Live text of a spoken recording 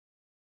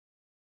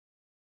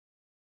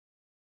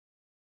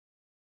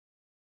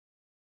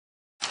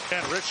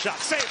And wrist shot,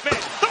 save made.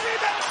 The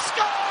rebound,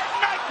 score!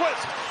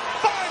 Nyquist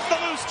finds the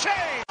loose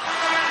chain.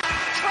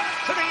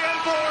 Trapped to the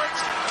end boards.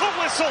 The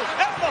whistle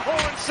and the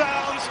horn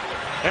sounds.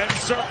 And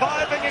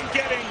surviving and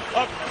getting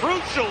a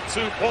crucial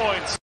 2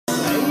 points.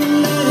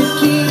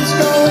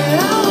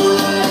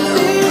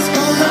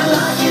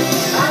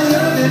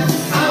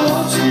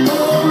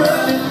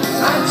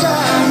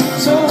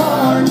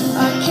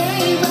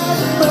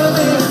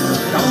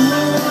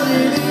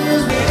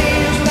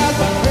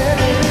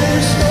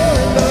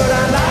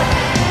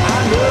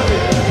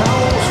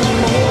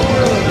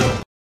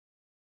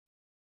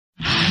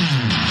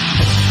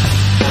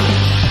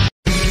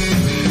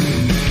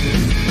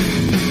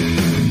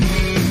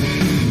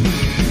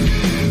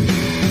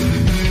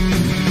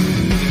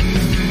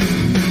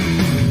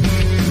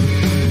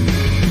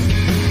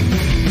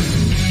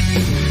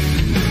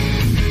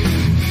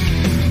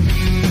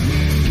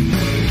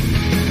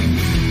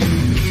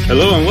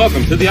 Hello and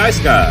welcome to the Ice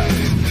Guys.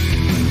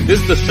 This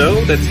is the show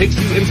that takes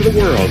you into the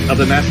world of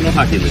the National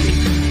Hockey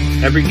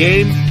League. Every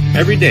game,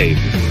 every day,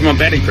 from a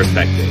betting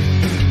perspective.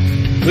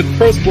 With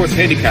pro sports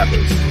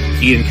handicappers,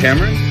 Ian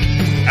Cameron,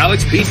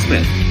 Alex P.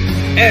 Smith,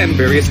 and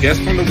various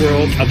guests from the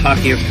world of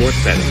hockey and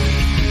sports betting.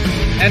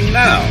 And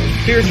now,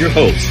 here's your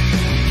host,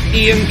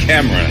 Ian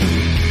Cameron.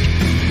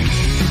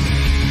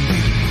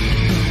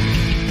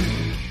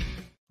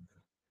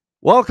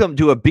 Welcome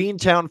to a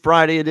Beantown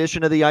Friday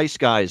edition of the Ice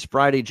Guys,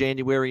 Friday,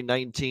 January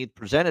 19th,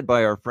 presented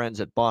by our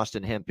friends at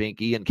Boston Hemp Inc.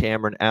 Ian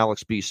Cameron,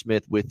 Alex B.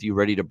 Smith with you,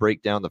 ready to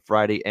break down the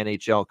Friday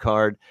NHL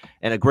card.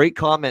 And a great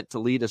comment to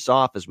lead us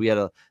off as we had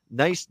a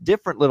nice,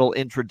 different little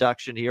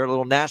introduction here, a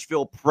little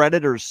Nashville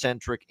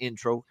Predators-centric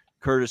intro,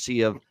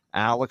 courtesy of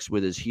Alex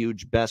with his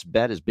huge best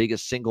bet, his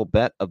biggest single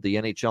bet of the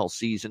NHL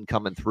season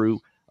coming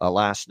through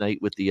last night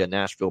with the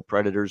Nashville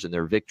Predators and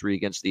their victory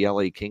against the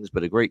LA Kings.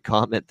 But a great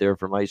comment there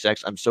from Ice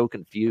X. I'm so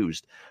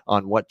confused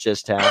on what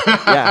just happened.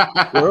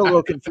 Yeah, we're a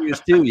little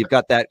confused too. You've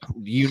got that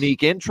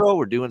unique intro.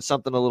 We're doing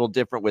something a little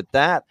different with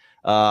that.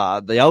 The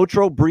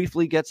outro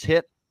briefly gets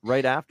hit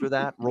right after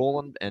that,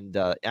 rolling and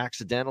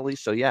accidentally.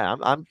 So yeah,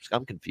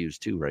 I'm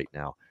confused too right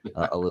now,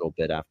 a little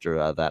bit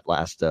after that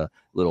last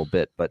little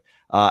bit. But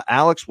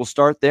Alex, we'll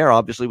start there,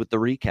 obviously, with the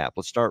recap.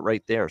 Let's start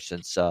right there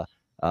since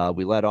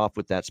we led off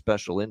with that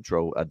special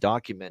intro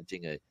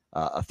documenting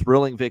a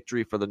thrilling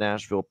victory for the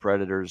Nashville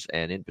Predators,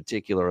 and in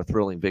particular, a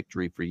thrilling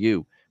victory for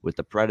you with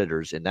the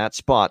Predators in that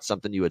spot,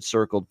 something you had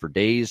circled for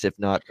days, if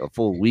not a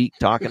full week,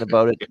 talking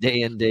about it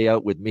day in, day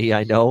out with me.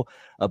 I know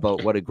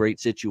about what a great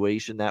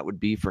situation that would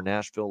be for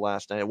Nashville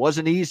last night. It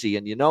wasn't easy,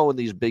 and you know in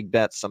these big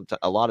bets,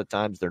 a lot of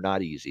times they're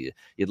not easy.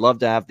 You'd love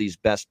to have these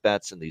best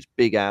bets and these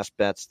big-ass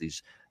bets,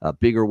 these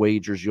bigger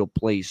wagers you'll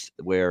place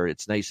where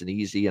it's nice and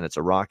easy and it's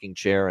a rocking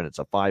chair and it's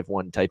a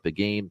 5-1 type of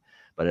game,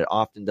 but it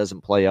often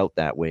doesn't play out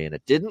that way. And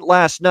it didn't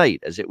last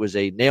night, as it was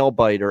a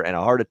nail-biter and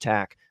a heart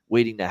attack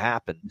waiting to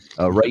happen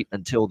right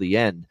until the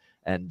end.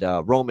 And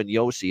Roman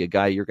Josi, a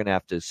guy you're going to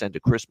have to send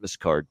a Christmas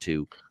card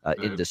to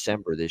in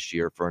December this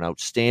year for an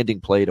outstanding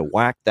play to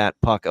whack that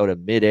puck out of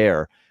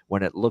midair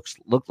when it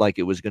looked like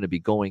it was going to be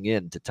going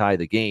in to tie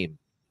the game,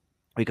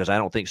 because I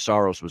don't think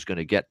Saros was going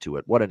to get to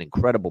it. What an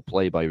incredible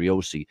play by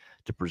Josi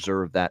to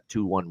preserve that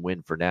 2-1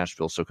 win for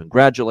Nashville. So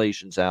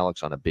congratulations,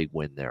 Alex, on a big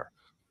win there.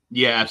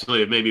 Yeah,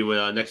 absolutely. Maybe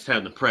next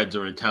time the Preds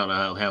are in town,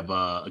 I'll have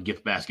a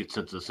gift basket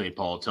sent to the St.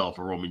 Paul Hotel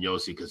for Roman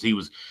Josi, because he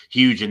was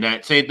huge in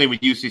that. Same thing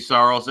with UC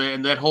Saros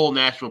and that whole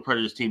Nashville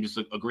Predators team, just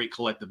a great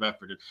collective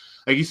effort. And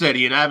like you said,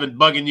 Ian, I've been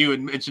bugging you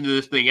and mentioning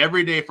this thing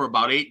every day for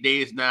about 8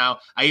 days now.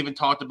 I even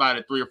talked about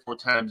it 3 or 4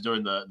 times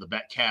during the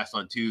betcast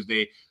on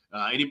Tuesday.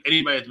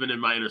 Anybody that's been in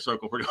my inner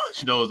circle pretty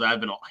much knows I've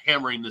been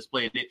hammering this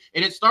play.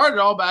 And it started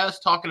all by us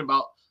talking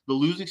about the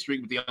losing streak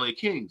with the LA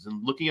Kings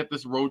and looking at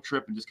this road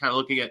trip and just kind of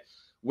looking at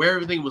where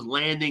everything was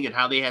landing and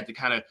how they had to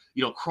kind of,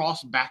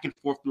 cross back and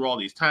forth through all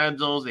these time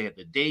zones. They had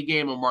the day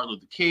game on Martin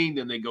Luther King.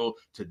 Then they go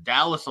to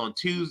Dallas on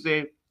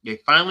Tuesday. They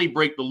finally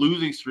break the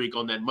losing streak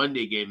on that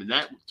Monday game. And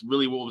that's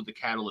really what was the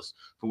catalyst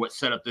for what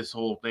set up this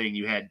whole thing.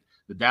 You had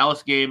the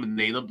Dallas game and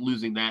they end up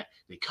losing that.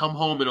 They come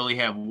home and only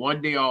have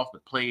 1 day off,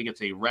 but playing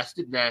against a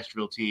rested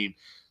Nashville team.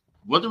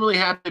 Wasn't really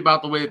happy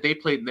about the way that they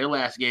played in their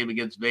last game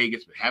against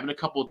Vegas, but having a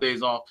couple of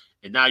days off,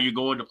 and now you're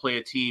going to play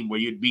a team where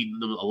you'd beaten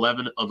them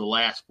 11 of the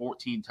last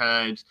 14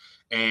 times,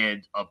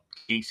 and a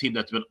Kings team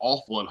that's been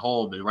awful at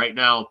home. And right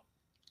now,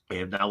 they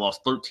have now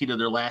lost 13 of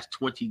their last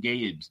 20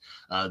 games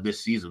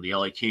this season, the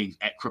LA Kings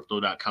at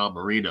Crypto.com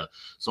Arena.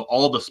 So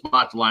all the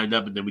spots lined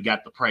up, and then we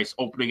got the price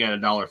opening at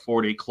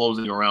 $1.40,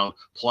 closing around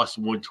plus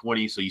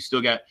 120. So you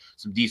still got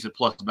some decent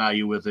plus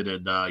value with it.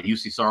 And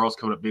UC Saros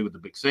coming up big with the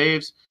big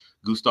saves.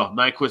 Gustav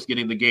Nyquist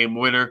getting the game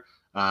winner.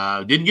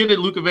 Didn't get it,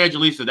 Luke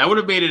Evangelista. That would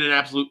have made it an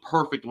absolute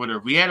perfect winner.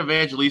 If we had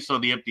Evangelista on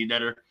the empty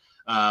netter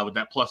with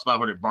that plus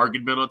 500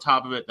 bargain bin on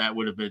top of it, that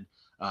would have been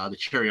the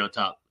cherry on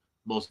top,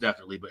 most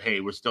definitely. But, hey,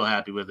 we're still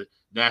happy with it.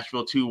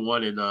 Nashville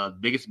 2-1, and the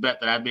biggest bet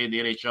that I've made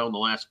in the NHL in the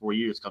last 4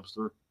 years comes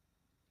through.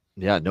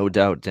 Yeah, no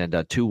doubt. And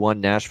 2-1,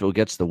 Nashville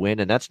gets the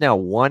win. And that's now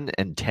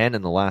 1-10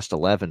 in the last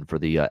 11 for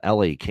the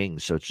LA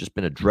Kings. So it's just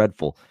been a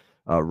dreadful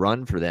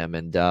run for them.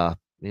 And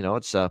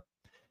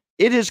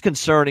it is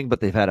concerning, but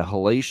they've had a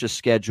hellacious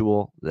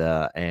schedule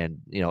and,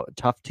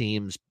 tough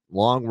teams,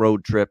 long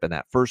road trip, and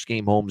that first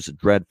game home is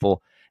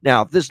dreadful.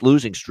 Now, if this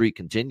losing streak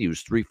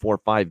continues 3, 4,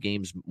 5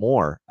 games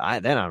more,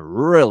 then I'm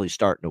really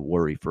starting to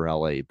worry for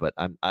LA. But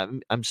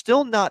I'm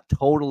still not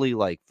totally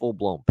like full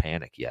blown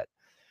panic yet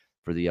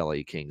for the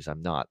LA Kings.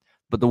 I'm not.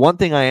 But the one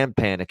thing I am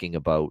panicking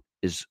about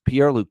is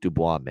Pierre-Luc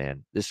Dubois.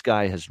 Man, this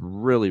guy has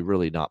really,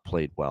 really not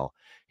played well.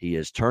 He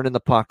is turning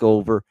the puck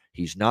over.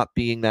 He's not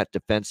being that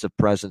defensive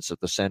presence at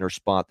the center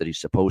spot that he's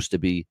supposed to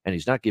be, and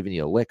he's not giving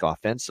you a lick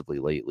offensively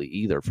lately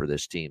either for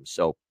this team.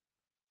 So,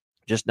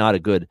 just not a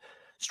good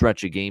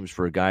stretch of games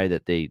for a guy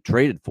that they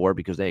traded for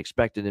because they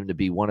expected him to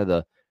be one of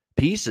the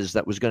pieces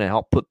that was going to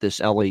help put this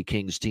LA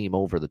Kings team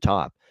over the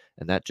top.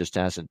 And that just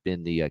hasn't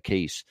been the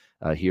case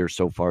here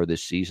so far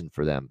this season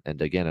for them.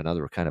 And again,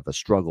 another kind of a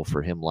struggle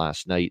for him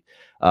last night.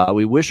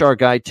 We wish our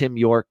guy Tim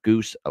York,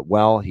 Goose,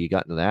 well. He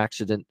got in an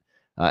accident.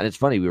 And it's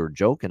funny, we were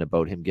joking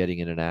about him getting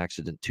in an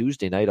accident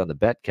Tuesday night on the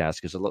Betcast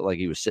because it looked like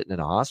he was sitting in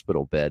a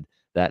hospital bed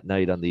that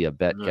night on the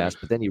Betcast.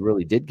 But then he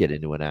really did get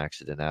into an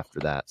accident after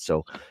that.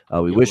 So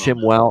we wish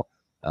him well.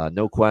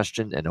 No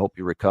question, and hope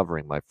you're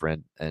recovering, my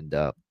friend, and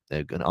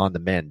on the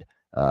mend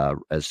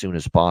as soon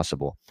as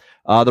possible.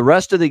 The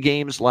rest of the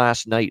games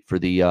last night for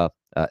the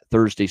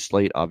Thursday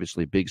slate,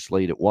 obviously big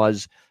slate it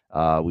was.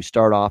 We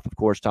start off, of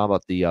course, talking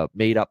about the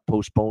made-up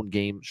postponed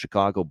game,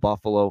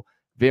 Chicago-Buffalo.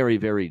 Very,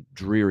 very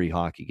dreary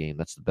hockey game.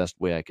 That's the best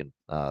way I can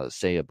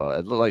say about it.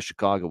 It looked like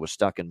Chicago was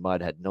stuck in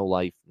mud, had no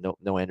life,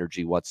 no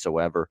energy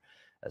whatsoever.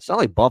 It's not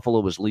like Buffalo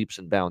was leaps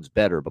and bounds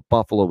better, but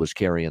Buffalo was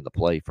carrying the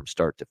play from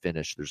start to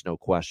finish. There's no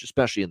question,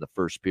 especially in the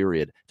first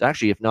period. It's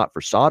actually, if not for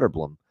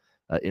Soderblom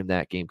in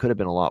that game, could have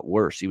been a lot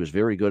worse. He was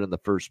very good in the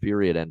first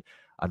period. And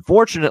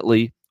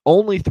unfortunately,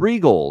 only 3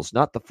 goals,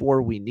 not the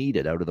 4 we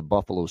needed out of the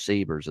Buffalo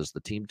Sabres as the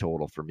team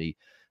total for me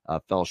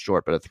fell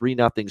short. But a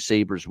 3-0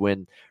 Sabres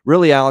win.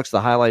 Really, Alex, the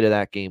highlight of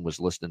that game was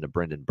listening to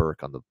Brendan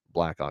Burke on the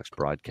Blackhawks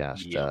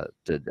broadcast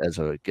as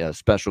a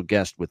special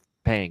guest with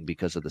Pang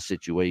because of the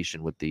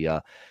situation with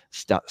the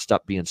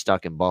being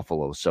stuck in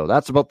Buffalo. So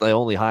that's about the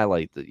only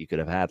highlight that you could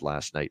have had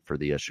last night for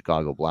the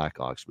Chicago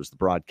Blackhawks was the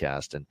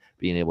broadcast and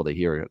being able to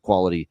hear a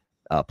quality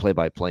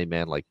play-by-play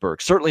man like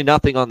Burke. Certainly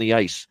nothing on the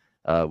ice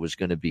was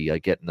going to be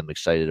getting them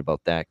excited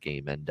about that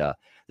game. And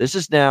this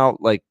is now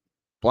like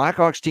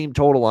Blackhawks team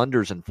total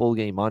unders and full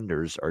game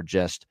unders are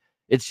just,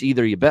 it's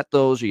either you bet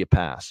those or you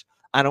pass.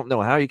 I don't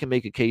know how you can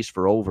make a case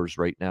for overs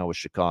right now with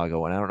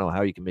Chicago, and I don't know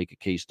how you can make a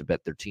case to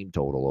bet their team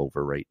total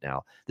over right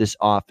now. This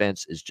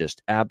offense is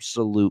just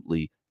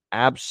absolutely,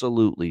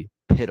 absolutely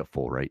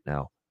pitiful right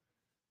now.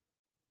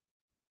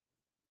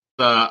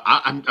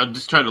 I'm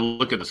just trying to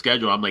look at the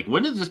schedule. I'm like,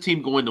 when is this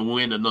team going to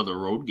win another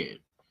road game?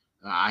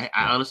 I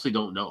honestly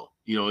don't know.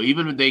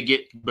 Even if they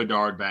get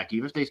Bedard back,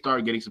 even if they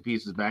start getting some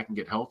pieces back and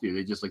get healthier,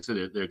 they just, like I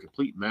said, they're a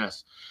complete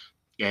mess.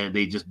 And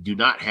they just do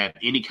not have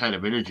any kind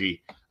of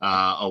energy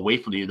away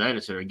from the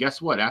United Center. And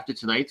guess what? After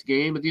tonight's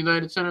game at the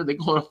United Center, they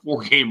go on a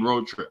 4-game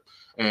road trip.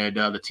 And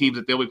the teams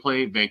that they'll be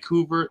playing,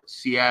 Vancouver,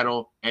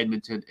 Seattle,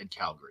 Edmonton, and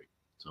Calgary.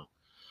 So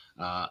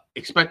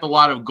expect a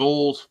lot of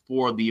goals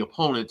for the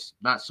opponents,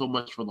 not so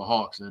much for the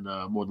Hawks, and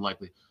more than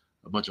likely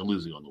a bunch of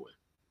losing on the way.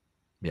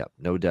 Yeah,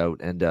 no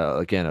doubt. And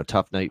again, a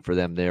tough night for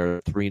them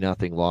there.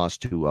 3-0 loss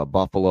to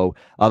Buffalo.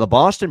 The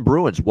Boston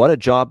Bruins, what a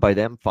job by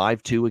them.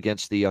 5-2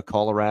 against the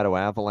Colorado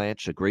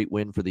Avalanche. A great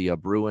win for the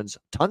Bruins.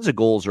 Tons of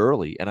goals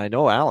early. And I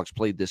know Alex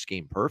played this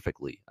game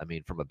perfectly. I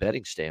mean, from a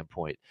betting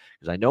standpoint,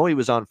 because I know he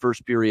was on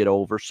first period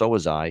over. So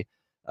was I.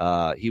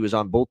 He was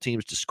on both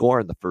teams to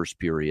score in the first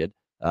period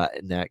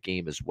in that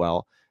game as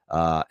well.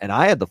 And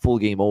I had the full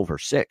game over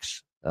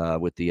 6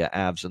 with the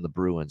Avs and the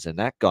Bruins. And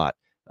that got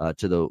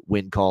to the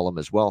win column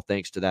as well,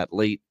 thanks to that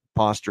late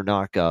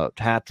Pasternak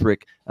hat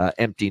trick,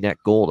 empty net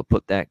goal to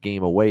put that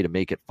game away to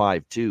make it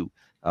 5-2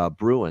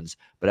 Bruins.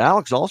 But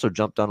Alex also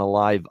jumped on a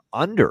live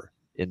under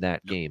in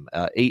that game,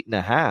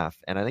 8.5.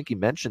 And I think he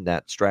mentioned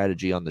that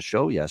strategy on the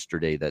show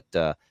yesterday,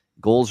 that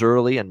goals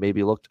early and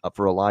maybe looked up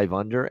for a live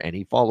under, and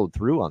he followed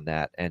through on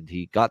that. And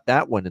he got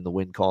that one in the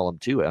win column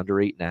too, under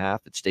 8.5.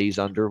 It stays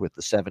under with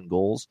the 7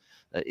 goals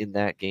in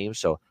that game.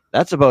 So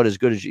that's about as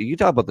good as you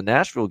talk about the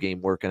Nashville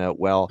game working out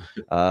well.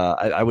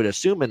 I would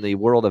assume in the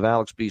world of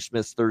Alex B.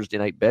 Smith's Thursday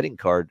night betting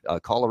card,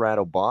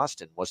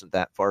 Colorado-Boston wasn't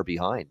that far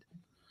behind.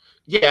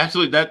 Yeah,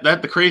 absolutely.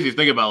 That the craziest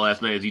thing about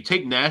last night is you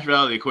take Nashville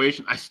out of the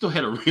equation. I still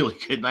had a really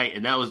good night,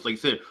 and that was, like I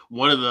said,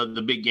 one of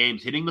the big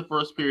games, hitting the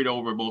first period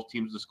over, both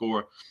teams to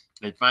score,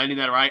 and finding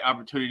that right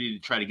opportunity to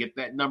try to get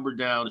that number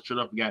down. Sure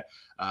enough, we got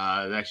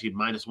actually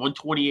minus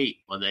 128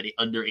 on that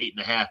under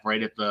 8.5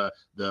 right at the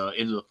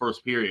end of the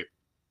first period.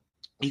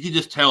 You could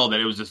just tell that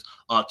it was just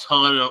a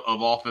ton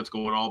of offense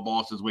going all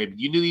Boston's way. But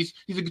you knew these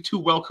are 2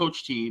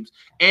 well-coached teams.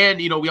 And,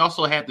 we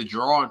also had the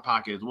draw in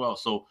pocket as well.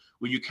 So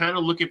when you're kind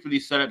of looking for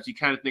these setups, you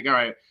kind of think, all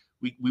right,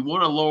 we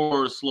want a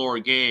lower, slower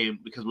game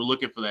because we're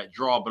looking for that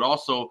draw. But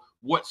also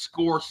what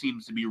score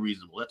seems to be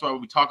reasonable. That's why when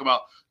we talk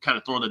about kind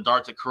of throwing the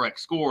darts at correct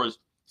scores,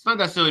 It's not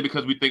necessarily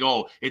because we think,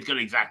 oh, it's going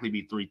to exactly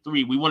be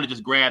 3-3. We want to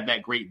just grab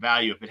that great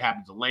value if it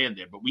happens to land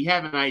there. But we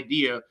have an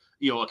idea,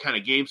 a kind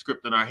of game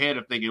script in our head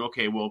of thinking,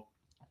 okay, well,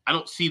 I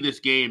don't see this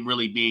game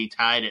really being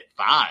tied at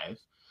 5.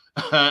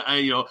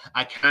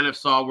 I kind of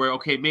saw where,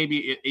 okay,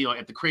 maybe,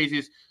 at the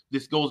craziest,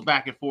 this goes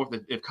back and forth.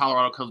 If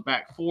Colorado comes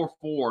back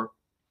 4-4,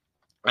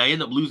 I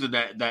end up losing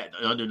that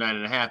under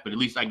 9.5, but at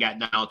least I got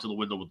down to the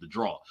window with the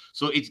draw.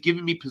 So it's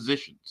giving me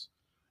positions.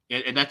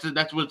 And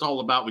that's what it's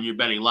all about when you're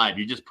betting live.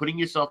 You're just putting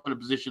yourself in a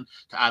position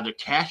to either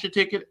cash a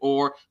ticket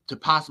or to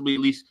possibly at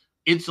least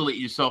insulate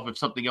yourself if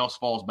something else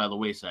falls by the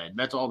wayside. And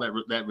that's all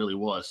that really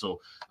was. So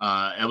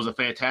it was a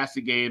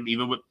fantastic game.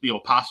 Even with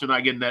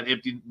Pastrnak getting that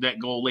empty net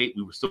goal late,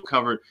 we were still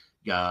covered.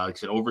 Like I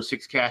said, over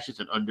 6 cashes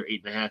and under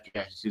 8.5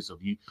 cashes too. So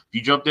if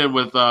you jumped in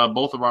with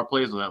both of our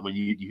plays on that one,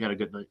 you had a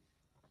good night.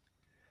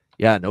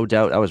 Yeah, no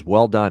doubt. That was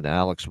well done,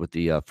 Alex, with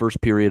the first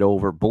period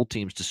over. Both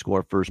teams to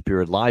score first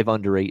period, live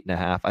under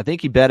 8.5. I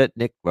think he bet it.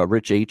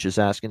 Rich H is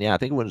asking. Yeah, I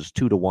think it was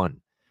 2-1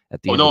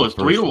 at the end. No, it was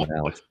 3-1.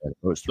 Alex, it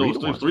was 3-1.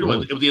 It was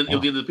 3-1. It was the end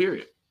of the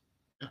period.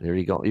 There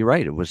you go. You're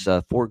right. It was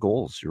 4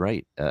 goals. You're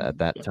right at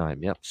that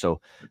time. Yep.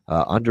 So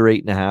under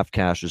 8.5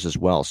 cashes as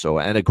well. So,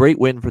 and a great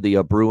win for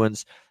the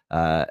Bruins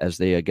as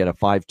they get a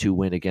 5-2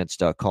 win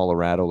against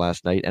Colorado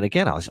last night. And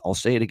again, I'll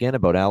say it again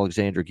about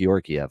Alexander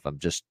Georgiev. I'm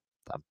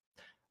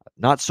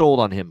not sold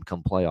on him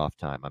come playoff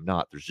time. I'm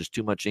not. There's just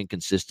too much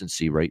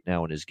inconsistency right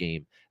now in his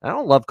game. I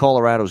don't love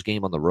Colorado's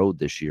game on the road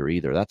this year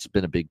either. That's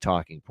been a big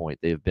talking point.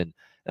 They've been,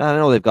 I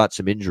know they've got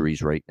some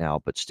injuries right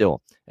now, but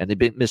still, and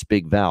they've missed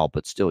Big Val,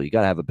 but still, you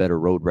got to have a better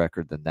road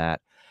record than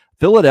that.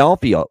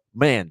 Philadelphia,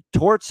 man,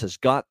 Torts has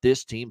got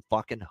this team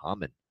fucking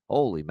humming.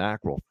 Holy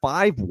mackerel.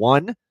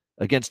 5-1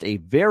 against a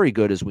very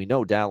good, as we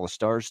know, Dallas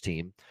Stars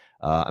team.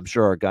 I'm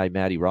sure our guy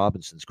Matty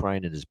Robinson's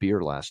crying in his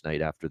beer last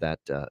night after that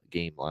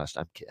game last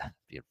night. I'm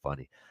being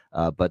funny.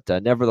 But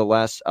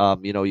nevertheless,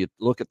 you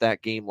look at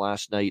that game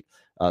last night,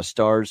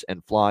 Stars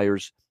and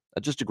Flyers,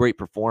 just a great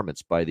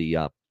performance by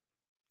the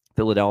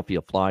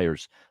Philadelphia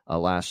Flyers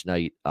last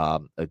night. A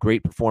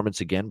great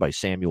performance again by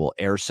Samuel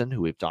Ersson,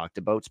 who we've talked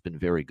about. It's been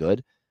very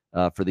good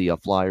for the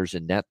Flyers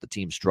in net. The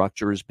team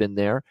structure has been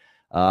there.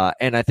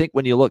 And I think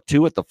when you look,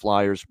 too, at the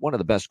Flyers, one of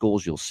the best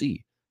goals you'll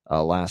see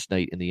last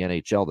night in the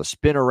NHL, the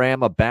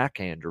spinorama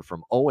backhander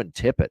from Owen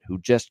Tippett, who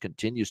just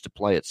continues to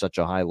play at such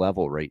a high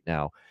level right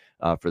now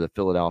for the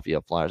Philadelphia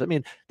Flyers. I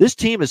mean, this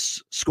team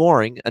is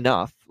scoring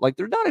enough. Like,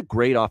 they're not a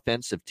great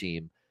offensive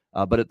team,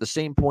 but at the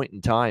same point in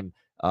time,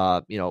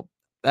 that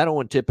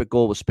Owen Tippett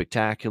goal was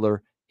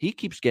spectacular. He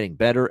keeps getting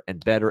better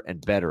and better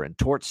and better. And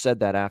Torts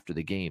said that after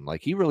the game.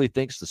 Like, he really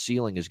thinks the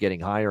ceiling is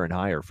getting higher and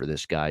higher for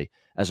this guy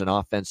as an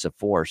offensive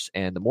force.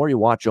 And the more you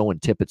watch Owen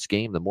Tippett's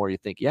game, the more you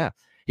think, yeah,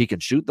 he can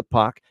shoot the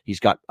puck. He's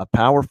got a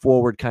power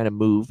forward kind of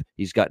move.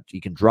 He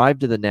can drive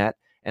to the net.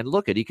 And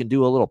look he can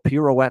do a little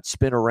pirouette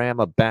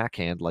spinorama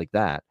backhand like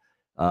that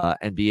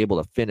and be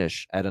able to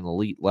finish at an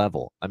elite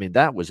level. I mean,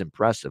 that was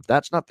impressive.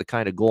 That's not the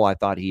kind of goal I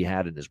thought he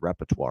had in his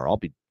repertoire. I'll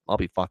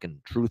be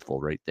fucking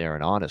truthful right there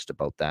and honest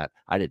about that.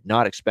 I did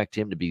not expect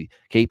him to be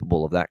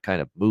capable of that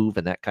kind of move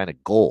and that kind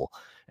of goal.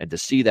 And to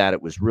see that,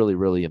 it was really,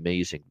 really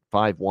amazing.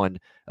 5-1,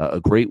 a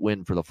great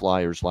win for the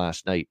Flyers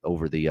last night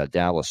over the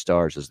Dallas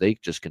Stars as they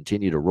just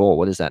continue to roll.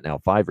 What is that now,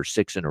 5 or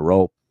 6 in a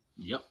row?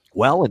 Yep.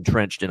 Well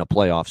entrenched in a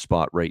playoff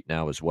spot right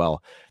now as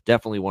well.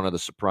 Definitely one of the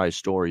surprise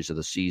stories of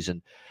the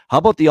season. How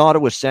about the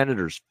Ottawa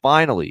Senators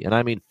finally, and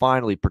I mean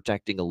finally,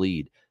 protecting a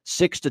lead?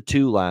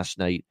 6-2 last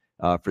night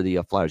for the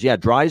Flyers. Yeah,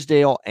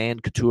 Drysdale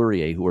and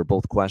Couturier, who are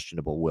both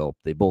questionable,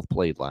 they both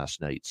played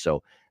last night.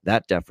 So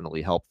that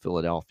definitely helped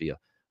Philadelphia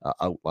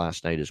out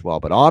last night as well.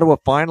 But Ottawa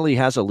finally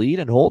has a lead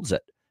and holds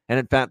it. And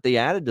in fact, they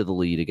added to the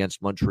lead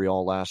against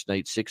Montreal last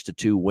night,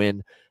 6-2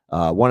 win.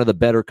 One of the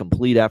better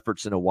complete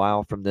efforts in a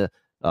while from the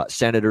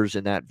Senators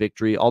in that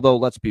victory. Although,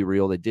 let's be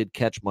real, they did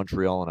catch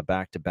Montreal on a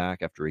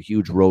back-to-back after a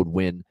huge road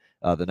win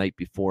the night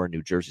before in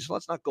New Jersey. So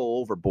let's not go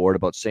overboard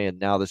about saying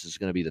now this is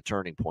going to be the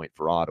turning point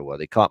for Ottawa.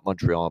 They caught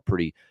Montreal in a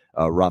pretty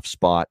rough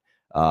spot.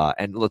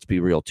 And let's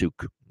be real, too,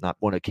 not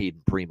one of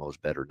Caden Primo's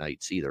better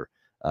nights either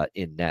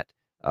in net.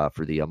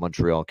 For the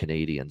Montreal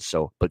Canadiens.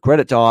 So, but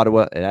credit to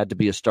Ottawa. It had to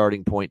be a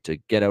starting point to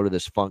get out of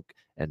this funk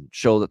and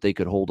show that they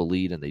could hold a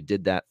lead, and they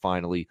did that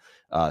finally,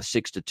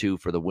 6-2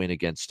 for the win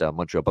against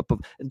Montreal. But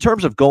in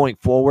terms of going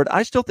forward,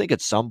 I still think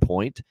at some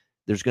point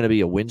there's going to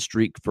be a win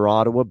streak for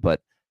Ottawa,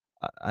 but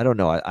I don't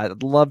know.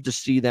 I'd love to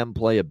see them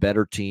play a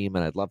better team,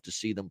 and I'd love to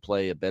see them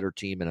play a better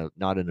team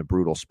not in a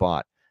brutal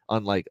spot,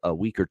 unlike a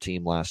weaker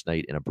team last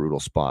night in a brutal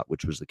spot,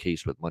 which was the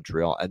case with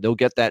Montreal. And they'll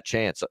get that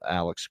chance,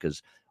 Alex,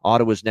 because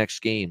Ottawa's next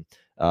game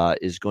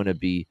is going to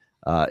be,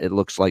 it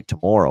looks like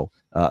tomorrow,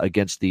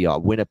 against the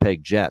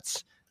Winnipeg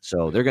Jets.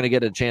 So they're going to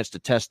get a chance to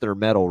test their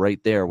mettle right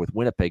there with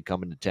Winnipeg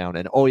coming to town.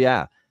 And, oh,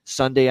 yeah,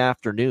 Sunday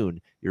afternoon,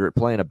 you're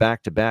playing a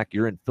back-to-back.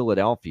 You're in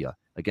Philadelphia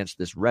against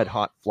this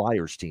red-hot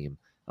Flyers team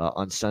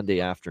on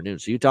Sunday afternoon.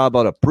 So you talk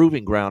about a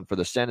proving ground for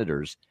the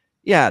Senators.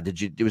 Yeah,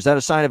 was that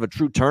a sign of a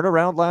true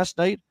turnaround last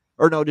night?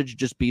 Or no, did you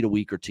just beat a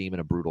weaker team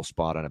in a brutal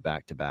spot on a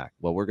back-to-back?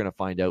 Well, we're going to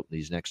find out in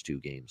these next 2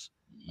 games.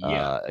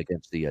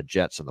 against the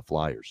Jets and the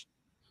Flyers.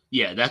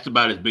 Yeah, that's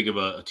about as big of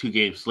a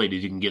 2-game slate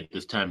as you can get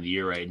this time of the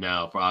year right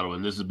now for Ottawa,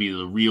 and this would be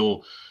the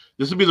real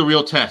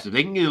test. If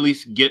they can at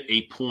least get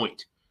a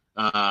point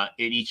in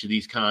each of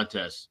these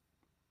contests,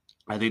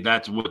 I think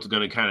that's what's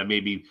going to kind of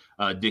maybe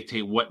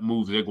dictate what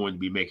moves they're going to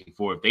be making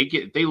for.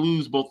 If they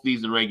lose both of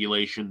these in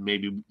regulation,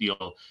 maybe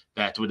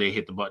that's where they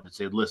hit the button and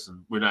say,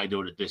 "Listen, we're not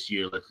doing it this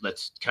year.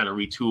 Let's kind of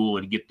retool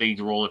and get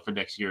things rolling for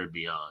next year and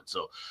beyond."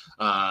 So,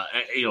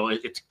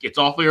 it's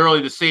awfully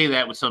early to say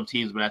that with some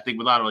teams, but I think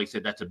with Ottawa, like I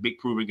said, that's a big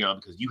proving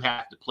ground because you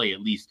have to play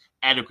at least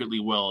adequately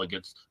well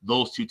against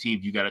those two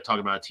teams. You got to talk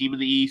about a team in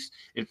the East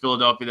in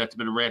Philadelphia that's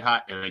been red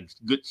hot and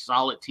a good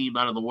solid team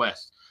out of the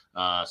West.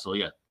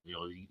 You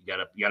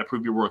gotta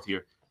prove your worth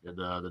here in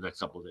the next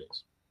couple of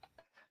days.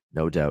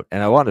 No doubt.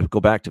 And I want to go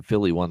back to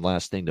Philly. One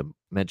last thing to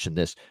mention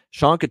this.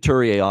 Sean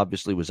Couturier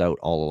obviously was out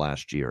all of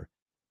last year.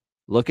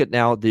 Look at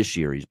now this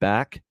year. He's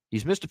back.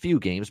 He's missed a few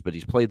games, but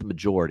he's played the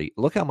majority.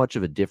 Look how much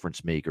of a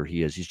difference maker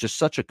he is. He's just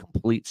such a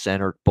complete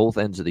center, both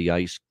ends of the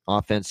ice,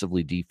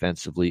 offensively,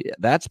 defensively.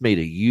 That's made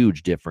a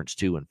huge difference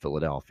too in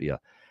Philadelphia.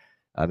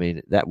 I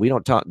mean, that we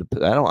don't talk.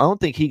 I don't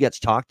think he gets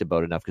talked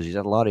about enough because he's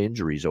had a lot of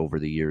injuries over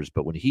the years.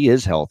 But when he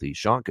is healthy,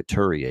 Sean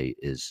Couturier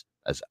is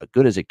as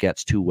good as it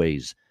gets.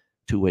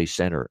 Two-way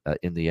center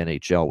in the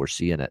NHL. We're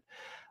seeing it.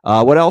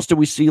 What else did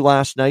we see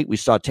last night? We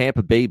saw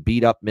Tampa Bay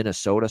beat up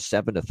Minnesota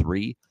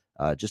 7-3.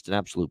 Just an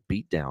absolute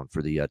beatdown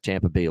for the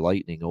Tampa Bay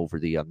Lightning over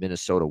the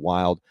Minnesota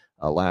Wild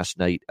last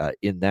night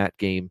in that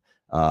game.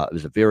 It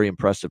was a very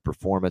impressive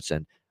performance,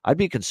 and I'd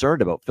be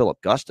concerned about Philip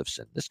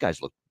Gustafsson. This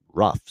guy's looked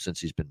rough since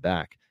he's been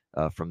back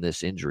from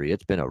this injury.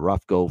 It's been a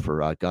rough go for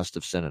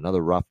Gustafsson,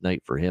 another rough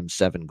night for him,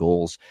 7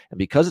 goals. And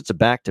because it's a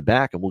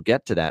back-to-back, and we'll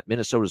get to that,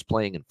 Minnesota's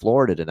playing in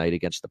Florida tonight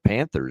against the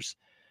Panthers.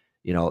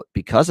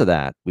 Because of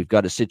that, we've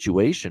got a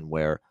situation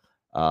where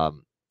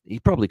he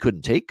probably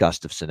couldn't take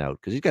Gustafsson out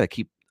because he's got to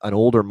keep an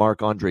older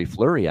Marc-Andre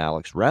Fleury,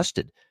 Alex,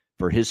 rested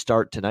for his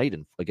start tonight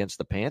against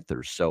the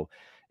Panthers. So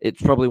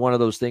it's probably one of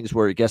those things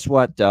where, guess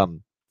what,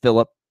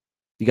 Philip,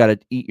 you got to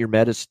eat your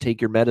medicine, take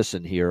your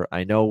medicine here.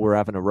 I know we're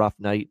having a rough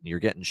night and you're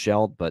getting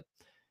shelled, but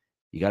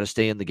you got to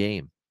stay in the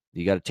game.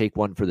 You got to take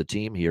one for the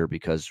team here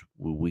because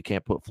we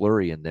can't put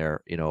Fleury in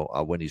there,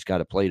 when he's got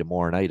to play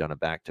tomorrow night on a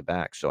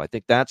back-to-back. So I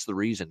think that's the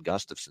reason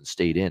Gustafsson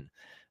stayed in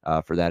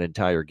for that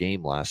entire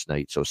game last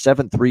night. So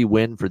 7-3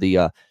 win for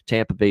the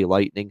Tampa Bay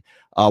Lightning.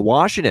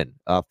 Washington,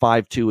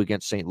 5-2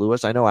 against St.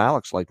 Louis. I know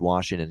Alex liked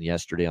Washington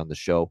yesterday on the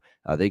show.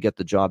 They get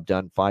the job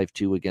done,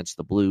 5-2 against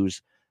the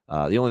Blues.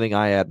 The only thing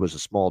I had was a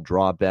small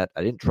draw bet.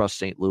 I didn't trust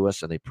St.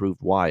 Louis, and they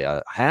proved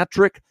why.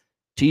 Hat-trick,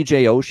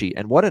 TJ Oshie.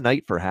 And what a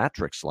night for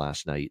hat-tricks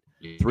last night.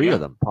 3 of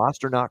them.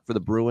 Pasternak for the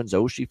Bruins,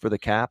 Oshie for the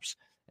Caps,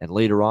 and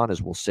later on,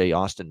 as we'll say,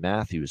 Austin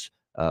Matthews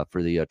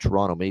for the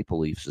Toronto Maple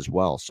Leafs as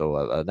well. So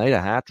a night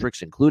of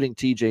hat-tricks, including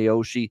TJ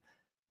Oshie.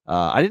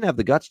 I didn't have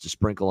the guts to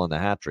sprinkle on the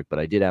hat-trick, but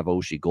I did have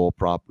Oshie goal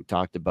prop. We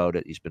talked about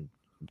it. He's been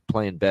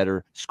playing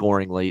better,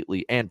 scoring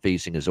lately, and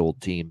facing his old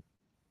team.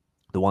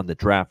 The one that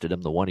drafted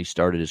him, the one he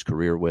started his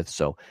career with.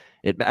 So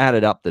it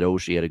added up that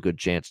Oshie had a good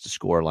chance to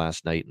score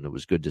last night, and it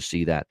was good to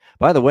see that.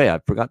 By the way, I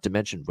forgot to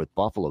mention with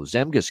Buffalo,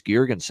 Zemgus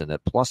Girgensson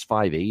at plus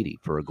 580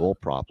 for a goal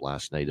prop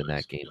last night in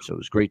that game. So it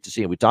was great to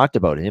see. And we talked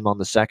about him on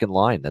the second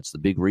line. That's the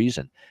big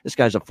reason. This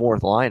guy's a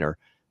fourth liner,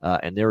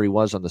 and there he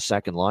was on the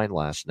second line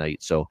last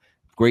night. So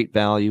great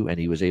value, and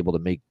he was able to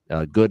make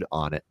good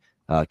on it.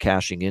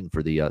 Cashing in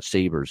for the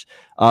Sabres.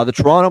 The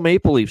Toronto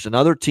Maple Leafs,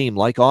 another team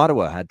like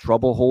Ottawa, had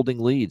trouble holding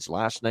leads.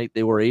 Last night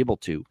they were able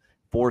to.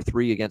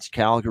 4-3 against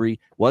Calgary.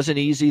 Wasn't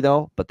easy,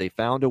 though, but they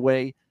found a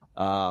way.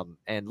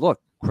 And look,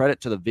 credit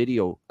to the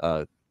video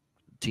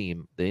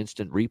team, the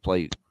instant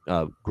replay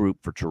group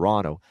for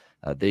Toronto.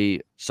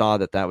 They saw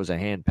that was a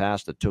hand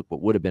pass that took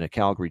what would have been a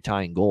Calgary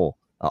tying goal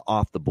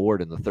off the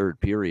board in the third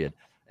period.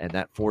 And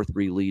that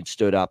 4-3 lead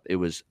stood up. It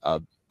was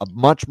a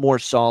much more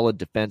solid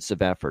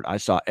defensive effort. I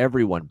saw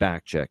everyone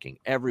back-checking,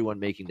 everyone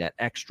making that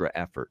extra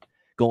effort,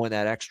 going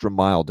that extra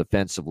mile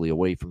defensively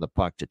away from the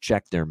puck to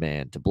check their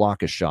man, to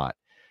block a shot.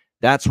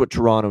 That's what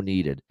Toronto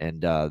needed,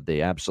 and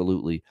they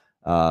absolutely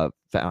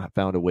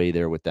found a way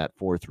there with that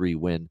 4-3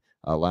 win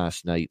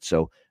last night.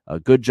 So a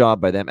good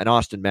job by them. And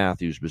Austin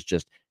Matthews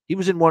he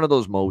was in one of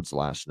those modes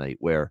last night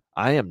where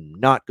I am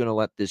not going to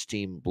let this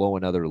team blow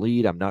another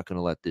lead. I'm not going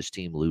to let this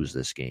team lose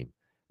this game.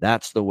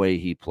 That's the way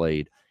he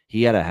played.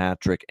 He had a hat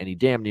trick, and he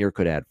damn near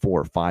could have had 4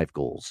 or 5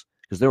 goals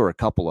because there were a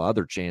couple of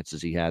other chances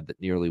he had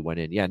that nearly went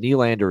in. Yeah,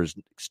 Nylander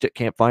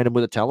can't find him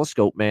with a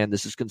telescope, man.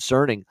 This is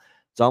concerning.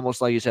 It's almost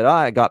like you said,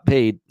 I got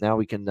paid. Now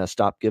we can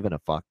stop giving a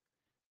fuck.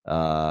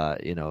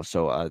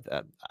 So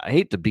I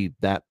hate to be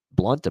that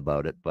blunt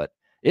about it, but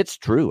it's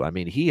true. I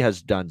mean, he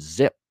has done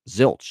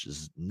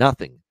zilch,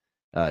 nothing.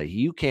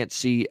 You can't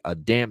see a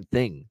damn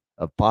thing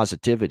of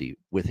positivity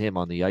with him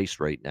on the ice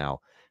right now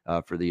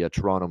for the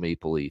Toronto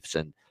Maple Leafs.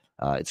 And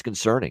it's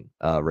concerning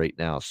right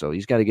now. So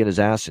he's got to get his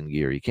ass in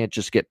gear. You can't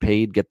just get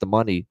paid, get the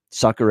money,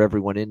 sucker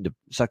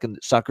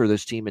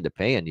this team into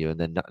paying you, and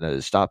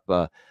then stop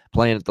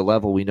playing at the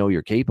level we know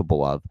you're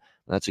capable of.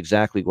 That's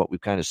exactly what we've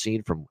kind of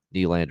seen from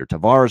Nylander.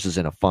 Tavares is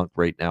in a funk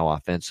right now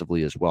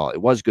offensively as well.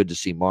 It was good to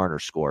see Marner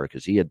score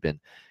because he had been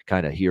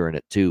kind of hearing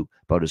it too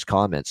about his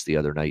comments the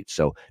other night.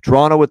 So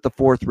Toronto with the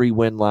 4-3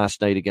 win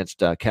last night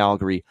against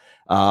Calgary.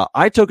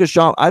 I took a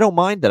shot. I don't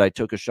mind that I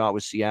took a shot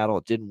with Seattle.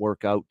 It didn't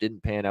work out,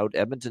 didn't pan out.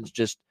 Edmonton's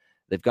just,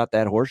 they've got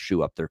that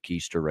horseshoe up their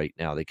keister right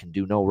now. They can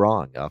do no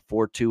wrong.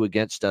 4-2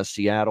 against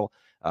Seattle.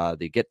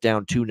 They get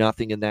down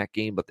 2-0 in that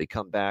game, but they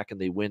come back and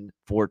they win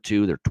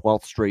 4-2, their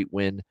 12th straight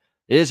win.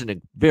 It is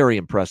a very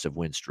impressive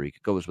win streak.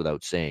 It goes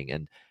without saying.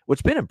 And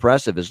what's been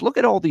impressive is look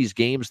at all these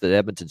games that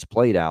Edmonton's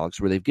played,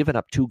 Alex, where they've given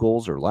up 2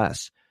 goals or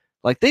less.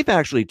 Like they've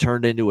actually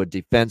turned into a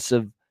good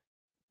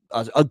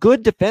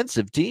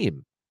defensive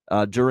team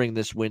during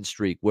this win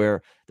streak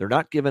where they're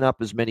not giving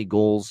up as many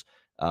goals.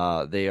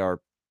 They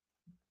are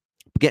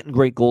getting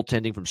great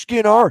goaltending from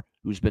Skinner,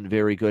 who's been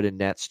very good in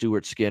net,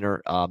 Stuart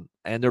Skinner.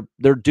 And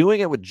they're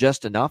doing it with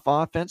just enough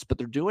offense, but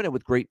they're doing it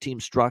with great team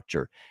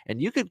structure.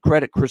 And you could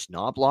credit Chris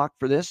Knobloch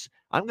for this.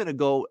 I'm going to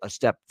go a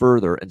step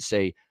further and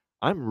say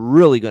I'm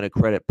really going to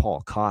credit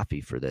Paul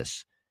Coffey for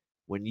this.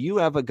 When you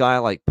have a guy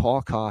like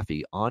Paul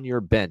Coffey on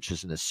your bench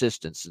as an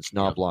assistant since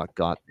Knobloch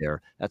got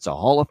there, that's a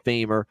Hall of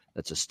Famer.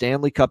 That's a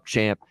Stanley Cup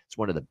champ. It's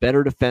one of the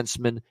better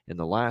defensemen in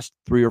the last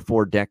 3 or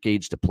 4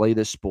 decades to play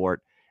this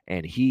sport.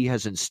 And he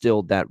has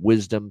instilled that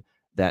wisdom,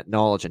 that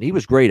knowledge. And he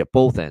was great at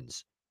both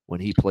ends when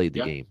he played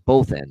the game,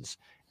 both ends.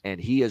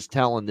 And he is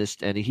telling this,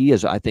 and he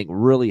has, I think,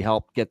 really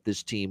helped get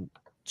this team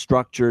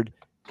structured,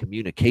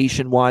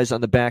 communication-wise on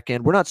the back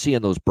end. We're not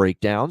seeing those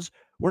breakdowns.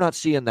 We're not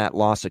seeing that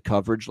loss of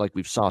coverage like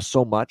we've saw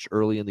so much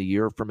early in the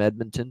year from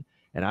Edmonton.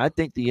 And I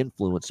think the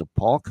influence of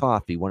Paul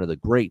Coffey, one of the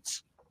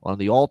greats, one of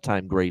the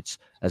all-time greats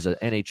as an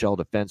NHL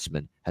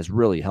defenseman, has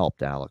really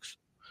helped, Alex.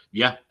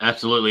 Yeah,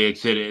 absolutely.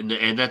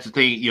 And that's the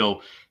thing,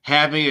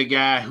 having a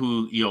guy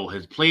who,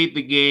 has played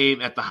the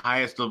game at the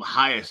highest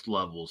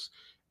levels,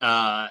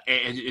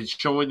 and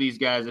showing these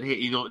guys that,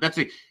 hey,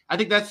 I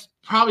think that's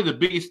probably the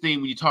biggest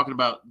thing when you're talking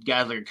about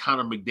guys like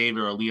Connor McDavid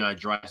or Leon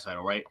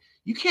Draisaitl, right?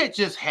 You can't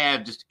just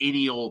have just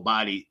any old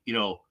body,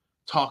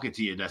 talking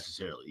to you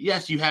necessarily.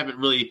 Yes, you haven't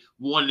really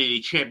won any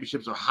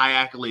championships or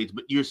high accolades,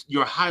 but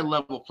you're a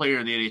high-level player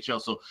in the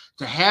NHL. So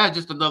to have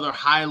just another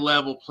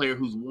high-level player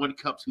who's won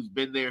cups, who's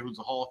been there, who's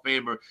a Hall of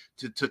Famer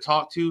to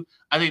talk to,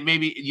 I think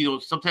maybe,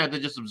 sometimes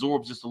that just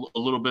absorbs just a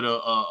little bit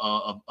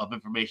of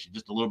information,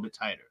 just a little bit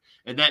tighter.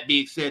 And that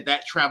being said,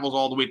 that travels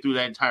all the way through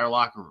that entire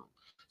locker room.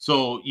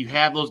 So you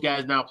have those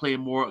guys now playing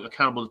more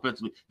accountable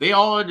defensively. They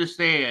all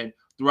understand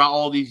throughout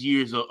all these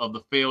years of the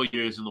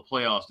failures in the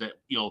playoffs that,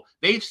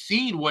 they've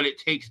seen what it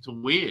takes to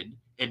win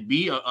and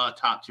be a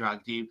top-tier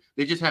hockey team.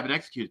 They just haven't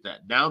executed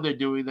that. Now they're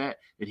doing that,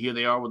 and here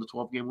they are with a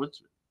 12-game win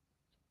streak.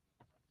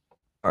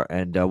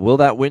 And will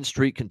that win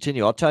streak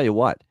continue? I'll tell you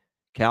what,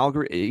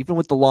 Calgary, even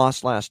with the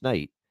loss last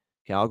night,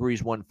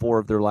 Calgary's won 4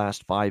 of their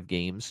last 5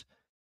 games.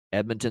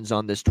 Edmonton's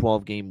on this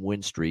 12-game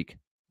win streak.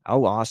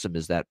 How awesome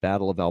is that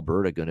Battle of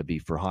Alberta going to be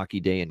for Hockey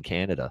Day in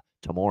Canada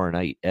tomorrow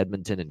night,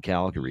 Edmonton and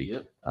Calgary?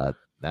 Yep.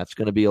 That's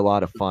going to be a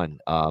lot of fun.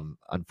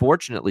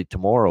 Unfortunately,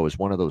 tomorrow is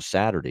one of those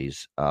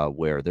Saturdays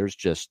where there's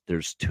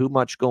too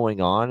much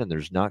going on and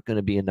there's not going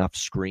to be enough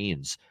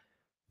screens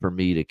for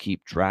me to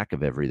keep track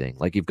of everything.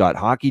 Like you've got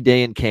Hockey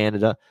Day in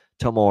Canada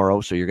tomorrow,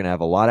 so you're going to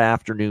have a lot of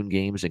afternoon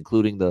games,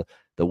 including the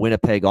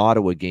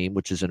Winnipeg-Ottawa game,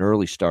 which is an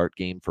early start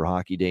game for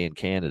Hockey Day in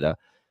Canada.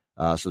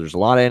 So there's a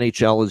lot of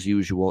NHL as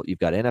usual. You've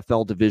got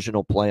NFL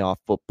divisional playoff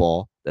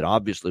football that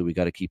obviously we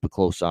got to keep a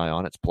close eye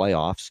on. It's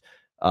playoffs.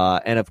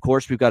 And, of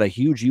course, we've got a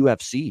huge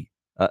UFC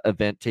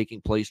event taking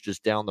place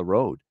just down the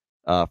road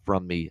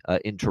from me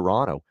in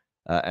Toronto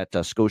at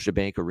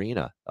Scotiabank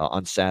Arena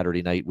on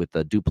Saturday night with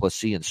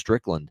Duplessis and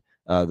Strickland,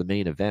 the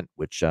main event,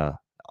 which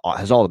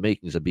has all the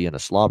makings of being a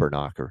slobber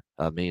knocker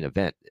main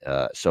event.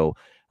 So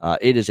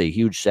it is a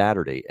huge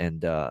Saturday,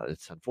 and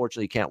it's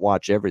unfortunately can't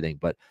watch everything.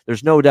 But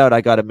there's no doubt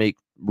I got to make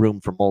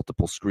room for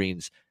multiple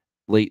screens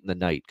late in the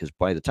night because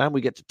by the time we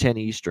get to 10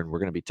 Eastern, we're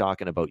going to be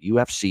talking about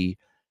UFC,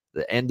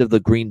 the end of the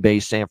Green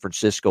Bay-San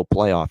Francisco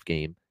playoff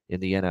game in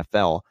the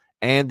NFL,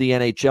 and the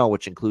NHL,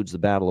 which includes the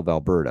Battle of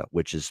Alberta,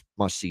 which is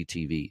must-see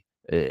TV.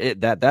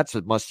 That's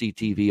a must-see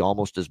TV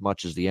almost as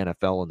much as the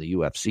NFL and the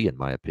UFC, in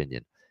my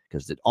opinion,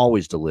 because it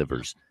always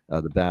delivers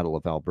the Battle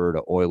of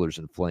Alberta, Oilers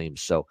and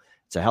Flames. So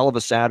it's a hell of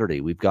a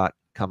Saturday we've got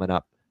coming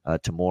up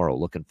tomorrow.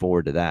 Looking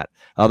forward to that.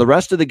 The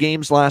rest of the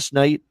games last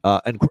night,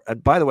 and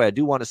by the way, I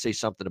do want to say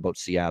something about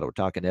Seattle. We're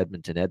talking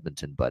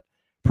Edmonton, but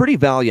pretty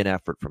valiant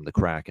effort from the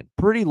Kraken.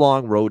 Pretty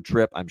long road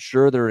trip. I'm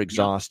sure they're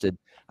exhausted.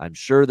 I'm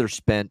sure they're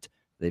spent.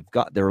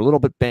 They're a little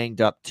bit banged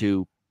up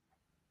too.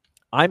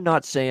 I'm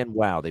not saying,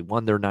 wow, they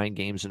won their 9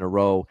 games in a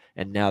row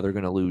and now they're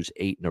going to lose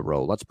 8 in a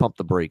row. Let's pump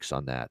the brakes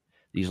on that.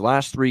 These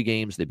last 3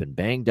 games, they've been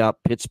banged up.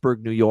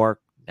 Pittsburgh, New York,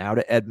 now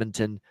to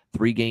Edmonton,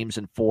 3 games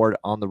in 4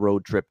 on the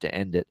road trip to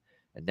end it.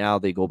 And now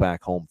they go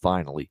back home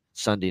finally,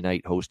 Sunday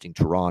night hosting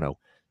Toronto.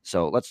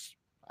 So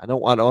I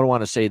don't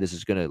want to say this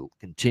is going to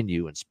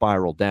continue and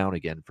spiral down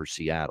again for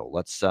Seattle.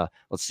 Let's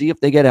see if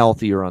they get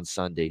healthier on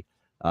Sunday.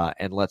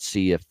 And let's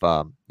see if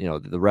the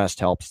rest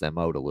helps them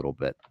out a little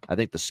bit. I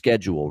think the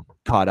schedule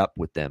caught up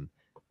with them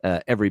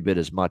every bit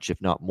as much,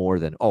 if not more,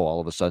 than all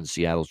of a sudden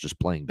Seattle's just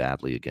playing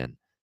badly again.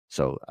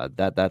 So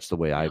that's the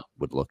way I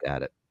would look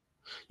at it.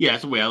 Yeah,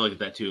 that's the way I look at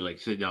that too. Like I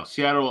said,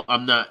 Seattle,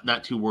 I'm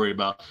not too worried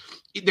about.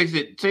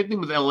 Same thing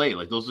with LA.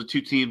 Like those are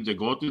two teams that are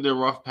going through their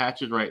rough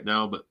patches right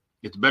now, but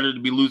it's better to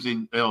be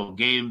losing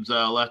games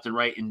left and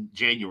right in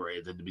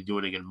January than to be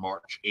doing it in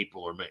March,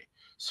 April, or May.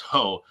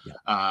 So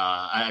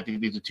I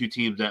think these are two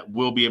teams that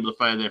will be able to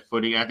find their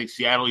footing. I think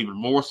Seattle even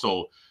more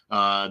so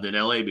than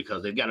LA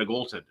because they've got a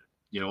goaltender,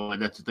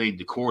 and that's the thing.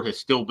 DeCord has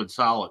still been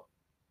solid.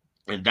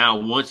 And now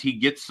once he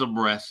gets some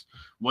rest,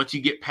 once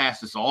you get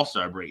past this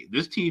All-Star break,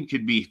 this team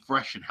could be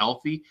fresh and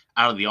healthy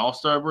out of the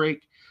All-Star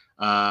break.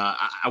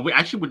 I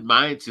actually wouldn't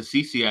mind to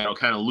see Seattle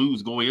kind of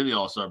lose going in the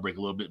All-Star break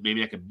a little bit.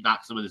 Maybe I could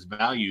knock some of this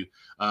value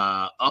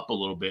up a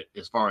little bit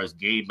as far as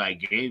game by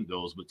game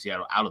goes with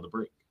Seattle out of the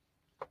break.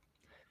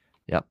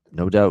 Yep,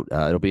 no doubt.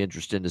 It'll be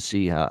interesting to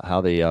see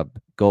how they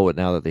go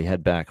now that they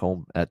head back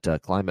home at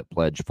Climate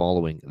Pledge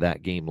following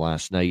that game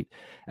last night.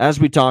 As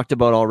we talked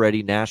about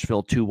already,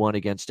 Nashville 2-1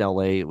 against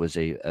LA. It was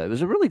a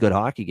really good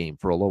hockey game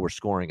for a lower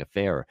scoring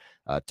affair.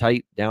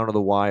 Tight, down to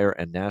the wire,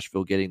 and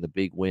Nashville getting the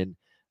big win.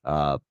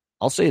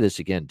 I'll say this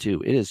again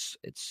too.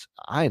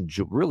 I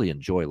really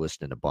enjoy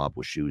listening to Bob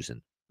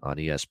Wischusen on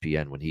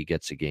ESPN when he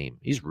gets a game.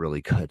 He's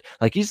really good.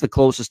 Like he's the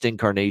closest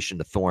incarnation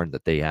to Thorne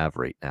that they have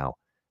right now.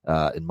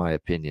 In my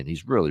opinion,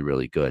 he's really,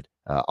 really good.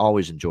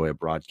 Always enjoy a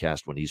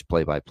broadcast when he's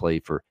play-by-play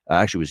for,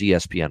 actually it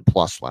was ESPN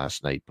Plus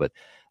last night, but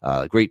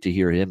great to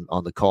hear him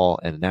on the call,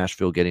 and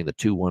Nashville getting the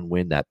 2-1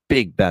 win, that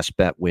big best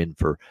bet win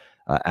for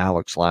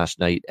Alex last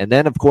night. And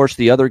then, of course,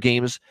 the other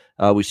games,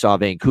 we saw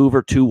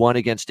Vancouver 2-1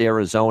 against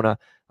Arizona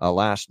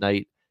last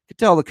night. You could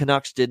tell the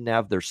Canucks didn't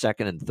have their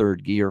second and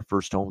third gear,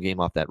 first home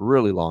game off that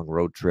really long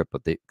road trip,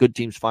 but good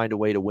teams find a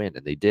way to win,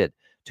 and they did.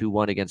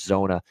 2-1 against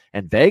Zona,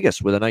 and Vegas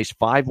with a nice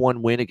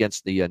 5-1 win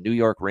against the New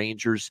York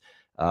Rangers.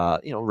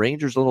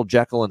 Rangers a little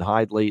Jekyll and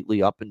Hyde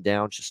lately, up and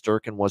down.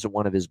 Shesterkin wasn't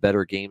one of his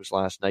better games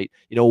last night.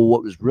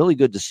 What was really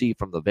good to see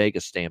from the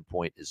Vegas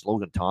standpoint is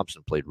Logan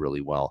Thompson played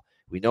really well.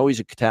 We know he's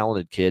a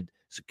talented kid,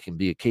 so can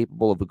be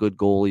capable of a good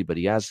goalie, but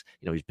he has,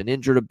 he's been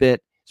injured a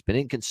bit. He's been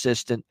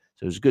inconsistent.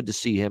 So it was good to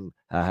see him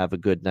have a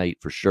good night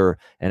for sure.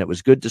 And it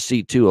was good to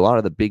see, too, a lot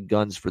of the big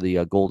guns for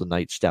the Golden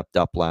Knights stepped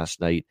up last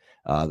night.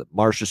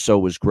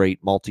 Marchessault was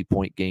great,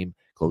 multi-point game.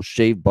 Close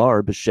shave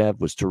Barbashev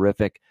was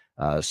terrific.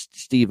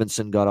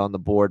 Stevenson got on the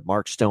board.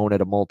 Mark Stone had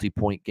a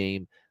multi-point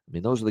game. I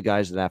mean, those are the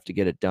guys that have to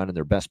get it done, and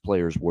their best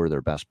players were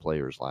their best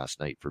players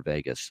last night for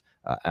Vegas.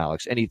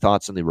 Alex, any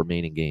thoughts on the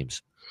remaining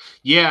games?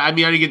 Yeah, I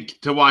didn't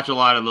get to watch a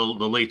lot of the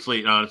late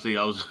slate, honestly.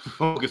 I was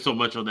focused so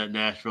much on that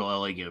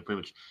Nashville-LA game.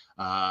 Pretty much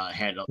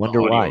had the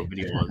audio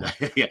video on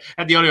that. Yeah,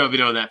 had the audio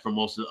video on that for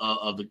most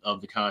of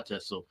the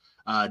contest. So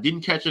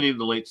didn't catch any of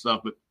the late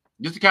stuff, but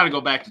just to kind of go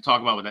back to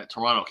talk about with that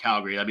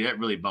Toronto-Calgary, that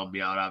really bummed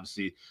me out.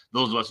 Obviously,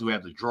 those of us who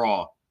have the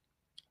draw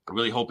are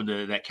really hoping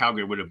that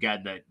Calgary would have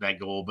gotten that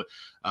goal. But,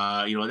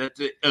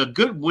 that's a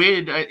good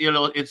win,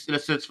 it's in a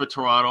sense for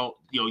Toronto.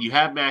 You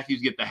have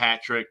Matthews get the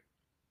hat trick.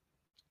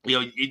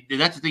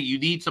 That's the thing. You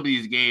need some of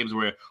these games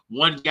where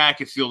one guy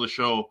can steal the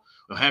show,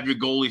 or have your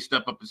goalie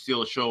step up and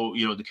steal the show,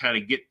 to kind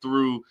of get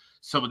through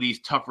some of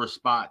these tougher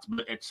spots.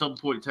 But at some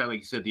point in time, like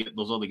you said,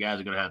 those other guys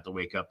are going to have to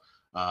wake up.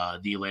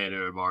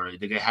 Nylander and Marner,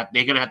 they're going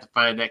to have to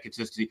find that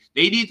consistency.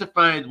 They need to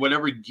find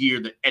whatever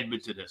gear that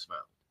Edmonton has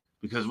found,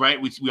 because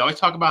we always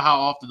talk about how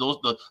often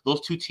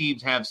those two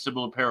teams have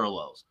similar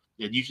parallels.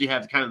 They usually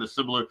have kind of the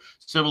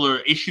similar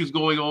issues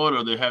going on,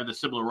 or they're having the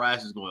similar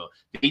rises going on.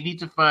 They need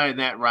to find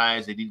that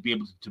rise. They need to be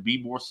able to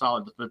be more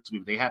solid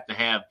defensively. They have to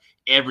have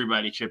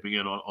everybody chipping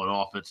in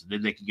on offense, and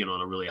then they can get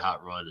on a really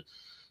hot run.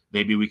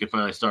 Maybe we can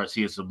finally start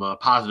seeing some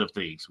positive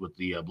things with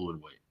the blue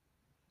and white.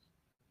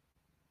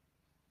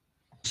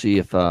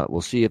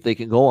 We'll see if they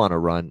can go on a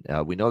run.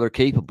 We know they're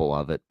capable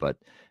of it, but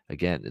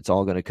again, it's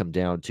all going to come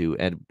down to,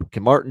 and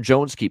can Martin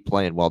Jones keep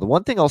playing well? The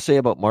one thing I'll say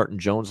about Martin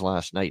Jones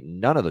last night,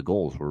 none of the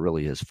goals were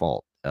really his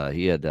fault.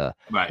 He had of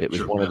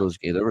those.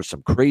 There were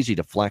some crazy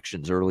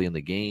deflections early in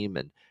the game,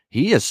 and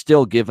he has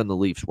still given the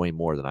Leafs way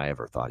more than I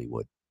ever thought he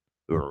would,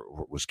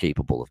 or was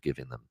capable of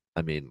giving them.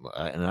 I mean,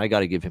 and I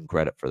got to give him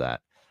credit for that.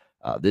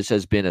 This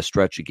has been a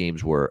stretch of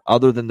games where,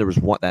 other than there was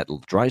that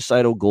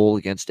Draisaitl goal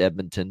against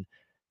Edmonton.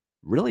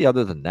 Really,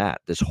 other than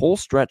that, this whole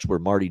stretch where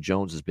Marty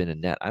Jones has been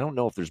in net, I don't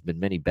know if there's been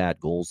many bad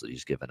goals that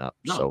he's given up.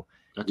 No, so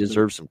he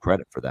deserves some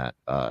credit for that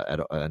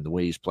and the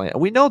way he's playing.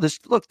 And we know this.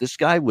 Look, this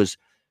guy was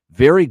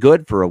very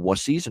good for a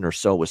season or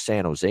so with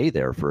San Jose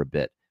there for a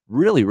bit.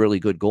 Really, really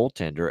good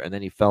goaltender. And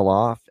then he fell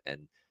off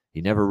and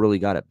he never really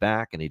got it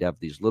back. And he'd have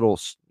these little,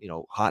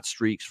 hot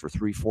streaks for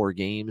 3-4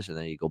 games. And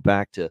then he'd go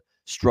back to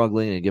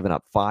struggling and giving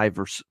up 5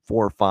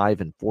 or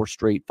 5 and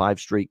 5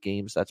 straight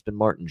games. That's been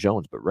Martin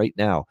Jones. But right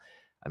now,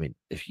 I mean,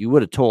 if you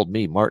would have told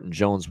me Martin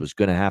Jones was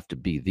going to have to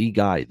be the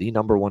guy, the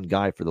number one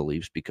guy for the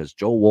Leafs, because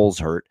Joe Woll's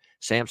hurt,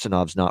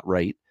 Samsonov's not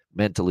right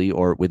mentally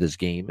or with his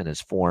game and his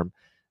form,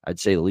 I'd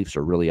say the Leafs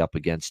are really up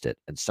against it.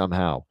 And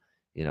somehow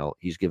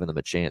he's given them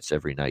a chance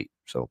every night.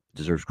 So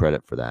deserves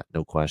credit for that.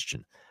 No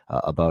question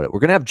about it. We're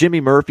going to have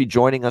Jimmy Murphy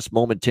joining us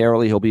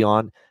momentarily. He'll be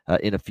on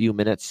in a few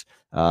minutes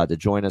to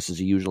join us as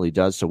he usually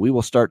does. So we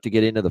will start to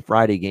get into the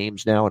Friday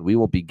games now, and we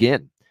will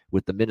begin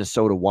with the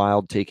Minnesota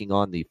Wild taking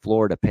on the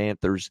Florida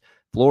Panthers.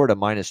 Florida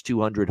minus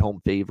 200 home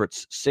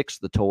favorites, 6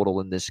 the total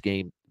in this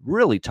game.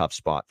 Really tough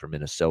spot for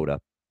Minnesota.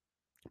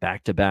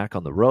 Back-to-back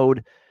on the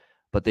road,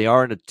 but they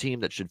are in a team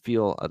that should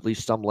feel at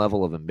least some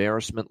level of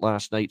embarrassment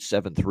last night,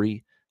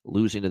 7-3,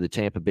 losing to the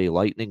Tampa Bay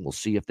Lightning. We'll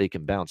see if they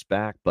can bounce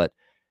back, but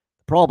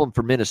the problem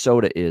for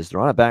Minnesota is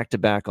they're on a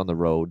back-to-back on the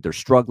road. They're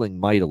struggling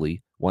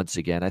mightily once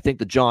again. I think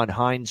the John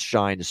Hines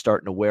shine is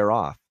starting to wear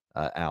off,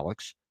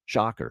 Alex.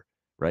 Shocker.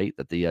 Right?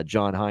 That the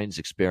John Hines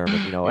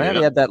experiment, and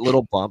he had that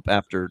little bump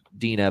after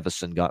Dean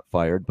Evison got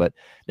fired, but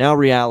now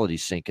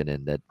reality's sinking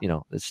in that,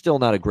 it's still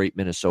not a great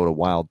Minnesota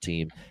Wild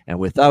team. And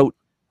without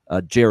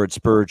Jared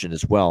Spurgeon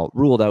as well,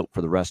 ruled out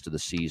for the rest of the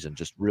season,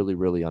 just really,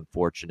 really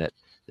unfortunate.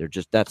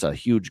 That's a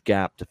huge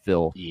gap to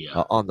fill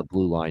on the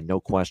blue line. No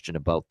question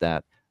about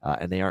that.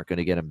 And they aren't going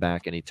to get him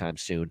back anytime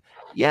soon.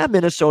 Yeah,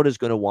 Minnesota's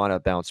going to want to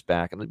bounce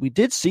back. And we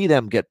did see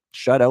them get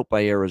shut out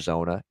by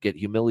Arizona, get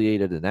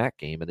humiliated in that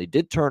game. And they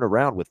did turn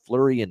around with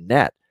Fleury in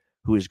net,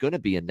 who is going to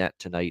be in net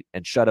tonight,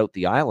 and shut out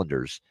the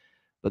Islanders.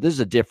 But this is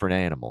a different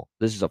animal.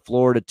 This is a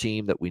Florida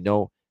team that we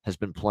know has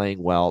been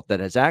playing well,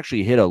 that has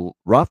actually hit a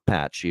rough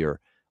patch here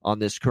on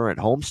this current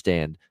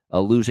homestand,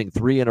 losing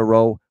 3 in a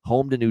row,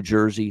 home to New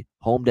Jersey,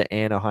 home to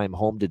Anaheim,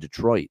 home to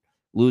Detroit.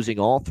 Losing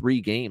all 3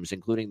 games,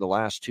 including the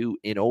last 2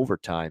 in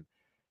overtime.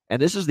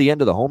 And this is the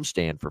end of the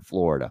homestand for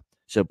Florida.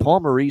 So Paul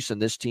Maurice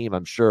and this team,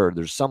 I'm sure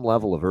there's some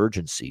level of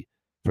urgency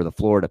for the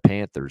Florida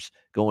Panthers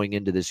going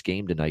into this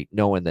game tonight,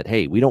 knowing that,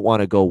 hey, we don't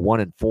want to go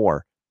 1-4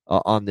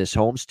 on this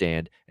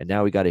homestand, and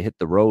now we got to hit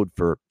the road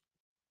for,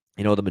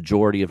 the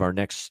majority of our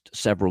next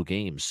several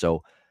games.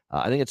 So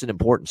I think it's an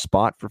important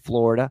spot for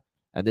Florida.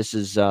 And this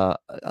is a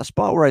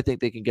spot where I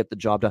think they can get the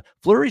job done.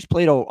 Fleury's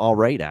played all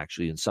right,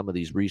 actually, in some of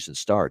these recent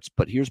starts.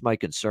 But here's my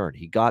concern.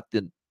 He got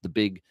the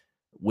big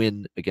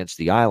win against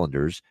the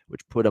Islanders,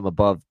 which put him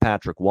above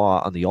Patrick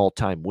Waugh on the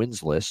all-time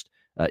wins list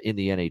in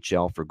the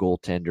NHL for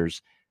goaltenders.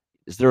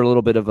 Is there a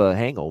little bit of a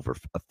hangover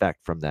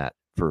effect from that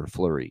for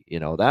Fleury?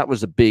 That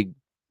was a big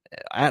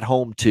at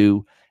home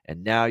too.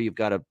 And now you've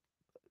got to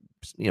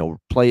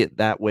play it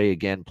that way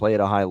again, play at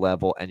a high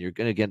level, and you're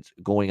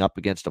going up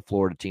against a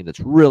Florida team that's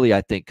really,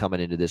 I think, coming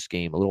into this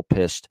game a little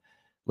pissed,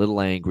 a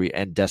little angry,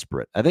 and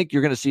desperate. I think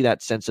you're going to see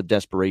that sense of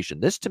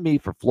desperation. This, to me,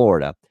 for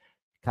Florida,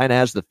 kind of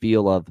has the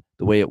feel of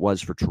the way it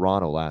was for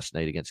Toronto last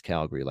night against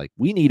Calgary. Like,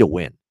 we need a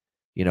win.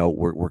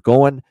 We're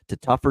going to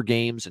tougher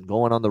games and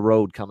going on the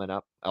road coming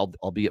up,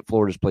 albeit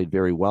Florida's played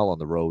very well on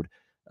the road.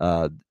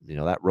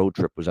 That road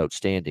trip was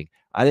outstanding.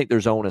 I think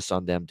there's onus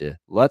on them to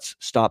let's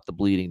stop the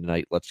bleeding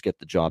tonight. Let's get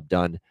the job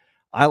done.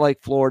 I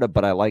like Florida,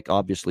 but I like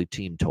obviously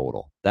team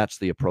total. That's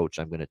the approach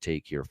I'm going to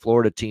take here.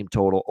 Florida team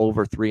total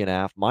over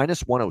 3.5, minus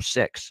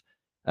 106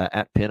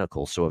 at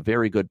Pinnacle. So a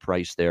very good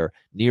price there.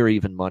 Near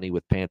even money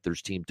with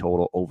Panthers team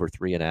total over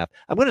 3.5.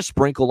 I'm going to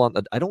sprinkle on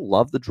I don't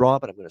love the draw,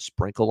 but I'm going to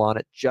sprinkle on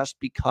it just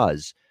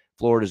because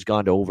Florida's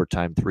gone to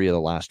overtime 3 of the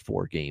last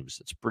 4 games.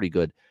 It's a pretty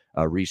good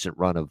recent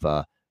run of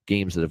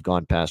games that have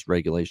gone past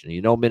regulation.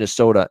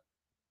 Minnesota,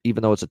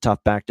 even though it's a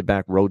tough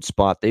back-to-back road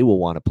spot, they will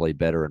want to play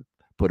better and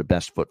put a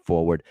best foot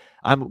forward.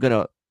 I'm going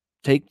to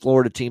take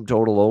Florida team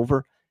total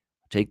over,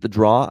 take the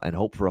draw, and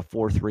hope for a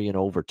 4-3 in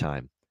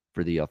overtime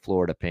for the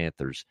Florida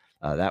Panthers.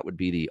 That would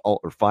be or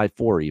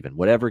 5-4 even.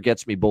 Whatever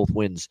gets me both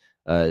wins,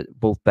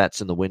 both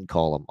bets in the win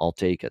column, I'll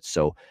take it.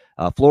 So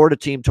Florida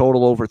team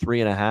total over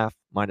 3.5,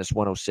 minus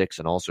 106,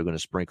 and also going to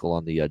sprinkle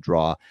on the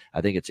draw. I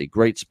think it's a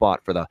great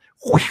spot for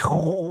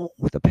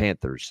the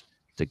Panthers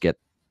to get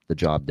the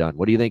job done.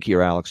 What do you think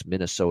here, Alex?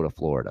 Minnesota,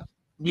 Florida.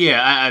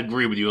 Yeah, I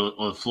agree with you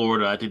on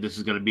Florida. I think this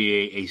is going to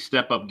be a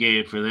step-up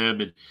game for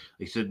them. And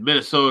like I said,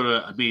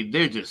 Minnesota,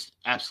 they're just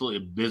absolutely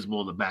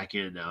abysmal in the back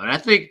end now. And I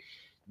think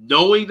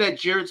knowing that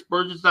Jared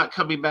Spurgeon's not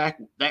coming back,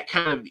 that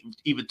kind of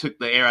even took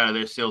the air out of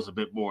their sails a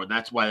bit more. And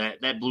that's why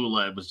that blue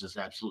line was just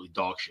absolutely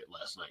dog shit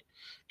last night.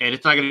 And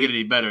it's not going to get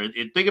any better.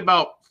 And think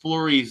about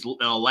Fleury's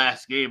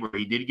last game where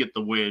he did get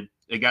the win.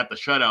 They got the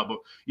shutout. But,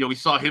 we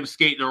saw him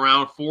skating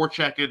around,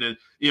 forechecking and,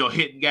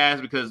 hitting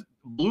guys because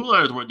blue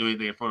liners weren't doing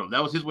anything in front of him.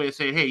 That was his way of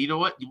saying, hey, you know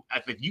what?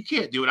 If you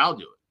can't do it, I'll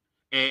do it.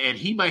 And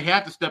he might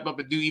have to step up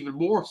and do even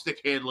more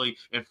stick handling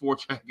and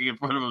forechecking in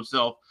front of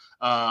himself,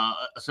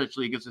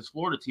 essentially against this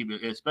Florida team,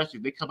 especially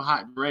if they come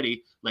hot and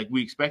ready like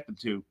we expect them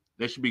to.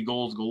 There should be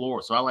goals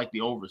galore. So I like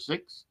the over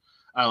 6.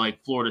 I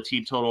like Florida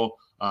team total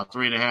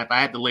 3.5.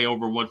 I had to lay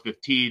over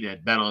 115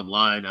 at Bet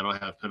Online. I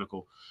don't have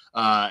Pinnacle.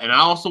 And I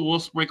also will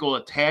sprinkle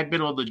a tad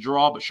bit on the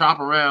draw, but shop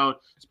around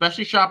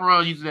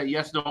using that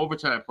yes, no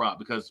overtime prop,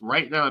 because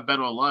right now at Bet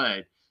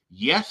Online,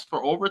 yes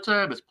for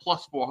overtime is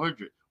plus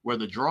 400, where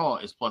the draw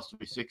is plus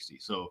 360.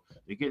 So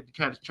they get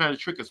kind of trying to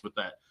trick us with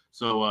that.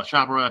 So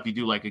shop around if you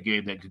do like a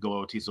game that could go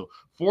OT. So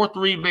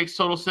 4-3 makes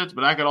total sense,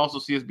 but I could also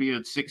see us being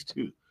at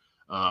 6-2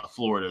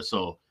 Florida.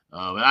 So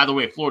either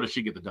way, Florida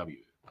should get the W.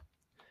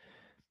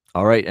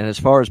 All right, and as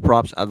far as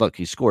props, look,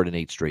 he scored in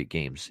 8 straight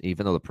games,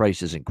 even though the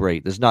price isn't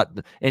great. There's not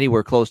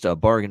anywhere close to a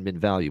bargain bin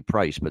value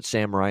price, but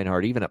Sam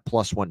Reinhart, even at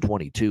plus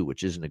 122,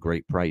 which isn't a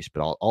great price,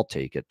 but I'll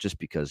take it just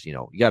because, you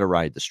got to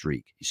ride the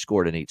streak. He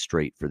scored in 8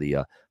 straight for the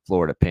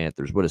Florida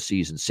Panthers. What a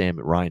season Sam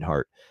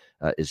Reinhart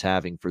is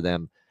having for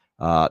them.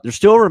 There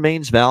still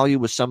remains value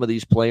with some of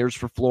these players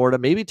for Florida.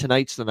 Maybe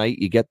tonight's the night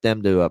you get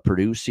them to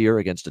produce here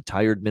against a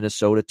tired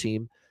Minnesota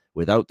team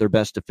without their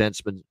best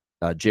defenseman,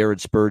 Jared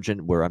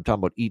Spurgeon, where I'm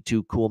talking about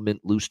E2, Kuhlman,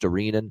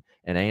 Luostarinen,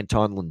 and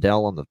Anton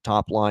Lundell on the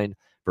top line.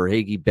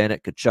 Verhaeghe,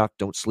 Bennett, Tkachuk,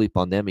 don't sleep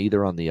on them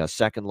either on the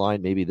second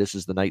line. Maybe this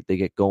is the night they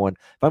get going.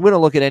 If I'm going to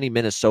look at any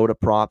Minnesota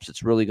props,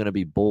 it's really going to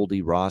be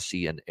Boldy,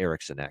 Rossi, and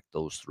Eriksson Ek,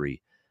 those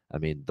three. I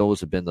mean, those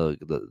have been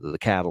the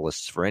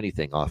catalysts for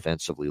anything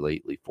offensively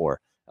lately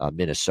for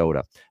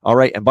Minnesota. All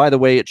right, and by the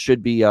way, it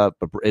should be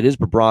it is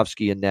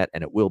Bobrovsky in net,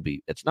 and it will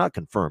be. It's not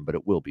confirmed, but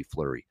it will be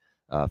Fleury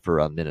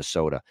for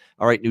Minnesota.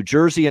 All right, New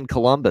Jersey and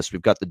Columbus.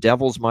 We've got the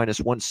Devils minus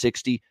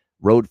 160,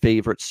 road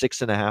favorite,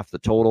 6.5 the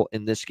total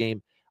in this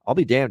game. I'll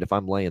be damned if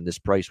I'm laying this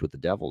price with the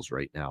Devils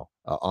right now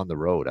on the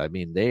road. I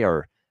mean,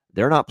 they're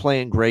not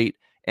playing great,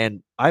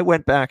 and I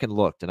went back and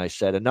looked, and I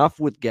said, enough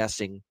with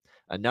guessing,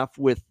 enough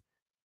with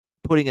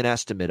putting an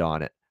estimate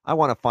on it. I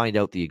want to find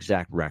out the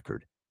exact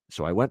record.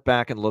 So I went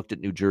back and looked at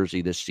New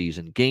Jersey this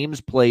season.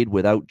 Games played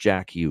without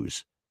Jack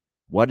Hughes.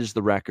 What is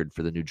the record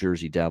for the New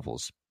Jersey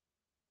Devils?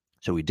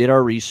 So we did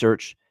our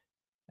research,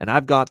 and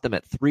I've got them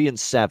at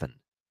 3-7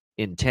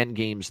 in 10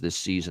 games this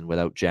season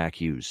without Jack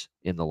Hughes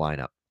in the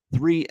lineup.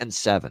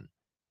 3-7.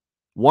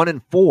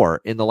 1-4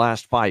 in the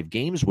last 5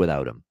 games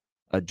without him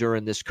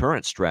during this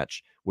current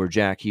stretch where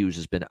Jack Hughes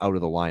has been out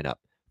of the lineup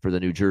for the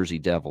New Jersey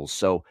Devils.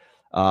 So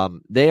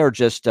they are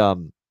just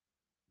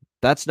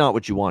that's not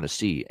what you want to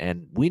see.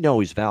 And we know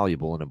he's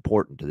valuable and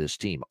important to this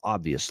team.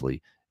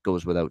 Obviously,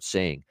 goes without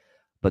saying.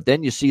 But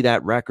then you see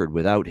that record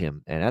without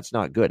him, and that's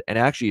not good. And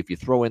actually, if you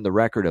throw in the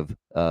record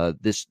of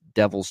this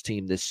Devils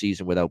team this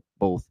season without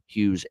both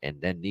Hughes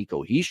and then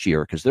Nico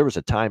Hischier, because there was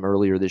a time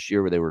earlier this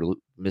year where they were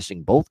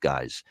missing both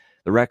guys,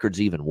 the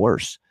record's even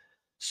worse.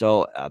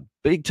 So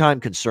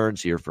big-time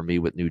concerns here for me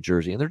with New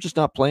Jersey, and they're just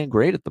not playing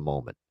great at the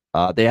moment.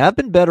 They have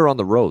been better on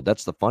the road.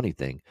 That's the funny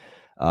thing,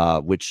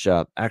 which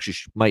actually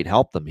might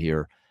help them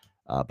here.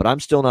 But I'm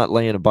still not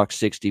laying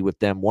 $1.60 with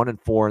them.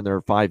 1-4 in their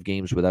 5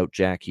 games without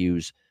Jack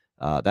Hughes.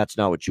 That's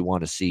not what you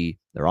want to see.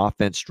 Their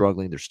offense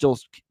struggling. They're still,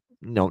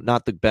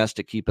 not the best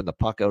at keeping the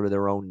puck out of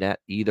their own net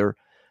either.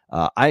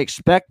 I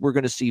expect we're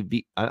going to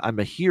see. I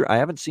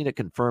haven't seen it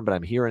confirmed, but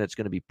I'm hearing it's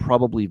going to be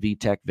probably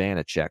Vitek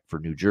Vanacek for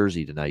New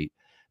Jersey tonight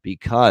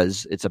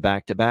because it's a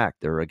back-to-back.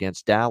 They're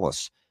against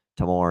Dallas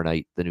tomorrow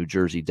night. The New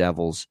Jersey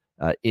Devils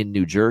in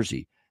New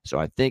Jersey. So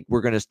I think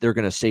they're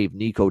going to save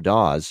Nico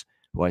Dawes,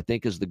 who I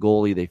think is the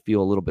goalie they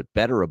feel a little bit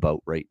better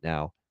about right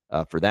now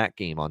for that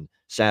game on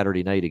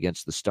Saturday night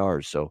against the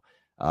Stars. So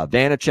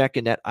Vanacek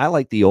in net. I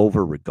like the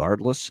over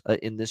regardless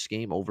in this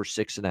game. Over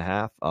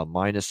 6.5,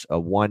 minus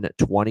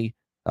 120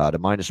 to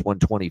minus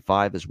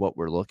 125 is what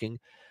we're looking.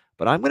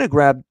 But I'm going to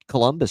grab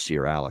Columbus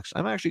here, Alex.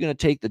 I'm actually going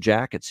to take the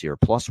Jackets here,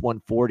 plus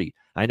 140.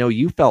 I know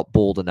you felt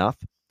bold enough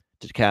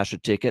to cash a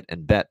ticket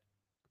and bet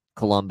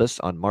Columbus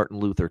on Martin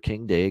Luther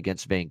King Day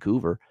against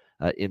Vancouver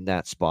in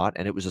that spot,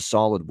 and it was a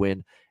solid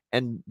win.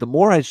 And the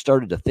more I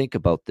started to think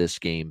about this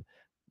game,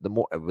 the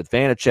more with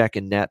Vanacek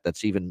in net,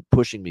 that's even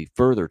pushing me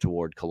further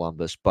toward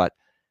Columbus. But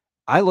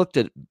I looked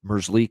at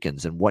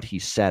Merzlikins and what he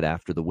said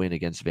after the win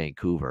against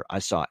Vancouver. I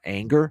saw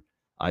anger.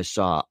 I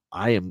saw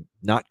I am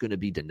not going to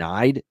be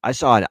denied. I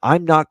saw an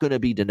I'm not going to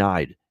be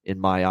denied in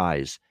my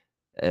eyes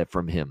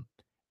from him.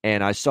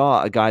 And I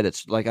saw a guy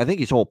that's like, I think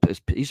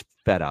he's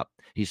fed up.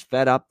 He's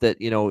fed up that,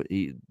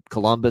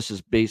 Columbus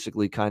has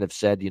basically kind of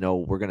said,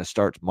 we're going to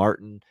start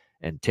Martin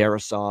and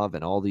Tarasov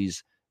and all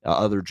these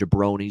other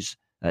jabronis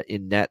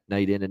in net,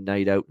 night in and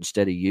night out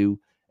instead of you.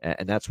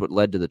 And that's what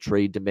led to the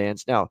trade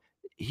demands. Now,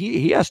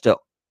 he has to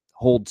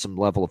hold some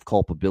level of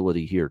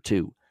culpability here,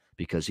 too,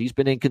 because he's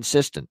been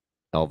inconsistent,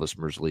 Elvis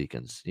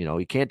Merzlikins.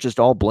 He can't just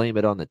all blame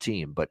it on the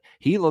team. But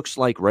he looks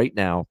like right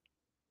now,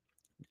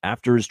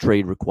 after his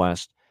trade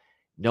request,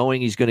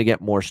 knowing he's going to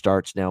get more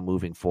starts now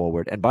moving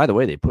forward. And by the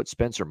way, they put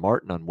Spencer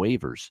Martin on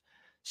waivers.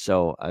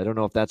 So I don't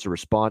know if that's a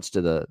response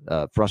to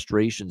the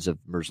frustrations of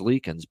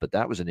Merzlikins, but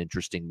that was an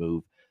interesting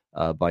move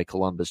by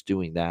Columbus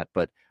doing that.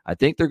 But I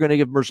think they're going to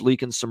give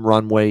Merzlikins some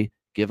runway,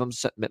 give him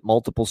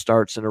multiple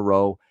starts in a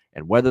row.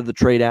 And whether the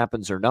trade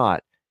happens or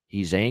not,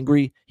 he's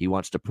angry. He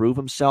wants to prove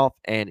himself.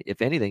 And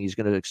if anything, he's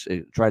going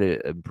to try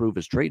to improve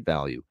his trade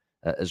value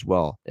as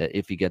well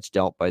if he gets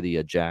dealt by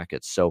the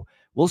Jackets. So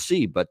we'll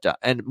see. But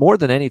and more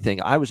than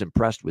anything, I was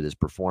impressed with his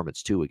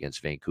performance, too,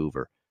 against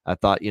Vancouver. I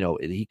thought,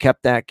 he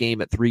kept that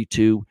game at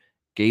 3-2,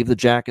 gave the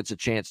Jackets a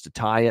chance to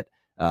tie it,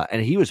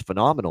 and he was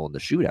phenomenal in the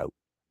shootout.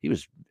 He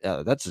was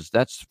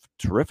that's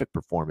terrific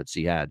performance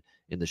he had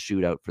in the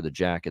shootout for the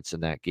Jackets in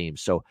that game.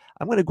 So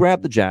I'm going to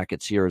grab the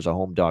Jackets here as a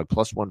home dog,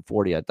 plus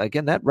 140.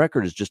 Again, that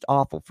record is just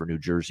awful for New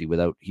Jersey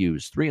without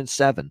Hughes,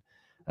 3-7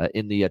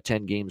 in the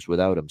 10 games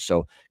without him.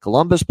 So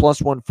Columbus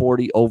plus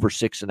 140, over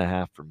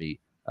 6.5 for me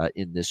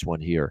in this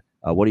one here.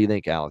 What do you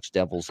think, Alex?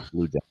 Devils,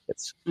 Blue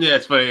Jackets. Yeah,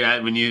 it's funny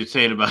when you were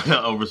saying about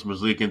Elvis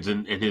Merzlikins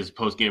and his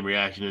post-game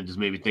reaction, and just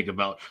made me think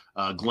about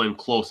Glenn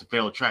Close and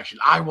Fatal Attraction.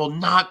 I will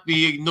not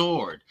be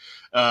ignored.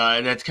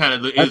 And that's kind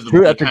of That's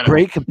a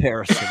great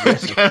comparison.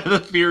 That's kind of the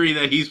theory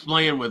that he's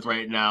playing with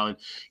right now. And,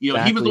 you know,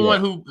 exactly. He was the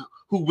one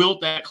who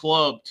willed that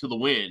club to the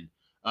win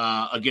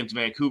against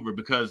Vancouver,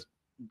 because,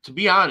 to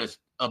be honest,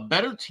 a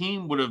better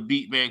team would have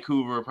beat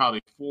Vancouver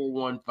probably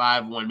 4-1,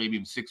 5-1, maybe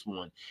even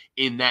 6-1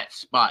 in that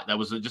spot. That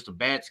was just a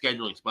bad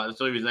scheduling spot. That's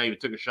the only reason I even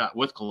took a shot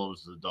with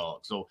Columbus as a dog.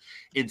 So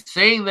in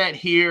saying that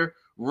here,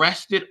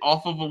 rested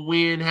off of a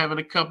win, having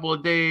a couple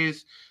of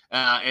days,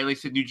 and like I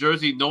said, New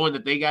Jersey, knowing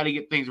that they got to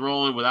get things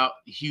rolling without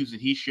Hughes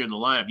and Hischier in the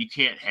lineup, you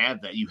can't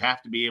have that. You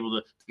have to be able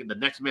to get the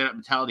next man up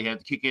mentality, have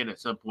to kick in at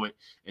some point.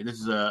 And this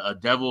is a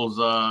Devils,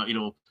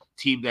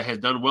 team that has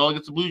done well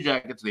against the Blue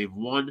Jackets. They've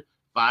won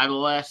 5 of the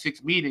last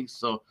 6 meetings.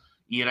 So,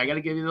 Ian, I got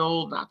to give you the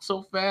old not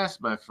so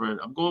fast, my friend.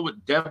 I'm going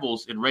with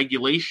Devils in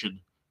regulation,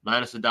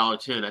 minus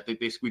 $1.10. I think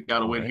they squeaked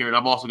out a win here. And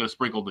I'm also going to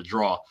sprinkle the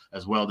draw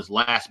as well. This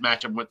last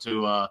match I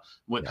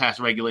went past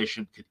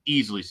regulation. Could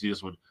easily see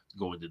this one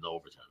go into the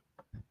overtime.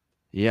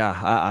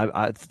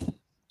 Yeah,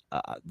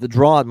 the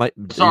draw might.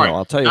 Sorry,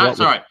 I'll tell you what.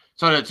 Sorry.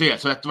 So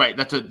that's right.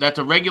 That's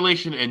a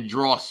regulation and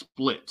draw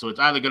split. So it's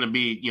either going to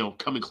be,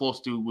 coming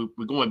close to,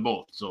 we're going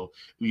both. So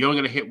you're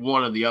only going to hit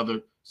one or the other.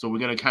 So we're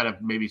going to kind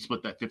of maybe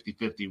split that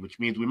 50-50, which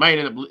means we might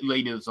end up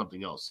leading into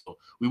something else. So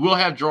we will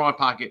have draw in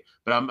pocket,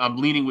 but I'm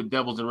leaning with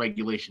Devils in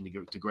regulation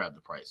to grab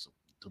the price. So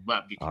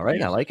all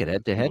right, I like it.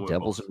 Head-to-head,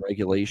 Devils in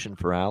regulation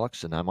for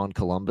Alex, and I'm on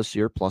Columbus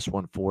here, plus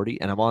 140.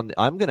 And I'm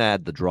going to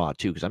add the draw,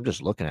 too, because I'm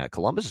just looking at it.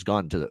 Columbus has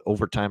gone to the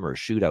overtime or a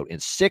shootout in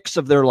 6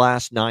 of their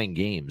last 9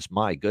 games.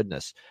 My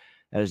goodness.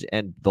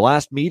 And the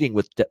last meeting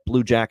with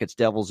Blue Jackets,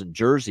 Devils, and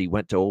Jersey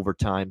went to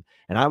overtime,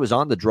 and I was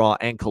on the draw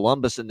and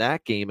Columbus in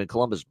that game, and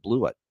Columbus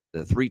blew it.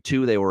 The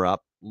 3-2, they were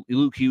up.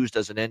 Luke Hughes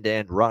does an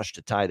end-to-end rush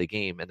to tie the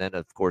game, and then,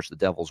 of course, the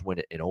Devils win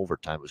it in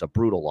overtime. It was a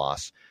brutal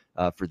loss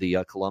for the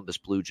Columbus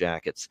Blue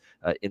Jackets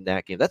in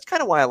that game. That's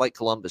kind of why I like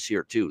Columbus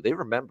here, too. They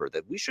remember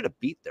that we should have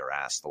beat their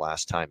ass the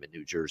last time in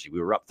New Jersey. We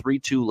were up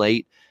 3-2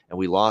 late, and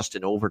we lost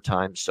in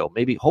overtime. So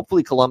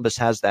hopefully Columbus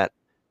has that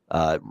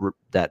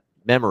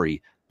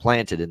memory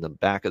planted in the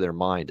back of their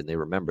mind, and they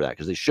remember that,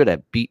 because they should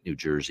have beat New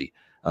Jersey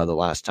the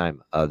last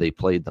time they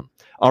played them.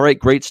 All right,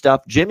 great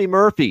stuff. Jimmy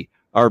Murphy,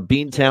 our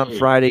Beantown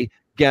Friday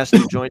guest,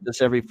 who joins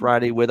us every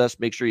Friday with us.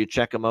 Make sure you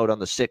check him out on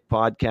the Sick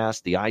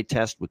Podcast, the Eye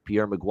Test with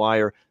Pierre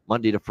Maguire,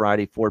 Monday to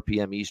Friday, 4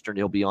 p.m. Eastern.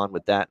 He'll be on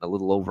with that in a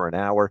little over an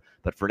hour.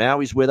 But for now,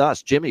 he's with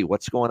us. Jimmy,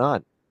 what's going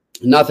on?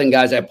 Nothing,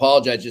 guys. I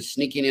apologize. Just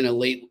sneaking in a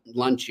late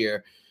lunch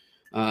here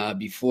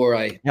before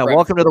I. Yeah,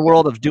 welcome to the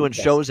world of doing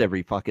shows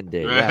every fucking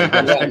day. Yeah,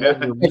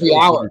 every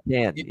hour.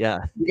 Yeah,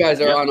 you guys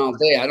are on all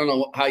day. I don't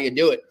know how you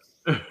do it,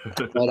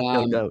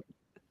 but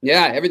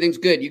yeah, everything's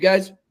good. You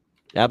guys?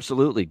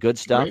 Absolutely. Good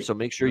stuff. Great. So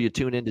make sure you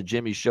tune into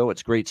Jimmy's show.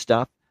 It's great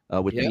stuff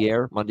with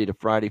Pierre, Monday to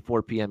Friday,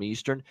 4 p.m.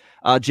 Eastern.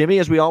 Jimmy,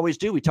 as we always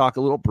do, we talk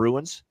a little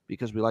Bruins,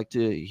 because we like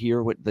to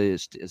hear what the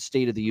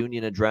State of the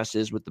Union address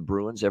is with the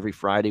Bruins every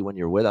Friday when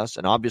you're with us.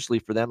 And obviously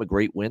for them, a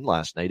great win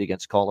last night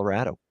against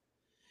Colorado.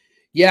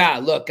 Yeah,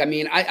 look, I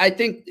mean, I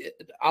think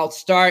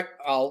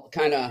I'll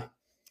kind of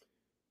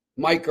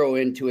micro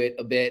into it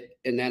a bit,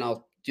 and then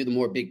I'll do the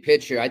more big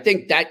picture. I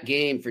think that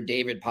game for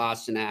David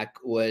Pastrnak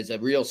was a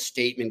real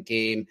statement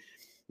game.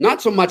 Not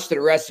so much to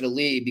the rest of the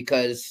league,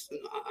 because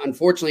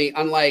unfortunately,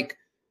 unlike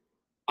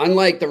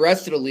the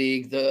rest of the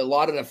league, a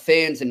lot of the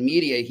fans and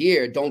media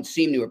here don't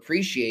seem to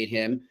appreciate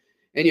him.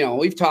 And,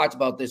 we've talked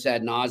about this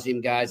ad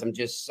nauseum, guys.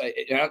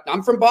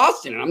 I'm from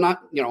Boston, and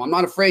I'm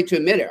not afraid to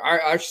admit it.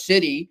 Our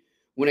city,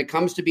 when it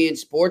comes to being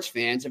sports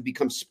fans, have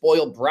become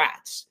spoiled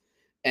brats.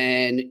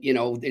 And,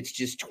 it's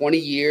just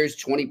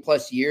 20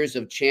 plus years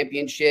of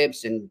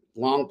championships and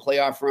long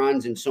playoff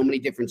runs in so many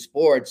different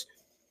sports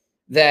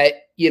that,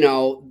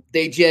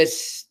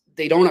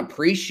 they don't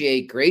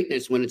appreciate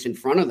greatness when it's in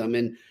front of them.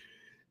 And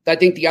I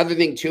think the other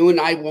thing too, and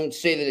I won't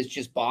say that it's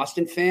just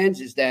Boston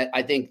fans, is that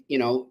I think,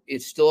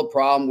 it's still a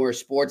problem where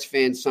sports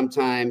fans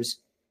sometimes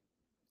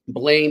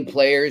blame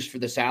players for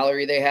the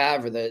salary they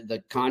have or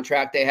the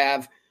contract they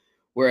have.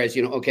 Whereas,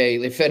 okay,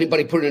 if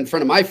anybody put it in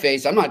front of my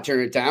face, I'm not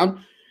turning it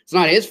down. It's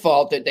not his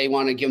fault that they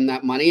want to give him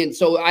that money. And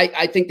so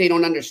I think they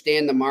don't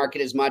understand the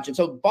market as much. And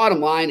so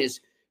bottom line is,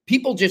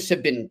 people just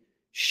have been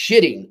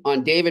shitting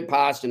on David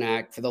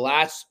Pastrnak for the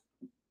last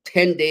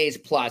 10 days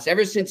plus,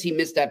 ever since he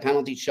missed that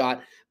penalty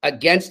shot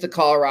against the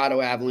Colorado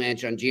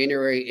Avalanche on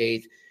January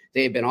 8th.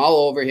 They've been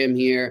all over him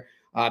here.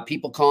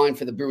 People calling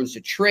for the Bruins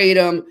to trade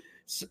him.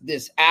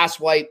 This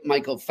asswipe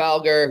Michael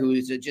Felger, who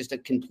is just a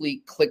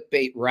complete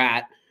clickbait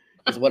rat,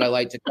 is what I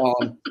like to call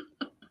him.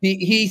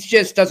 He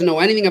just doesn't know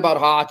anything about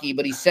hockey,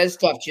 but he says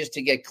stuff just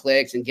to get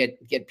clicks and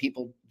get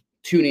people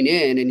tuning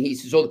in. And he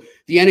says, "Oh,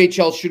 the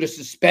NHL should have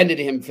suspended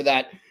him for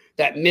that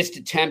that missed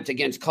attempt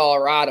against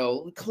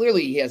Colorado.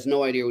 Clearly, he has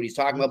no idea what he's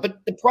talking about.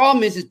 But the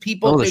problem is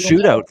people. Oh, the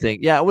shootout thing.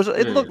 Yeah, it was.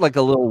 It looked like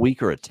a little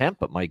weaker attempt,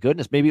 but my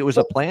goodness, maybe it was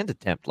a planned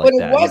attempt like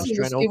that. But it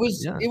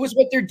wasn't. It was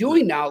what they're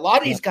doing now. A lot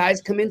of these guys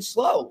come in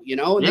slow,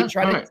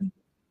 and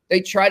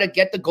they try to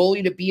get the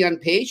goalie to be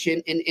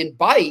impatient and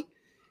bite,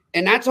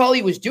 and that's all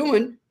he was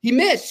doing. He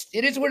missed.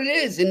 It is what it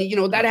is, and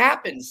that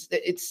happens.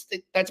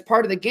 That's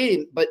part of the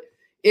game. But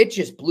it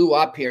just blew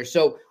up here.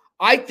 So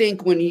I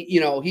think when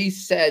he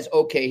says,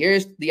 okay,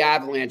 here's the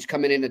Avalanche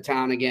coming into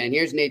town again.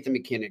 Here's Nathan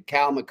MacKinnon,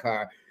 Cal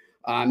McCarr,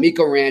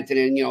 Mikko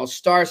Rantanen,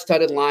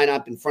 star-studded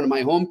lineup in front of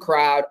my home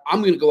crowd. I'm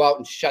going to go out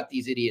and shut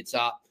these idiots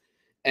up.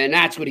 And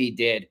that's what he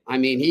did. I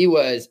mean, he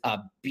was a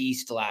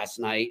beast last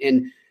night.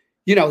 And,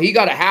 he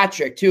got a hat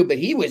trick too, but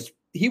he was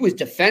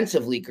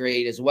defensively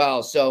great as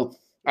well. So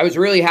I was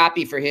really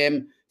happy for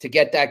him to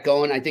get that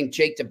going. I think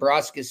Jake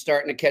DeBrusk is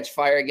starting to catch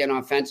fire again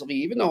offensively,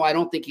 even though I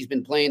don't think he's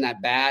been playing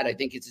that bad. I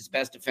think it's his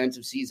best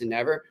defensive season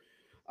ever.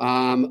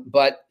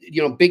 But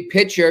big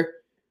picture,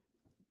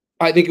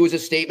 I think it was a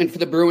statement for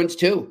the Bruins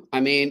too. I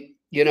mean,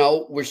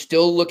 we're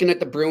still looking at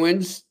the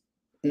Bruins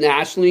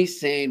nationally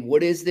saying,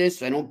 what is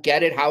this? I don't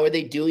get it. How are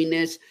they doing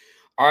this?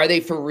 Are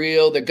they for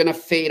real? They're going to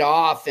fade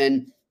off.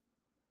 And,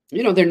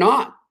 they're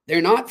not.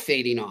 They're not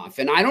fading off.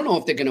 And I don't know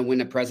if they're going to win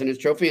the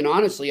President's Trophy. And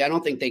honestly, I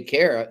don't think they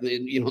care.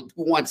 Who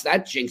wants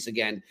that jinx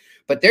again?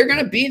 But they're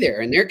going to be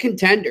there, and they're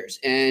contenders.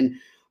 And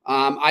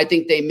I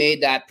think they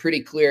made that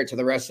pretty clear to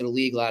the rest of the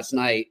league last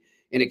night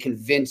in a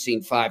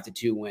convincing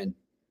 5-2 win.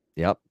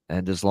 Yep.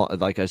 And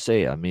like I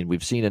say, I mean,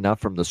 we've seen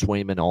enough from the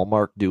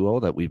Swayman-Allmark duo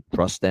that we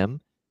trust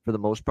them for the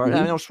most part.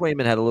 Mm-hmm. I know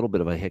Swayman had a little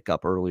bit of a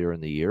hiccup earlier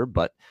in the year,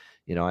 but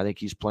I think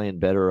he's playing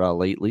better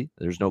lately.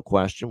 There's no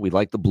question. We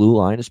like the blue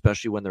line,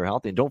 especially when they're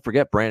healthy. And don't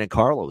forget Brandon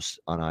Carlos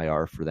on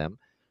IR for them.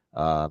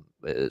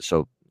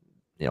 So,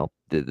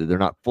 they're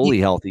not fully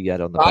healthy yet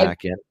on the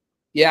back end.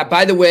 Yeah.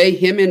 By the way,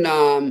 him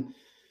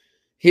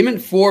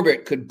and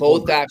Forbert could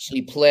both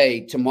actually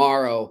play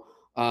tomorrow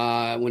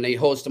when they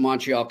host the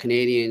Montreal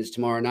Canadiens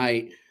tomorrow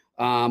night.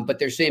 But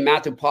they're saying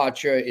Matthew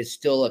Poitras is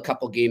still a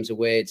couple games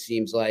away, it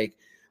seems like.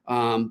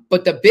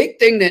 But the big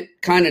thing that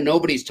kind of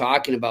nobody's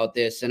talking about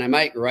this, and I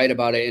might write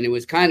about it, and it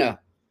was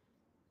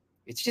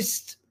it's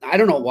just, I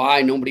don't know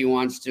why nobody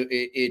wants to.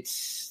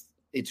 It's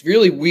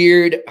really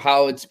weird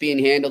how it's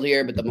being handled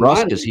here. But the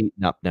Rusk is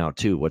heating up now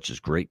too, which is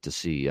great to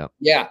see.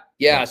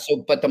 Yeah.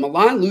 So, but the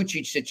Milan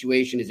Lucic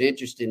situation is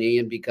interesting,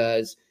 Ian,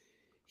 because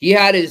he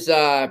had his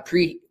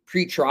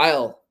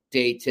pre-trial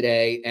date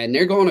today, and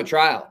they're going to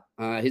trial.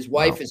 His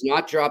wife has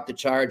not dropped the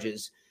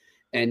charges.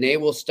 And they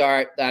will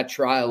start that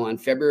trial on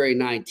February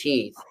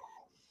 19th.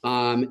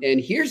 And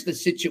here's the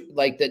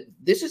situation,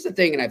 this is the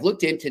thing, and I've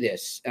looked into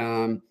this.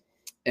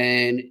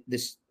 And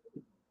this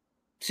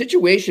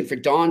situation for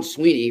Don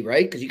Sweeney,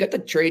 right? Because you got the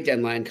trade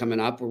deadline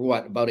coming up. We're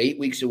about 8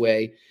 weeks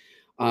away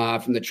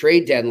from the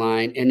trade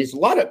deadline. And there's a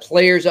lot of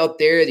players out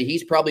there that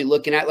he's probably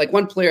looking at. Like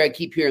one player I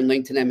keep hearing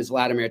linked to them is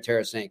Vladimir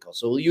Tarasenko.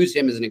 So we'll use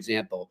him as an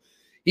example.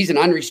 He's an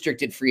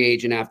unrestricted free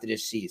agent after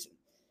this season.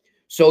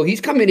 So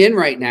he's coming in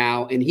right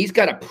now, and he's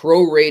got a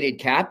prorated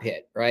cap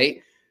hit,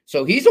 right?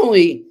 So he's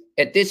only,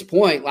 at this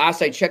point,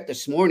 last I checked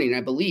this morning,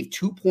 I believe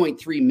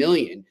 $2.3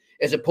 million,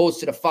 as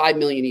opposed to the $5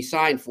 million he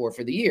signed for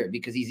the year,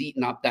 because he's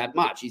eaten up that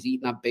much. He's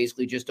eaten up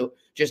basically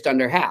just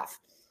under half.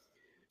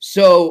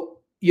 So,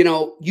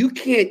 you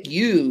can't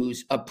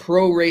use a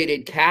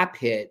prorated cap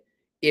hit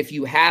if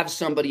you have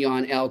somebody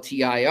on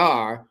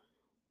LTIR,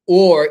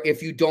 or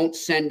if you don't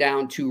send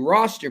down 2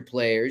 roster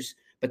players,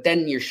 but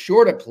then you're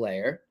short a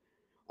player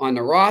on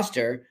the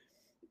roster.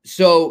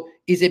 So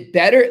is it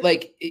better?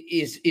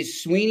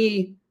 Is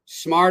Sweeney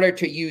smarter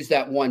to use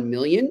that $1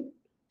 million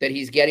that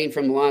he's getting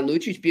from Milan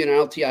Lucic being an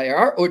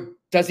LTIR? Or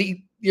does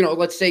he,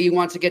 let's say he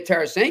wants to get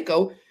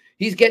Tarasenko,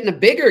 he's getting a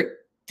bigger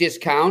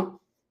discount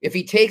if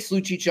he takes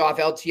Lucic off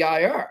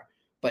LTIR.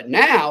 But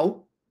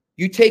now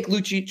you take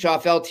Lucic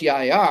off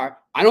LTIR.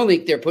 I don't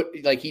think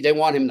they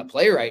want him to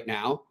play right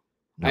now.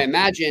 No. I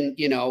imagine,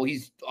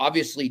 he's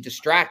obviously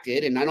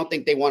distracted, and I don't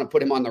think they want to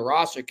put him on the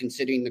roster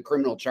considering the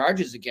criminal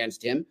charges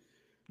against him.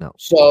 No.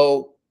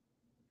 So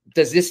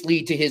does this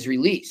lead to his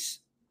release?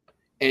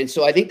 And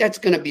so I think that's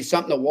going to be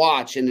something to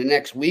watch in the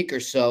next week or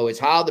so, is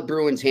how the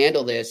Bruins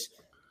handle this,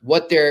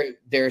 what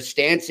their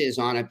stance is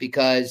on it,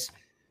 because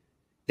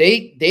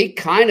they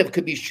kind of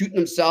could be shooting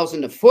themselves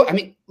in the foot. I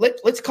mean,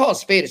 let's call a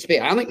spade a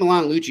spade. I don't think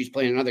Milan Lucic's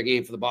playing another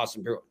game for the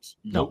Boston Bruins.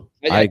 No,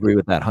 I agree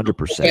with that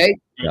 100%. Okay?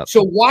 Yep.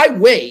 So why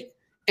wait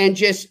and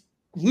just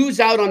lose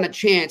out on the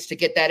chance to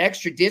get that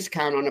extra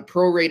discount on a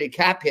prorated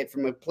cap hit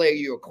from a player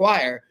you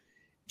acquire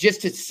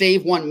just to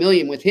save $1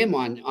 million with him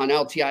on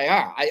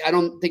LTIR? I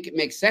don't think it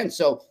makes sense.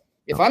 So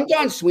if I'm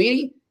Don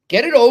Sweeney,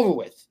 get it over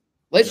with.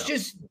 Let's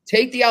just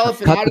take the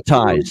elephant out of the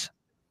ties.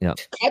 Yeah.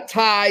 Cut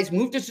ties,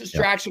 move this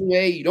distraction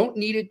away. You don't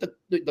need it.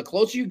 The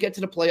closer you get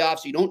to the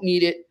playoffs, you don't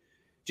need it.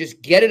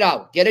 Just get it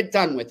out, get it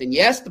done with. And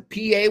yes, the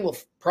PA will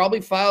probably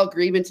file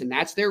grievance, and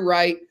that's their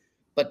right.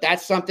 But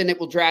that's something that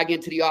will drag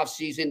into the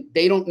offseason.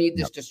 They don't need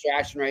this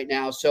distraction right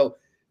now. So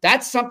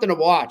that's something to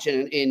watch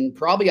in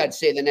probably, I'd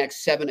say, the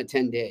next 7 to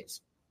 10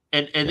 days.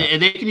 And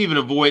they can even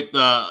avoid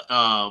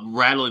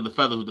rattling the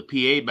feathers with the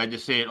PA by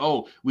just saying,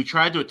 "Oh, we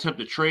tried to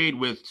attempt a trade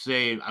with,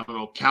 say, I don't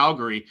know,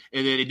 Calgary,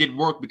 and then it didn't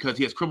work because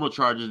he has criminal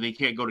charges and he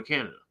can't go to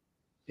Canada."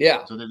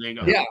 Yeah. So then they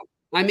go. Yeah.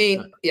 I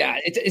mean, yeah,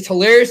 it's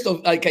hilarious.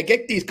 Though, like, I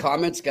get these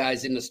comments,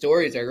 guys, in the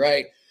stories. They're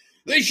right.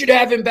 They should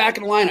have him back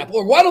in the lineup.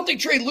 Or why don't they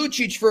trade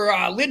Lucic for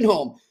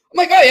Lindholm? I'm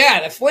like, oh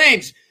yeah, the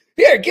Flames.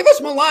 Here, give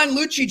us Milan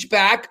Lucic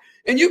back,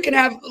 and you can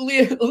have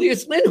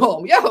Elias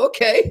Lindholm. Yeah,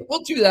 okay,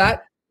 we'll do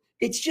that.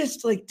 It's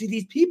just like, do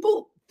these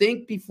people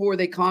think before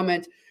they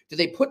comment? Do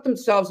they put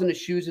themselves in the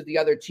shoes of the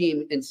other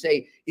team and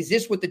say, is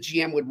this what the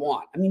GM would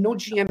want? I mean, no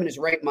GM in his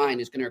right mind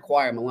is going to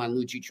acquire Milan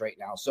Lucic right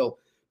now. So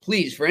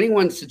please, for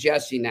anyone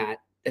suggesting that,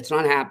 it's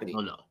not happening.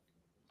 Oh,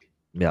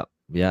 no.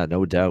 Yeah,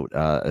 no doubt.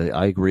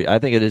 I agree. I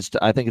think it is.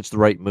 I think it's the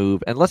right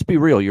move. And let's be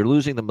real. You're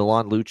losing the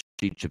Milan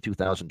Lucic of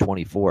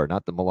 2024,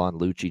 not the Milan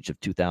Lucic of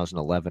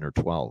 2011 or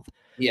 12.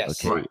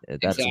 Yes. Okay. Right.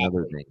 That's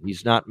another thing.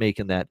 He's not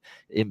making that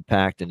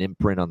impact and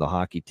imprint on the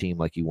hockey team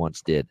like he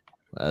once did,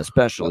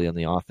 especially on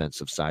the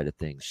offensive side of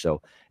things.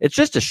 So it's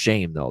just a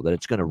shame, though, that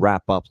it's going to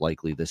wrap up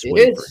likely this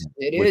way.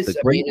 It is.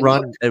 The great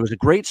run. It was a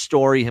great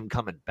story, him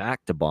coming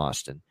back to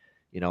Boston,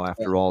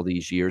 after all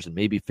these years, and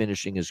maybe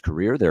finishing his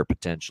career there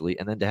potentially,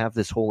 and then to have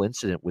this whole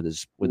incident with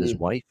his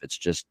wife,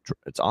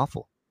 it's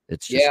awful.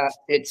 It's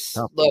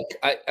tough. Look,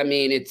 I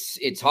mean,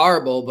 it's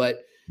horrible,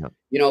 but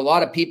a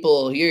lot of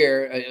people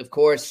here, of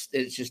course,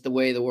 it's just the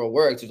way the world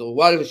works. It's,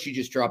 why doesn't she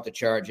just drop the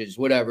charges?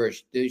 Whatever,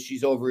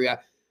 she's overreacting.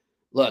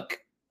 Look,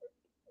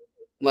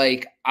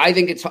 like, I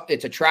think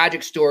it's a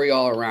tragic story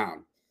all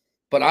around,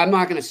 but I'm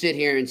not going to sit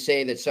here and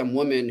say that some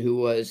woman who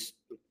was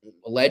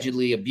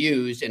allegedly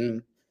abused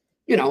and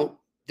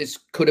this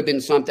could have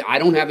been something. I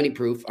don't have any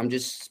proof. I'm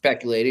just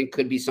speculating.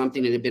 Could be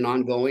something that had been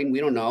ongoing.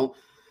 We don't know.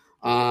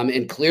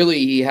 And clearly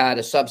he had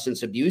a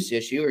substance abuse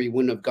issue or he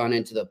wouldn't have gone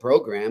into the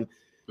program.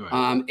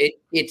 Right.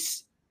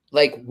 It's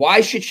like,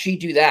 why should she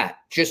do that?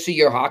 Just so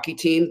your hockey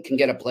team can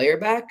get a player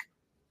back?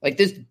 Like,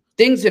 there's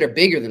things that are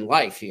bigger than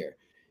life here.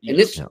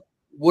 And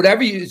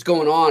whatever is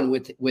going on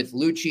with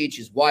Lucic,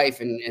 his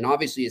wife, and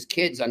obviously his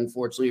kids,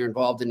 unfortunately, are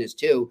involved in this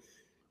too.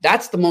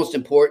 That's the most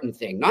important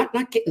thing, not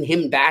getting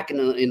him back in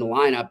the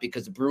lineup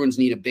because the Bruins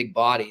need a big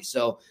body.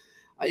 So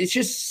it's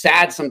just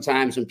sad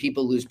sometimes when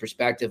people lose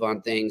perspective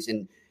on things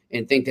and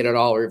think that it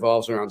all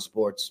revolves around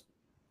sports.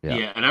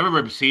 Yeah, and I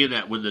remember seeing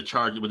that when this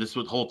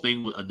whole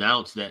thing was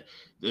announced that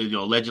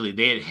allegedly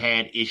they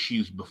had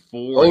issues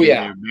before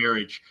their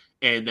marriage,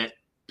 and that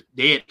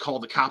they had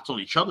called the cops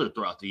on each other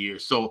throughout the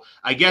years. So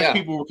I guess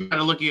people were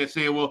kind of looking at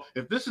saying, well,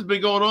 if this has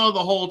been going on the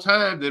whole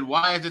time, then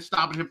why is it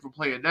stopping him from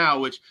playing now?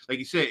 Which, like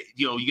you said,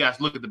 you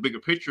guys look at the bigger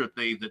picture of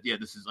things that,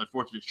 this is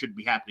unfortunate. It shouldn't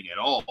be happening at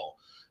all.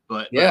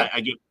 But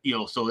I get,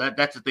 so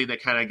that's the thing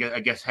that kind of, I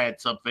guess, had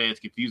some fans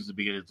confused at the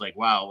beginning. It's like,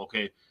 wow,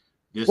 okay,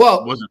 this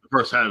wasn't the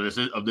first time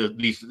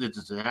these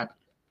incidents happened.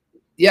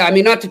 Yeah, I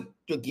mean, not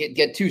to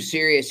get too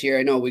serious here.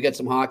 I know we got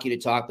some hockey to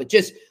talk, but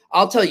just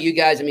I'll tell you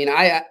guys. I mean,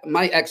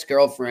 my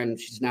ex-girlfriend,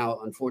 she's now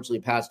unfortunately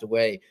passed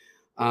away,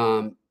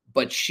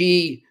 but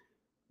she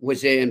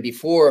was in,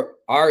 before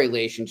our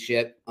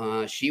relationship,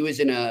 she was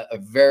in a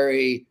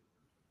very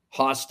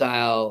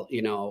hostile,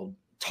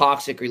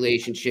 toxic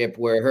relationship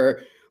where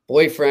her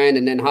boyfriend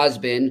and then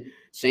husband,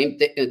 same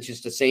thing,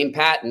 just the same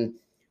pattern.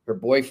 Her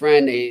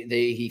boyfriend,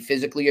 he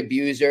physically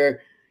abused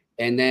her.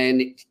 And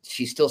then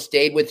she still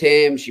stayed with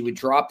him. She would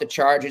drop the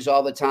charges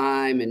all the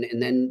time.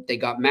 And then they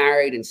got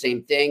married and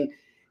same thing.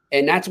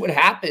 And that's what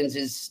happens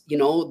is,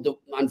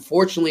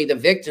 unfortunately, the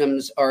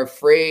victims are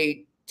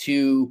afraid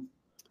to,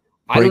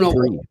 break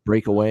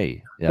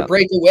away. To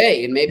break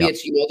away. And maybe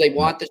it's, they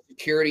want the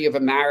security of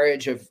a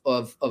marriage, of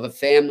a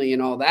family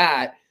and all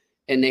that.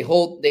 And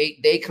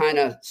they kind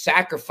of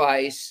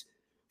sacrifice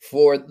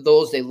for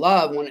those they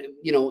love when,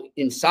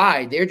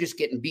 inside they're just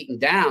getting beaten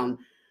down.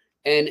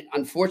 And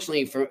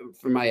unfortunately for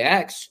my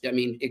ex, I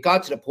mean, it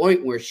got to the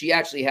point where she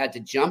actually had to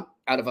jump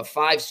out of a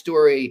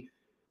 5-story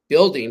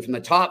building from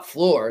the top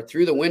floor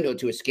through the window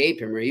to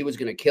escape him, or he was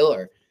going to kill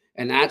her.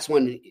 And that's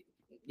when,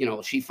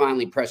 she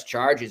finally pressed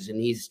charges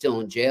and he's still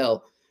in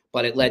jail.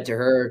 But it led to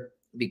her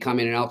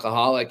becoming an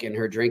alcoholic and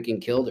her drinking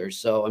killed her.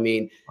 So, I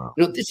mean,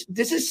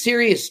 this is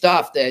serious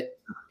stuff that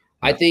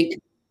I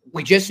think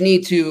we just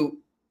need to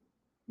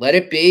let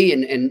it be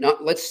and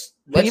not let's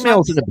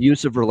females in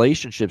abusive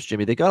relationships,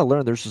 Jimmy, they got to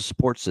learn there's a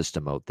support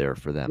system out there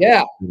for them.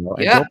 Yeah. And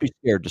don't be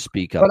scared to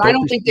speak up. But I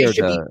don't think they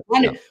should be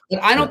punished.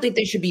 But I don't think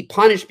they should be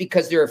punished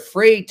because they're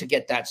afraid to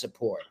get that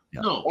support.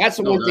 No, that's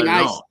the one thing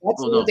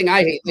one thing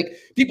I hate. Like,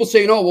 people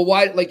saying, oh, well,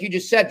 why, like you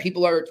just said,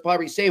 people are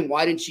probably saying,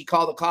 why didn't she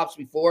call the cops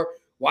before?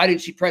 Why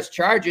didn't she press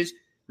charges?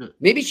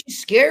 Maybe she's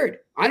scared.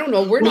 I don't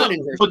know. We're not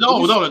in her. But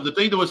no. The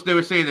thing was, they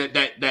were saying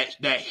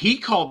that he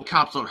called the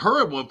cops on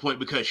her at one point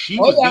because she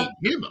was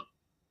beating him up.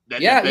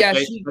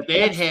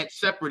 They had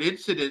separate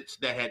incidents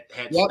that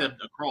had stemmed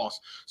across.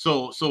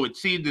 So it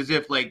seemed as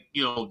if, like,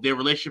 their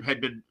relationship had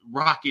been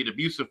rocky and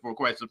abusive for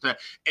quite some time,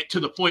 and to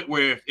the point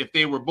where if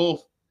they were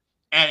both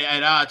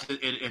at odds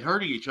and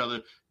hurting each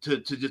other, to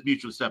just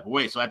mutually step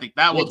away. So I think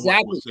that was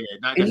exactly what was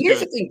said. And here's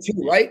the thing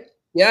too, right?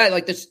 Yeah,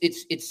 like this,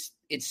 it's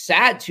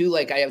sad too.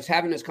 Like I was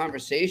having this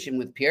conversation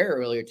with Pierre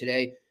earlier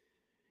today.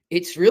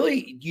 It's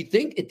really, you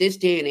think at this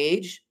day and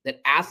age that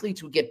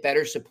athletes would get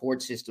better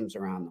support systems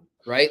around them,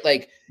 right?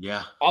 Like,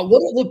 yeah,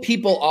 what do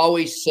people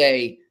always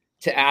say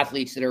to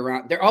athletes that are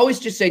around? They're always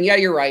just saying, yeah,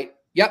 you're right.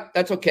 Yep,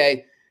 that's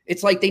okay.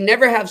 It's like they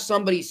never have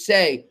somebody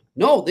say,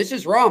 no, this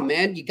is wrong,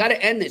 man. You got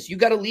to end this. You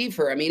got to leave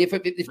her. I mean,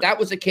 if that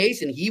was the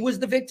case and he was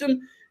the victim,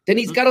 then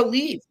he's got to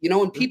leave,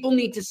 and people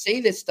need to say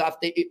this stuff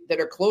that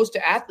are close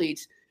to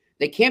athletes.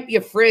 They can't be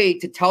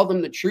afraid to tell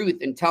them the truth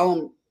and tell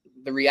them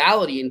the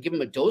reality and give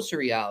them a dose of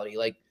reality.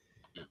 Like,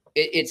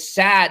 it's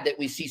sad that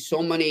we see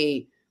so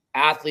many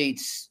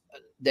athletes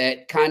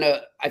that kind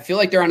of, I feel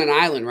like they're on an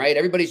island, right?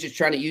 Everybody's just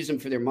trying to use them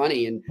for their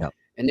money. And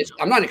this,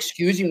 I'm not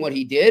excusing what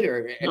he did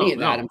or any of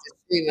that. I'm just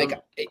saying, like,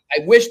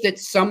 I wish that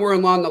somewhere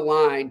along the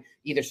line,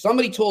 either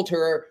somebody told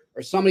her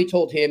or somebody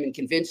told him and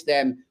convinced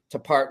them to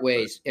part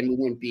ways, and we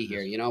wouldn't be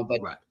here, but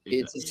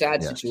it's a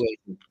sad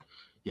situation.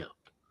 Yeah.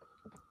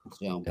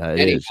 So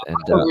it is. And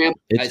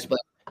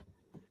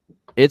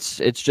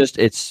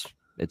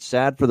it's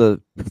sad for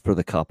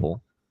the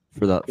couple.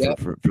 For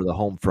the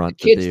home front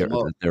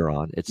that they're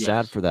on. It's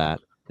sad for that.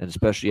 And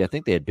especially, I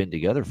think they had been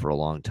together for a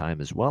long time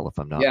as well, if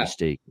I'm not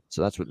mistaken.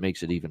 So that's what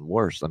makes it even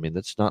worse. I mean,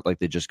 it's not like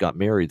they just got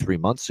married 3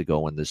 months ago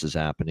when this is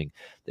happening.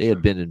 They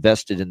had been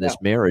invested in this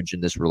marriage, in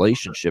this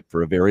relationship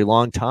for a very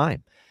long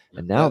time.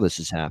 And now this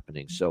is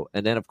happening. So,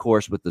 and then, of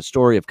course, with the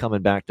story of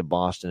coming back to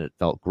Boston, it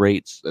felt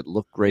great. It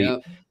looked great.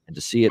 And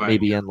to see it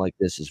maybe end like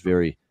this is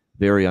very,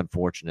 very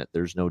unfortunate.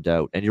 There's no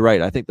doubt. And you're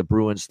right. I think the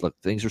Bruins, look,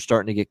 things are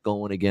starting to get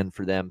going again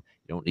for them.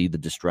 You don't need the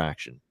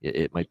distraction.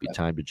 It might be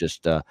time to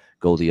just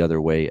go the other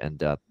way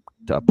and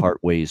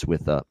part ways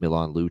with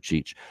Milan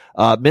Lucic.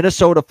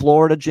 Minnesota,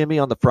 Florida, Jimmy,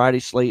 on the Friday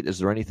slate. Is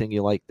there anything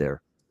you like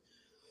there?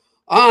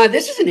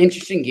 This is an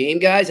interesting game,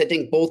 guys. I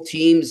think both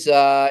teams,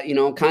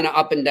 kind of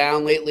up and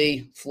down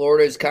lately.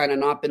 Florida's kind of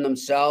not been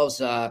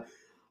themselves.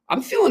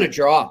 I'm feeling a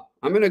draw.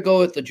 I'm going to go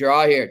with the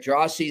draw here.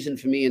 Draw season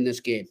for me in this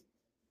game.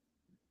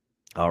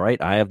 All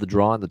right, I have the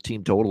draw and the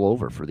team total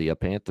over for the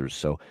Panthers,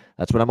 so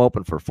that's what I'm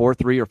open for,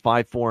 4-3 or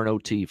 5-4 in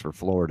OT for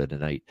Florida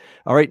tonight.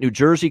 All right, New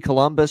Jersey,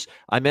 Columbus.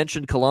 I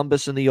mentioned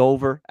Columbus in the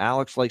over.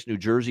 Alex likes New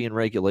Jersey in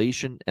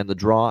regulation and the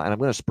draw, and I'm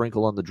going to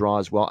sprinkle on the draw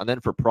as well. And then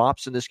for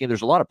props in this game,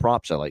 there's a lot of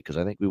props I like because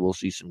I think we will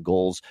see some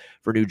goals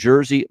for New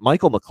Jersey.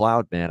 Michael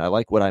McLeod, man, I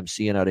like what I'm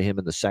seeing out of him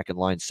in the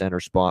second-line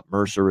center spot.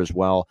 Mercer as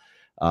well.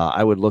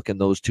 I would look in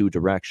those two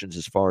directions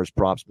as far as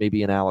props,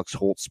 maybe an Alex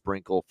Holt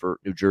sprinkle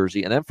for New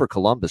Jersey. And then for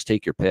Columbus,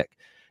 take your pick.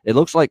 It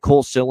looks like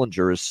Cole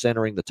Sillinger is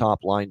centering the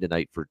top line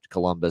tonight for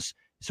Columbus.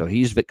 So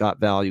he's got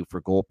value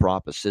for goal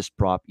prop, assist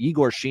prop.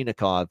 Igor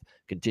Shinikov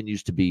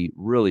continues to be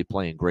really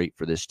playing great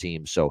for this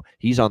team. So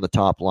he's on the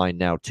top line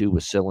now, too,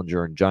 with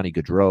Sillinger and Johnny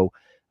Gaudreau.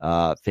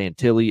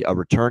 Fantilli, a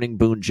returning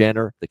Boone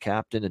Jenner, the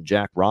captain, and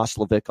Jack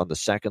Roslovic on the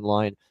second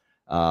line.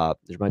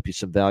 There might be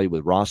some value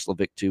with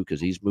Roslovic, too,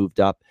 because he's moved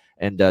up.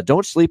 And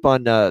don't sleep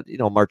on,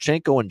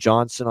 Marchenko and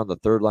Johnson on the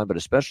third line, but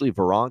especially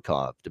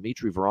Voronkov.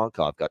 Dmitry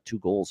Voronkov got 2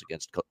 goals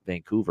against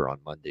Vancouver on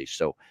Monday.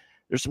 So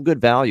there's some good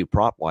value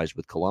prop-wise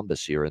with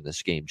Columbus here in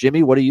this game.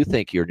 Jimmy, what do you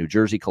think here, New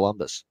Jersey,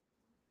 Columbus?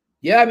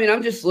 Yeah, I mean,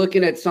 I'm just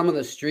looking at some of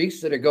the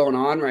streaks that are going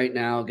on right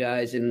now,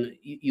 guys. And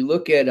you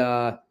look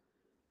at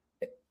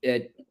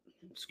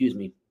excuse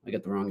me, I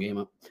got the wrong game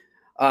up.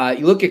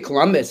 You look at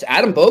Columbus.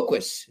 Adam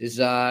Boqvist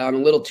is on a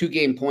little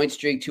 2-game point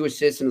streak, 2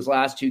 assists in his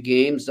last 2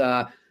 games.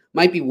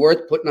 Might be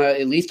worth putting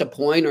at least a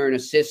point or an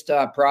assist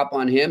prop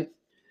on him.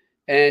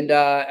 And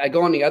I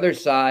go on the other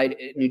side,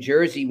 New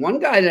Jersey. One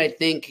guy that I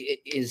think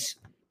he's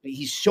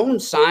shown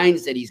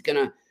signs that he's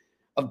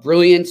of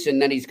brilliance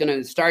and that he's going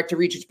to start to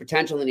reach his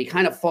potential, and he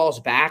kind of falls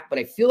back. But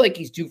I feel like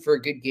he's due for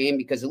a good game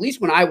because at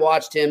least when I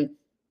watched him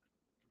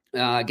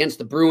against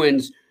the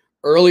Bruins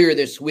earlier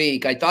this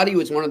week, I thought he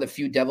was one of the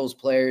few Devils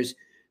players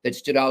that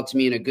stood out to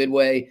me in a good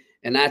way,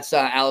 and that's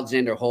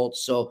Alexander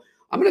Holtz. So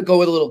I'm going to go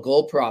with a little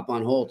goal prop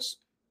on Holtz.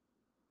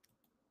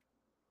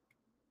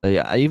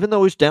 Yeah, even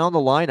though he's down the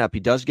lineup, he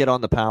does get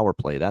on the power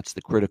play. That's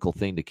the critical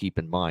thing to keep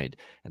in mind.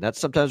 And that's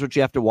sometimes what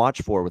you have to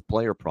watch for with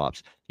player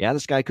props. Yeah,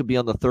 this guy could be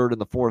on the third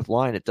and the fourth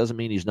line. It doesn't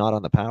mean he's not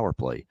on the power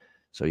play.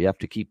 So you have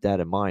to keep that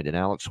in mind. And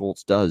Alex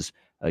Holtz does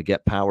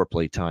get power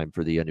play time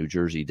for the New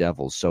Jersey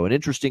Devils. So an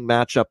interesting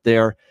matchup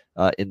there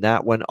in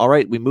that one. All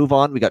right, we move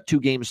on. We got 2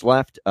 games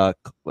left.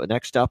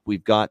 Next up,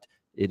 we've got,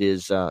 it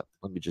is, let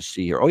me just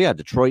see here. Oh, yeah,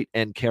 Detroit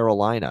and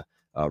Carolina.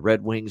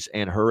 Red Wings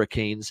and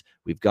Hurricanes.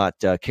 We've got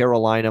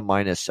Carolina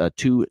minus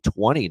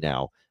 220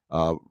 now,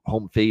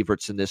 home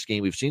favorites in this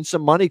game. We've seen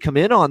some money come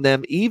in on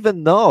them,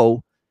 even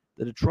though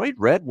the Detroit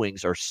Red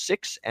Wings are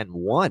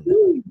 6-1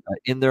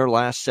 in their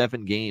last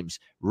 7 games,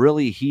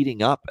 really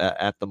heating up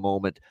at the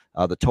moment.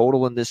 The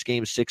total in this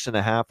game,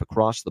 6.5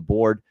 across the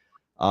board.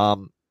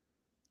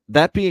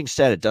 That being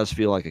said, it does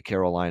feel like a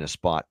Carolina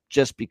spot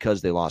just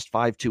because they lost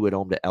 5-2 at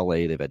home to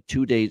LA. They've had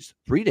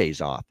 3 days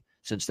off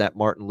since that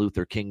Martin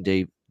Luther King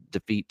Day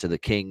defeat to the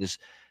Kings.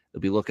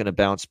 They'll be looking to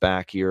bounce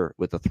back here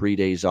with the 3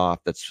 days off.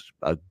 That's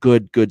a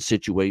good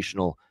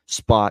situational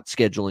spot,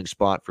 scheduling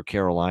spot for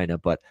Carolina,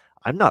 but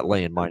I'm not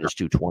laying minus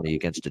 220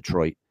 against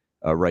Detroit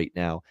right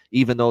now,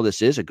 even though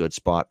this is a good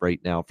spot right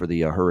now for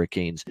the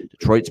Hurricanes.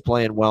 Detroit's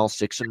playing well,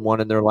 6-1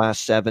 in their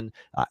last 7.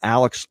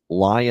 Alex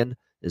Lyon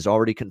is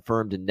already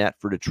confirmed in net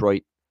for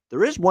Detroit.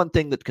 There is one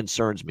thing that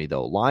concerns me,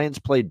 though. Lyons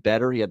played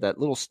better. He had that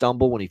little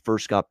stumble when he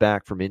first got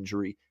back from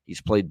injury.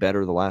 He's played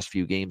better the last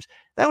few games.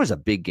 That was a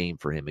big game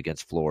for him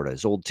against Florida,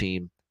 his old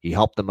team. He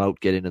helped them out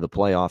get into the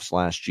playoffs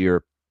last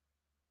year,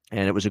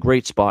 and it was a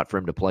great spot for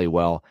him to play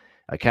well.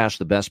 I cashed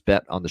the best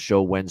bet on the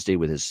show Wednesday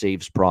with his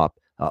saves prop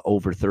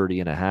over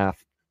 30.5.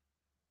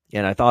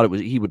 And I thought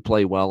he would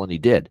play well, and he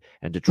did.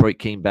 And Detroit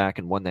came back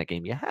and won that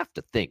game. You have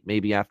to think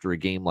maybe after a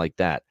game like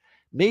that,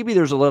 maybe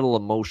there's a little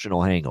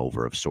emotional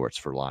hangover of sorts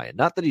for Lyon.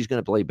 Not that he's going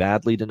to play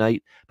badly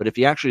tonight, but if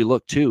you actually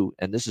look too,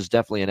 and this is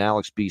definitely an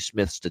Alex B.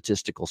 Smith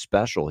statistical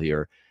special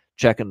here,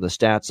 checking the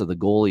stats of the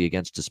goalie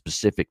against a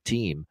specific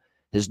team,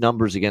 his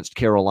numbers against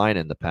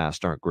Carolina in the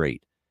past aren't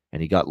great.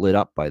 And he got lit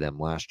up by them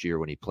last year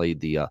when he played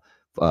the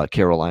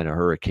Carolina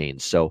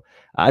Hurricanes. So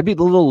I'd be a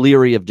little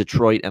leery of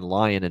Detroit and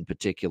Lyon in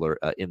particular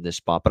in this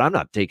spot, but I'm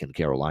not taking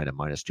Carolina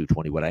minus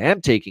 220. What I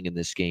am taking in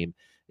this game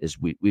is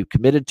we've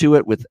committed to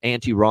it with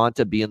Antti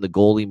Raanta being the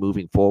goalie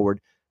moving forward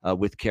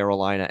with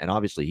Carolina. And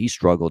obviously he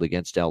struggled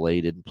against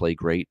LA, didn't play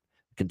great.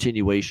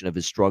 Continuation of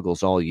his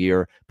struggles all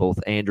year. Both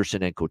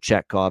Anderson and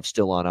Kochetkov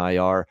still on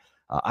IR.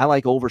 I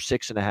like over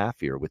 6.5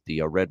 here with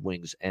the Red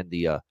Wings and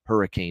the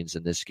Hurricanes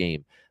in this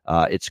game.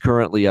 It's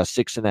currently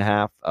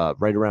 6.5,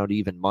 right around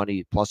even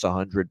money, plus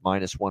 100,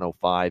 minus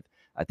 105.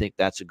 I think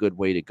that's a good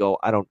way to go.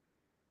 I don't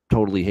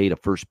totally hate a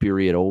first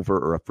period over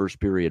or a first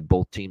period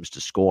both teams to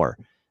score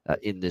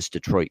in this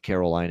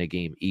Detroit-Carolina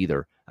game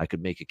either. I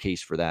could make a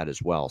case for that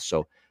as well.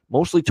 So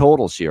mostly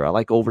totals here. I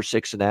like over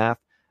 6.5. I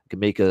can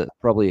make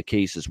probably a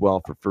case as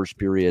well for first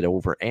period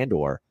over and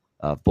or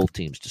both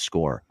teams to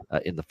score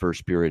in the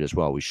first period as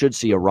well. We should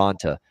see a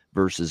Raanta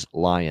versus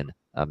Lyon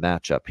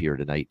matchup here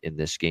tonight in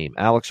this game.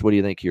 Alex, what do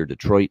you think here?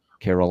 Detroit,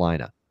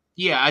 Carolina.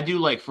 Yeah, I do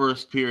like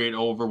first period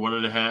over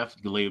 1.5.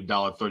 You can lay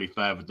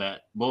 $1.35 with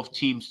that. Both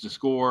teams to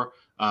score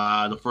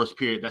the first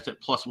period. That's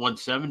at plus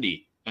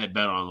 170 at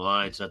Bet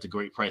Online, so that's a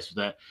great price for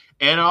that.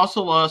 And I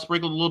also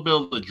sprinkled a little bit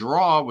of the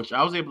draw, which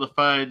I was able to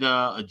find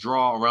a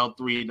draw around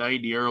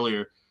 390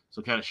 earlier.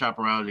 So kind of shop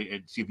around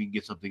and see if we can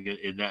get something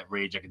in that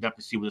range. I can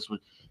definitely see this one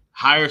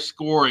higher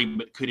scoring,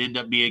 but could end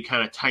up being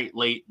kind of tight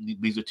late.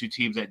 These are two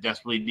teams that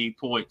desperately need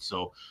points.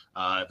 So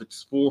if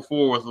it's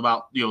 4-4 with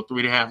about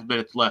 3.5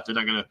 minutes left, they're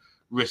not going to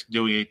risk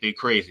doing anything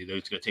crazy. They're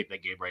just going to take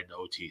that game right into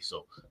OT.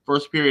 So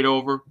first period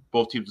over,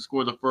 both teams to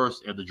score the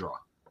first and the draw.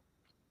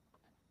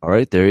 All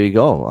right, there you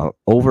go.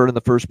 Over in the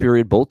first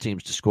period, both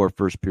teams to score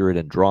first period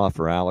and draw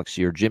for Alex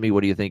here. Jimmy,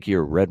 what do you think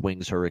here? Red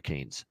Wings,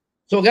 Hurricanes.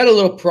 So we got a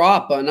little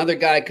prop. Another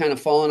guy kind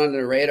of falling under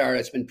the radar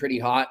that's been pretty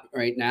hot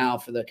right now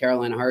for the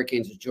Carolina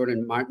Hurricanes is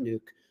Jordan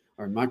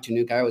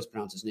Martinook. I always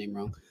pronounce his name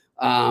wrong.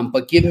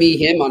 But give me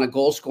him on a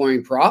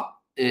goal-scoring prop,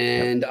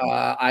 and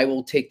I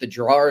will take the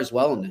draw as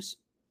well in this.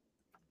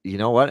 You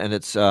know what? And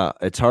it's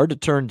hard to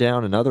turn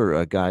down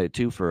another guy,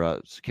 too, for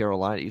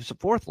Carolina. He's a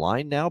fourth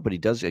line now, but he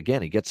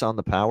gets on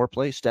the power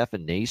play.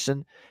 Stefan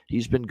Nason,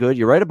 he's been good.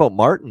 You're right about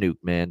Martinook,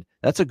 man.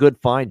 That's a good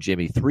find,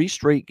 Jimmy. 3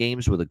 straight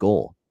games with a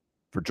goal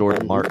for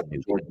Jordan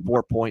Martinook.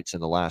 4 points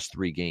in the last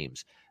 3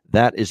 games.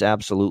 That is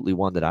absolutely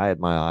one that I had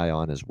my eye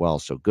on as well.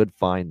 So good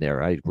find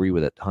there. I agree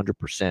with it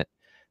 100%.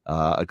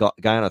 A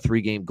guy on a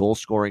 3-game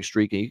goal-scoring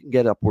streak, and you can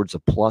get upwards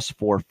of plus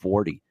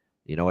 440.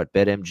 At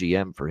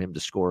BetMGM for him to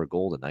score a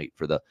goal tonight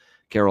for the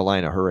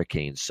Carolina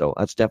Hurricanes. So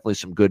that's definitely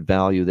some good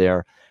value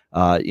there.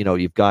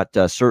 You've got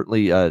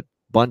certainly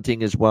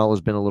Bunting as well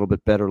has been a little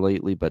bit better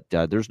lately, but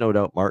there's no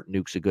doubt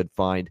Martinook's a good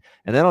find.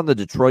 And then on the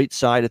Detroit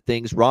side of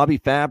things, Robbie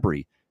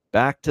Fabry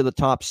back to the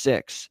top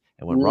 6.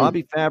 And when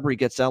Robbie Fabry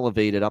gets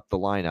elevated up the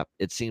lineup,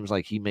 it seems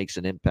like he makes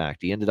an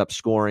impact. He ended up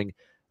scoring,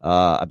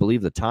 I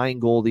believe, the tying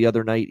goal the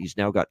other night. He's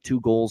now got 2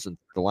 goals in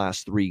the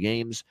last 3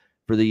 games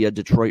for the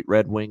Detroit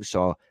Red Wings.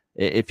 So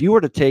if you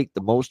were to take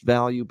the most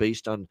value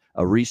based on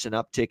a recent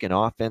uptick in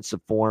offensive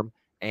form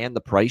and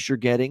the price you're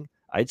getting,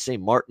 I'd say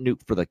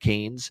Martinook for the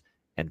Canes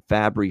and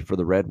Fabry for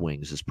the Red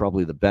Wings is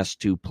probably the best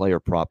 2 player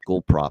prop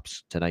goal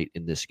props tonight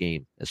in this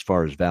game as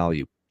far as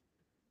value.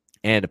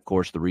 And, of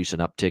course, the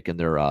recent uptick in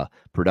their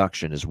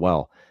production as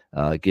well,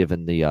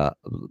 given the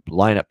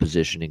lineup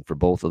positioning for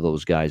both of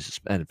those guys.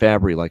 And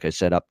Fabry, like I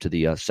said, up to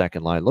the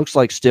second line. Looks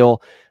like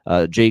still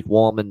Jake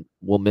Wallman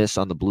will miss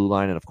on the blue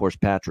line. And, of course,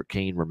 Patrick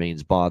Kane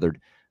remains bothered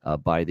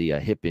by the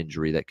hip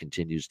injury that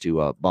continues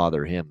to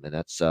bother him. And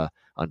that's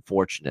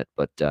unfortunate.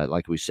 But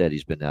like we said,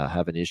 he's been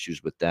having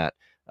issues with that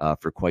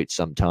for quite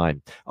some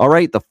time. All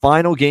right, the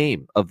final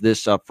game of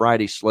this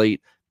Friday slate,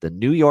 the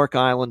New York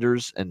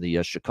Islanders and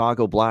the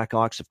Chicago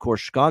Blackhawks. Of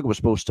course, Chicago was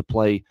supposed to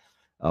play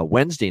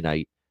Wednesday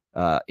night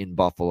in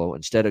Buffalo.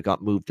 Instead, it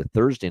got moved to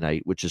Thursday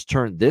night, which has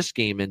turned this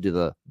game into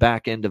the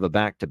back end of a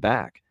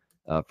back-to-back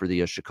for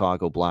the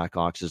Chicago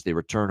Blackhawks as they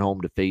return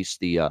home to face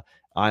the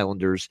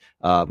Islanders.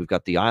 We've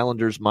got the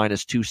Islanders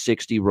minus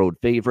 260 road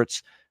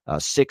favorites,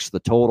 6 the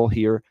total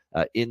here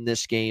in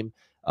this game.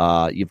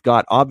 You've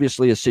got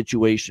obviously a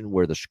situation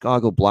where the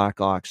Chicago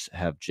Blackhawks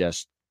have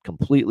just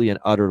completely and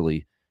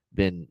utterly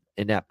been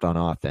inept on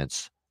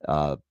offense.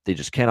 They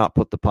just cannot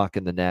put the puck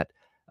in the net.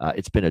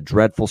 It's been a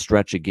dreadful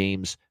stretch of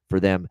games for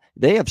them.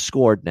 They have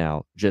scored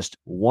now just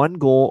 1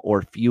 goal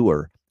or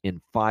fewer in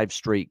 5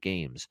 straight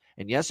games.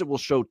 And yes, it will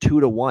show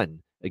 2-1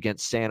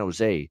 against San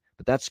Jose,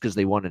 but that's because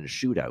they won in a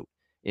shootout.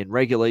 In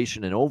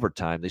regulation and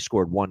overtime, they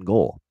scored 1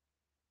 goal.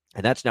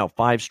 And that's now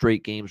 5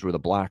 straight games where the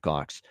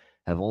Blackhawks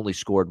have only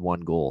scored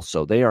 1 goal.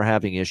 So they are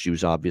having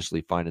issues,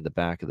 obviously, finding the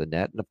back of the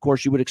net. And of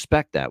course, you would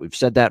expect that. We've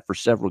said that for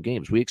several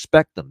games. We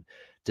expect them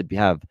to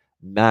have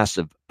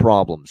massive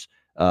problems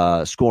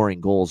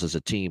scoring goals as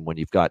a team when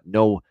you've got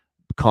no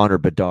Connor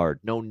Bedard,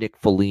 no Nick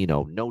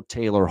Foligno, no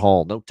Taylor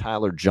Hall, no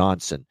Tyler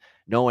Johnson,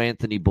 no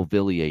Anthony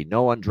Beauvillier,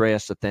 no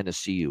Andreas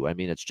Athanasiou. I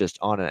mean, it's just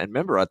on it. And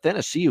remember,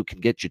 Athanasiou can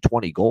get you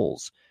 20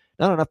 goals.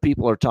 Not enough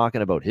people are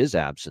talking about his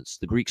absence,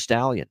 the Greek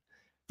Stallion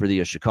for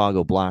the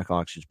Chicago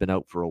Blackhawks, who's been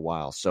out for a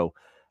while. So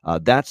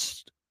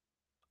that's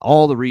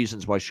all the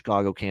reasons why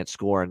Chicago can't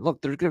score. And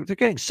look, they're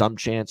getting some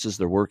chances.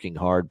 They're working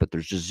hard, but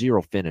there's just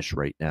zero finish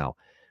right now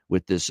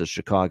with this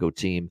Chicago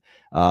team.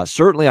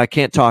 Certainly, I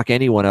can't talk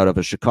anyone out of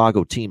a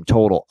Chicago team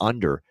total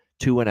under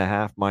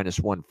 2.5 minus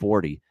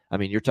 140. I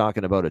mean, you're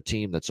talking about a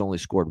team that's only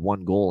scored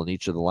 1 goal in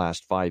each of the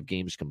last 5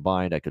 games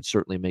combined. I could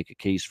certainly make a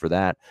case for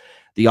that.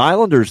 The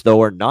Islanders,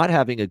 though, are not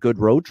having a good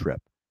road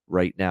trip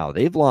right now.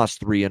 They've lost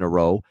 3 in a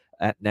row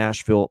at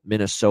Nashville,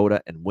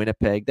 Minnesota, and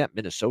Winnipeg. That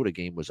Minnesota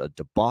game was a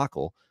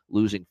debacle,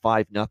 losing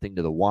 5-0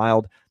 to the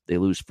Wild. They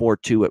lose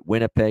 4-2 at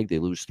Winnipeg. They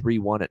lose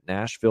 3-1 at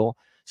Nashville.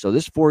 So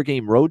this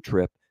 4-game road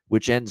trip,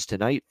 which ends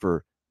tonight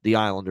for the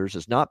Islanders,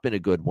 has not been a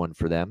good one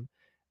for them.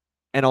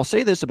 And I'll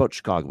say this about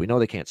Chicago. We know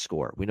they can't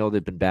score. We know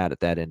they've been bad at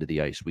that end of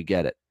the ice. We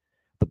get it.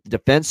 But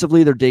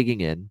defensively, they're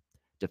digging in.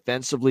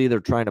 Defensively, they're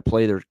trying to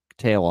play their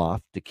tail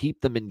off to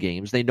keep them in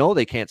games. They know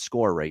they can't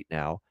score right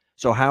now.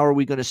 So how are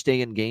we going to stay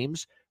in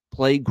games?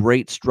 Play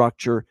great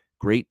structure,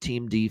 great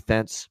team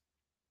defense,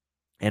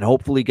 and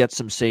hopefully get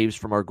some saves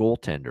from our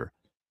goaltender.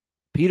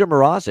 Peter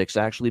Mrazek's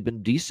actually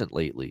been decent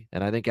lately,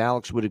 and I think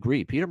Alex would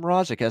agree. Peter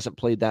Mrazek hasn't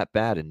played that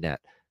bad in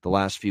net the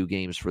last few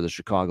games for the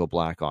Chicago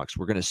Blackhawks.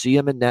 We're going to see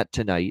him in net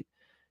tonight.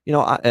 You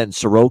know, and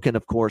Sorokin,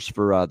 of course,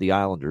 for the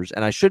Islanders.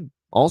 And I should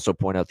also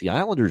point out the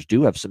Islanders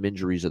do have some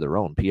injuries of their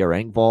own. Pierre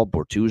Engvall,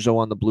 Bortuzzo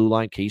on the blue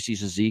line, Casey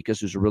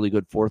Zizekas, who's a really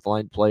good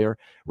fourth-line player,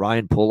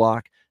 Ryan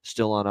Pulock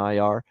still on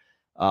IR.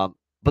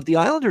 But the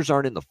Islanders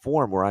aren't in the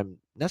form where I'm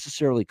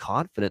necessarily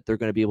confident they're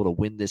going to be able to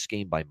win this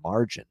game by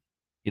margin,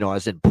 you know,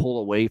 as in pull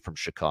away from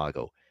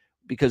Chicago.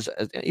 Because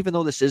even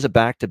though this is a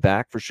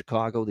back-to-back for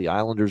Chicago, the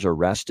Islanders are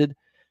rested.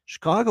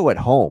 Chicago at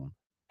home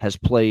has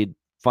played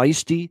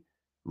feisty,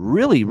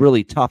 really,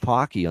 really tough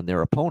hockey on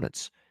their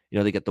opponents. You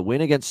know, they get the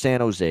win against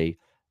San Jose,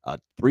 a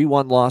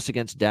 3-1 loss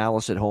against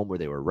Dallas at home where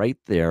they were right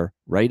there,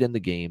 right in the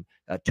game,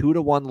 a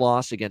 2-1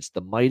 loss against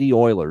the mighty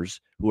Oilers,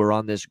 who are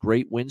on this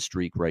great win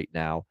streak right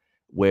now,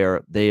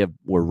 where they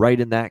were right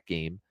in that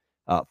game.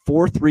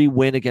 4-3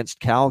 win against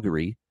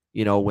Calgary,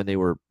 you know, when they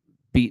were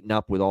beaten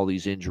up with all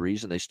these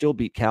injuries, and they still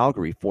beat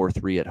Calgary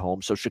 4-3 at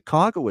home. So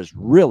Chicago has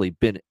really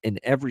been in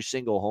every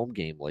single home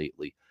game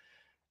lately.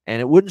 And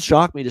it wouldn't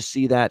shock me to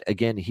see that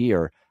again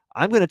here.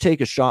 I'm going to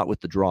take a shot with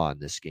the draw in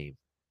this game.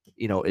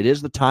 You know, it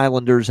is the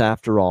Thailanders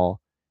after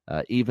all,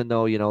 even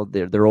though, you know,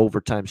 their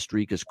overtime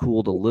streak has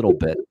cooled a little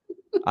bit.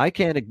 I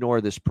can't ignore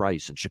this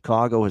price. And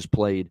Chicago has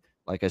played,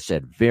 like I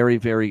said, very,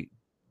 very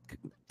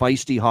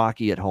feisty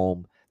hockey at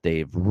home.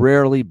 They've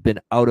rarely been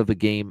out of a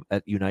game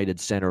at United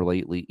Center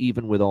lately,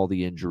 even with all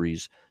the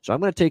injuries. So I'm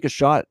going to take a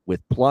shot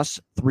with plus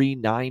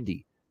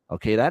 390.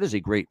 Okay, that is a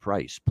great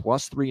price.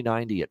 Plus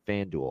 390 at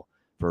FanDuel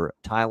for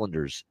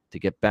Islanders to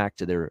get back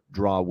to their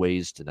draw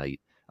ways tonight.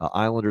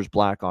 Islanders,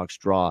 Blackhawks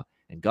draw.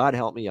 And God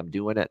help me, I'm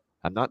doing it.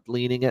 I'm not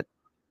leaning it.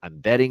 I'm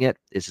betting it.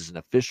 This is an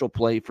official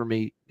play for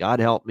me. God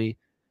help me.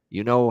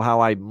 You know how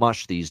I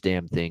mush these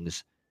damn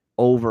things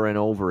over and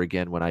over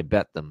again when I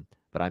bet them.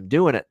 But I'm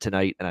doing it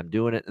tonight, and I'm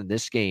doing it in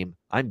this game.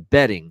 I'm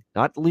betting,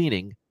 not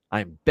leaning.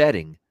 I'm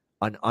betting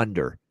an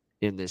under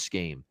in this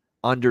game.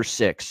 Under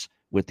 6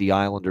 with the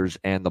Islanders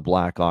and the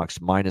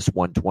Blackhawks, minus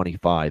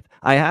 125.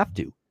 I have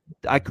to.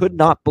 I could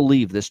not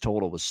believe this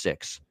total was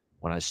 6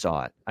 when I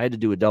saw it. I had to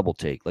do a double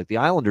take. Like, the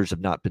Islanders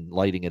have not been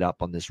lighting it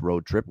up on this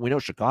road trip. We know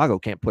Chicago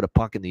can't put a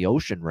puck in the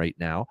ocean right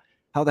now.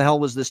 How the hell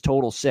was this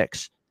total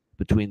 6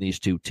 between these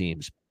two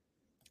teams?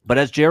 But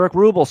as Jarek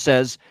Rubel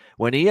says,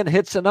 when Ian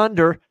hits an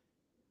under,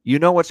 you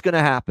know what's going to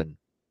happen.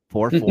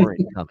 4-4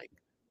 incoming.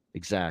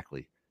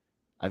 Exactly.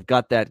 I've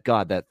got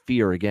that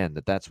fear again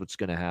that's what's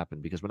going to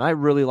happen, because when I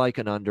really like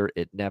an under,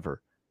 it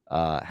never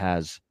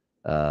has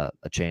a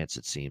chance,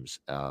 it seems.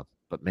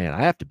 But, man,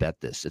 I have to bet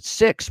this. It's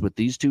 6 with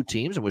these two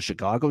teams and with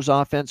Chicago's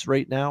offense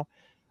right now.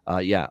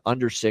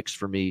 Under 6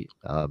 for me.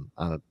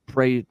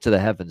 Pray to the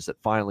heavens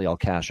that finally I'll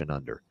cash an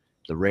under,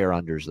 the rare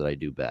unders that I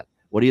do bet.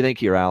 What do you think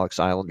here, Alex?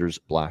 Islanders,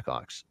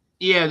 Blackhawks.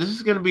 Yeah, this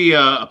is going to be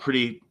a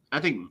pretty I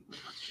think it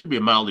should be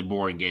a mildly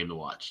boring game to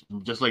watch,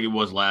 just like it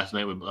was last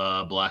night with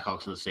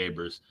Blackhawks and the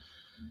Sabres.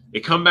 They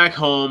come back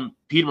home.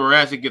 Peter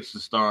Mrazek gets the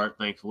start,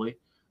 thankfully.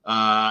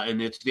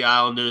 And it's the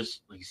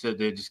Islanders. Like you said,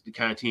 they're just the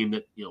kind of team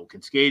that,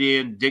 can skate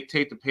in,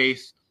 dictate the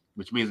pace,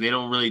 which means they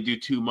don't really do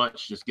too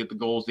much. Just get the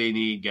goals they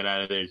need, get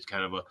out of there. It's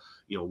kind of a,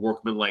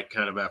 workmanlike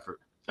kind of effort.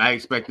 I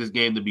expect this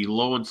game to be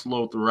low and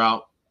slow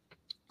throughout.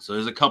 So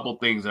there's a couple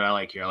things that I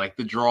like here. I like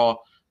the draw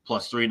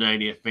plus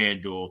 390 at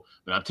FanDuel,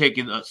 but I'm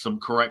taking some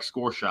correct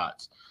score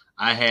shots.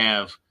 I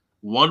have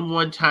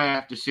 1-1 tie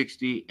after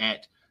 60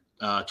 at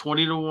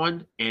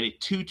 20-1 and a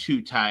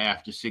 2-2 tie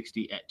after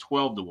 60 at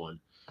 12-1.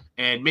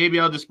 And maybe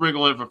I'll just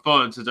sprinkle in for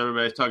fun since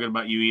everybody's talking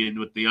about you, Ian,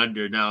 with the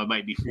under. Now it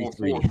might be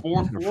 4-4.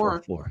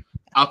 4-4.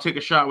 I'll take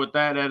a shot with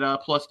that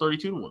at plus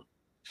 32-1.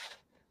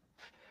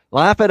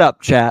 Laugh it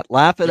up, chat.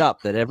 Laugh it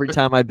up that every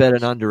time I bet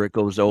an under, it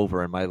goes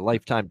over. And my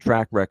lifetime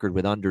track record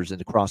with unders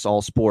and across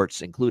all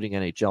sports, including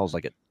NHL, is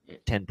like a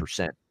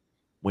 10%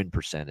 win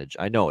percentage.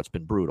 I know it's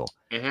been brutal.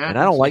 And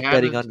I don't like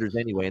betting unders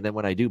anyway. And then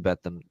when I do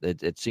bet them,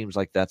 it seems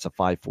like that's a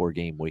 5-4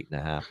 game waiting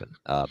to happen.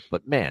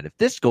 But, man, if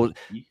this goes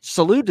 –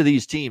 salute to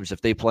these teams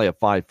if they play a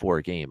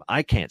 5-4 game.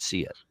 I can't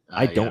see it.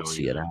 I don't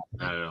see it happen.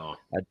 Not at all.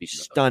 I'd be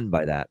stunned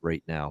by that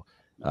right now.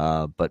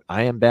 But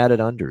I am bad at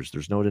unders.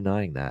 There's no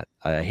denying that.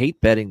 I hate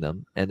betting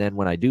them, and then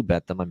when I do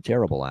bet them, I'm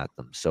terrible at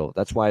them. So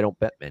that's why I don't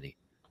bet many.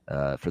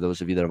 For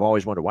those of you that have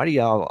always wondered, why do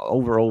you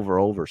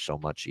over so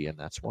much, Ian?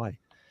 That's why.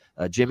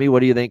 Jimmy, what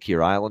do you think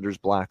here? Islanders,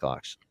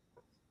 Blackhawks.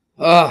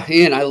 Oh,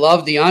 Ian, I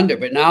love the under,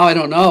 but now I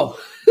don't know.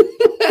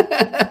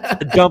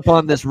 Jump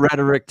on this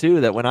rhetoric,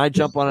 too, that when I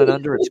jump on an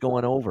under, it's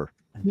going over.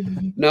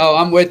 No,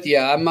 I'm with you.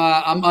 I'm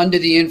under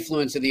the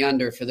influence of the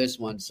under for this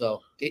one,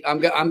 so I'm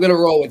gonna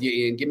roll with you,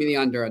 Ian. Give me the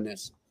under on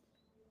this.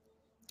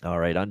 All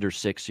right, under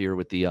 6 here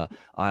with the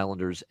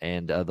Islanders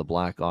and the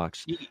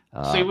Blackhawks.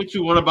 Say what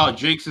you want about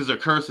jinxes or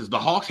curses. The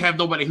Hawks have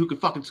nobody who can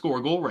fucking score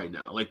a goal right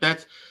now. Like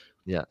that's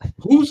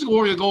who's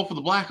scoring a goal for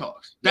the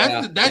Blackhawks?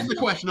 That's the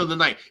question of the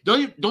night.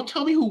 Don't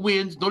tell me who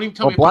wins. Don't even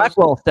tell me.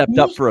 Blackwell stepped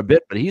up for a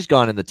bit, but he's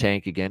gone in the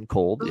tank again,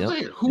 cold.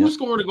 Who's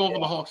scoring a goal for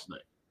the Hawks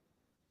tonight?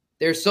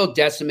 They're so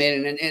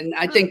decimated, and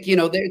I think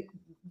they're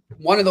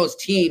one of those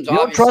teams. You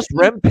don't trust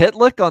Rem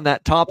Pitlick on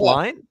that top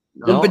line?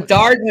 When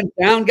Bedard went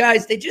down,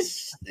 guys,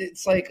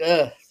 it's like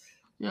they're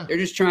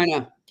just trying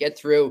to get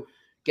through,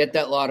 get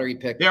that lottery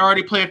pick. They're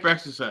already playing for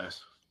exercise.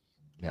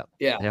 Yeah,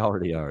 they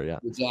already are. Yeah,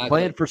 exactly.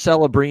 Playing for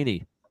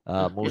Celebrini,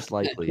 most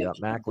likely. Yeah,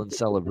 Macklin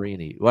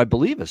Celebrini, who I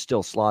believe is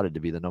still slotted to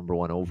be the number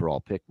 1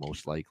 overall pick,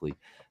 most likely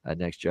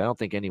next year. I don't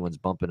think anyone's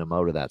bumping him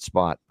out of that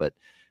spot, but.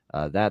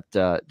 That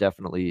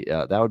definitely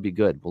that would be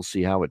good. We'll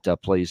see how it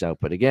plays out.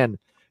 But again,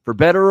 for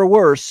better or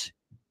worse,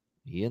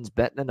 Ian's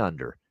betting an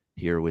under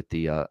here with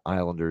the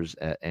Islanders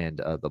and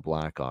the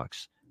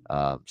Blackhawks.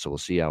 So we'll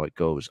see how it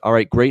goes. All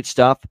right, great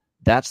stuff.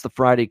 That's the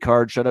Friday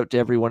card. Shout out to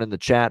everyone in the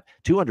chat.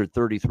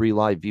 233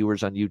 live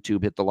viewers on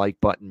YouTube. Hit the like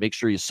button. Make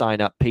sure you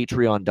sign up.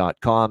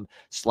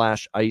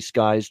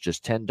 Patreon.com/IceGuys.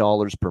 Just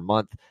 $10 per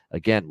month.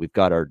 Again, we've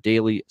got our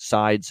daily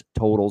sides,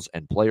 totals,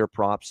 and player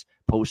props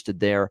posted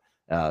there.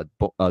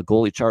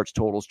 Goalie charts,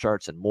 totals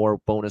charts, and more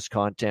bonus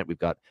content. We've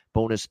got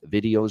bonus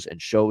videos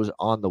and shows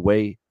on the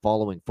way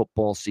following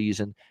football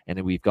season. And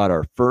then we've got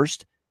our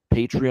first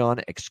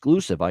Patreon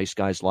exclusive Ice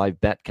Guys Live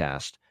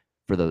Betcast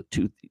for the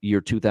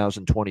year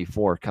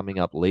 2024 coming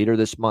up later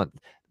this month.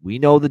 We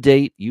know the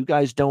date. You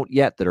guys don't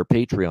yet that are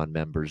Patreon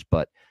members,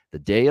 but the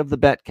day of the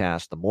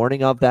Betcast, the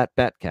morning of that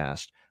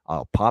Betcast,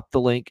 I'll pop the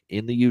link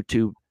in the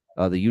YouTube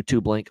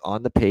link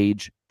on the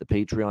page, the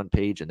Patreon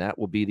page, and that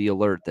will be the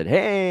alert that,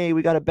 hey,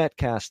 we got a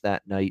Betcast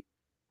that night,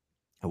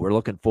 and we're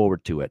looking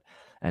forward to it.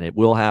 And it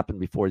will happen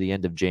before the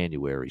end of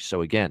January.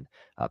 So again,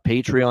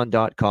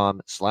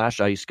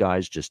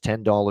 patreon.com/IceGuys, just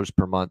 $10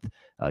 per month.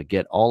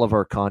 Get all of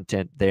our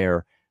content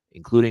there,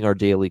 including our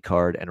daily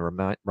card, and a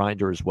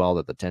reminder as well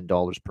that the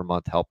 $10 per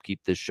month help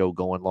keep this show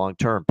going long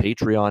term.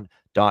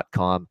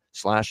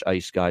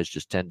 Patreon.com/IceGuys,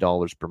 just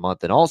 $10 per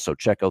month. And also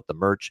check out the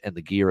merch and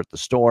the gear at the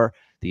store,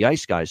 the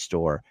Ice Guys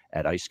store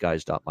at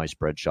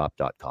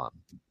iceguys.myspreadshop.com.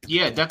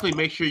 Yeah, definitely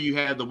make sure you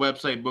have the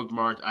website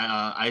bookmarked,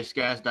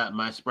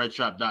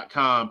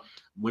 iceguys.myspreadshop.com.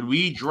 When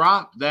we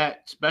drop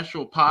that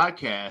special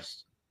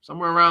podcast,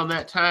 somewhere around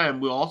that time,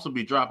 we'll also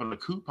be dropping a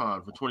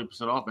coupon for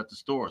 20% off at the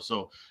store.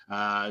 So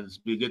this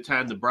will be a good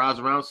time to browse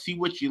around, see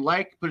what you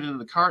like, put it in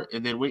the cart,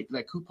 and then wait for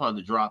that coupon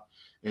to drop,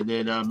 and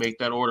then make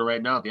that order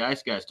right now at the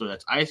Ice Guys store.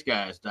 That's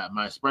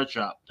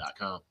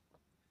iceguys.myspreadshop.com.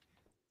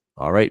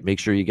 All right, make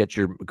sure you get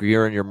your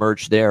gear and your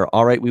merch there.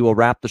 All right, we will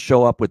wrap the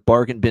show up with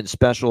Bargain Bin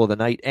Special of the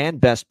Night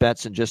and Best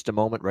Bets in just a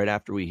moment, right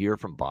after we hear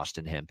from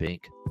Boston Hemp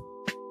Inc.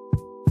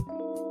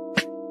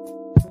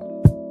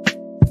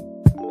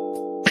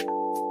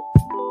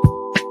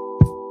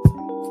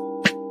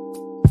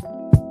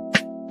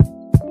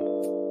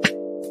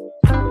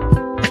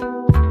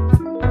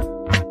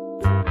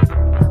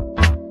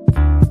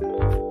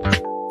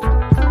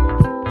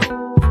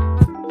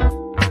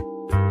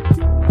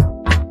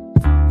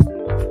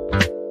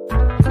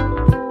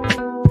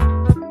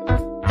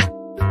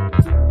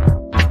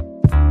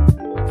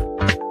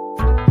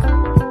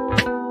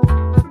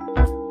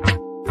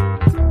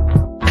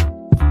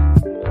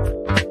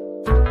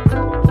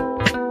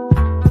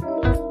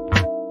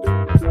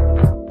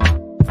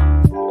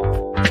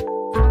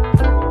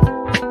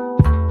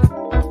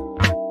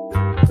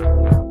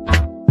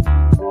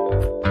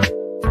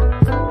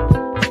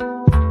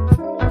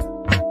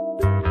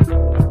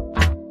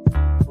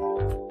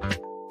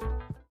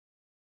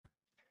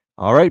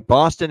 All right,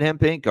 Boston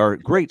Hemp Inc. are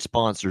great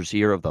sponsors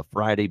here of the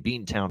Friday,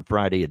 Beantown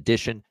Friday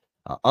edition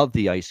of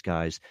the Ice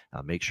Guys.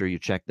 Make sure you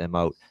check them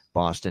out,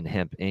 Boston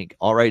Hemp Inc.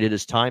 All right, it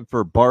is time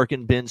for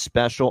Bargain Bin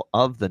Special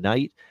of the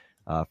night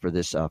for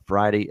this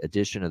Friday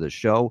edition of the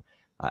show.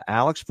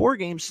 Alex,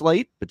 4-game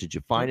slate, but did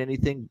you find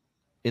anything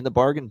in the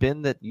bargain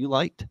bin that you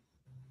liked?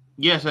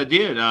 Yes, I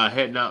did.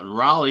 Heading out in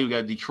Raleigh, we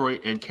got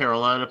Detroit and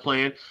Carolina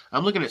playing.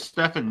 I'm looking at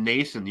Stefan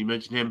Nason. You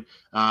mentioned him.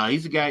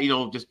 He's a guy,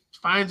 just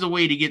finds a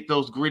way to get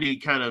those gritty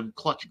kind of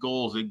clutch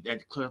goals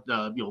at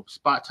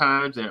spot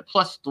times at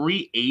plus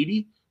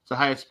 380. It's the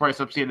highest price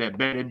I'm seeing at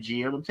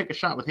BetMGM. I'm taking a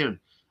shot with him.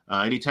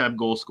 Anytime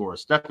goal scorer.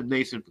 Stefan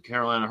Nason for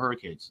Carolina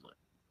Hurricanes.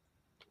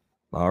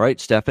 All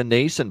right, Stefan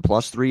Nason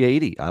plus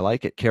 380. I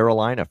like it.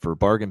 Carolina for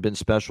bargain bin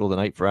special of the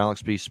night for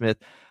Alex B. Smith.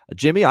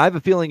 Jimmy, I have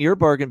a feeling your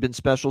bargain bin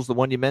special is the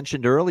one you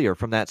mentioned earlier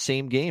from that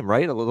same game,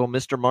 right? A little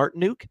Mr.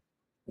 Martinook.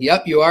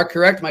 Yep, you are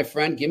correct, my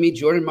friend. Give me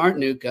Jordan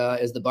Martinook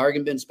as the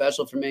bargain bin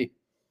special for me.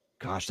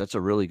 Gosh, that's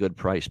a really good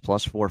price.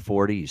 Plus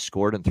 440. He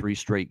scored in 3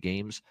 straight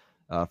games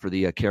for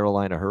the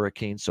Carolina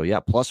Hurricanes. So, yeah,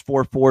 plus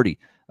 440.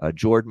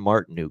 Jordan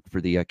Martinook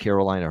for the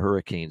Carolina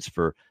Hurricanes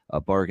for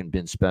a bargain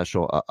bin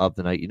special of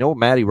the night.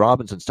 Matty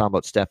Robinson's talking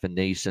about Stefan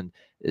Nason.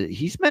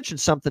 He's mentioned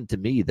something to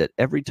me that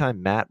every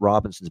time Matt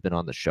Robinson's been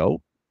on the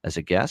show as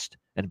a guest,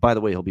 and by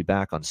the way, he'll be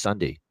back on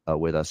Sunday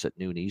with us at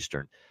noon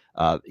Eastern,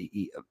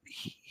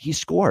 he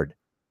scored.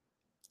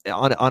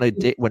 On a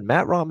day when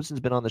Matt Robinson's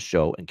been on the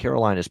show and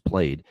Carolina's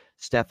played,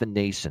 Stefan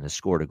Nason has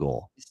scored a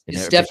goal.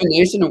 Is Stefan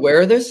Nason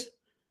aware of this?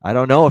 I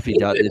don't know if he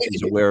does, if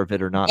he's aware of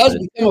it or not. He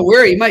does become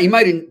aware. He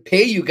might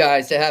pay you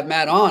guys to have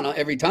Matt on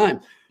every time.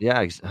 Yeah,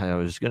 I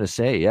was going to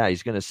say. Yeah,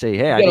 he's going to say,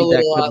 "Hey, I need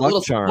that good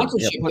luck charm."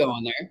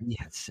 Going there.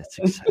 Yes, that's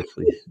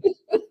exactly.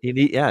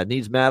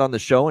 Needs Matt on the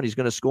show, and he's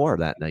going to score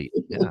that night.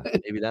 Yeah,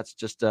 maybe that's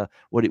just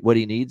what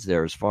he needs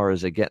there as far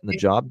as getting the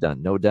job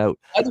done. No doubt.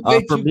 I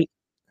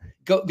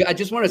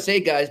just want to say,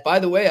 guys, by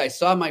the way, I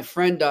saw my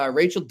friend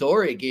Rachel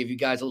Dory gave you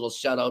guys a little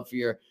shout out for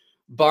your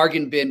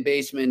bargain bin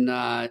basement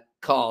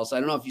calls. I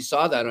don't know if you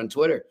saw that on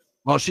Twitter.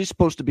 Well, she's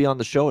supposed to be on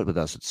the show with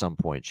us at some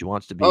point. She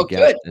wants to be a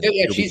guest.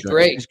 Yeah, she's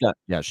great. She's got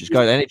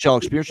NHL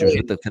experience. She was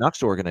with the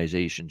Canucks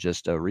organization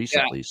just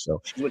recently. Yeah,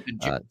 so she's with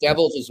the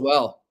Devils as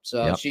well.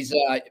 So yep.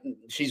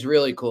 She's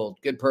really cool.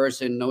 Good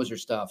person, knows her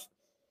stuff.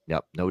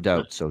 Yep, no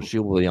doubt. So she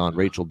will be on.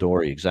 Rachel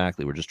Dory,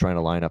 exactly. We're just trying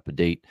to line up a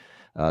date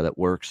that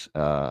works.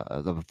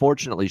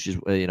 Unfortunately, she's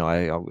we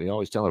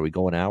always tell her we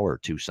go an hour or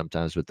two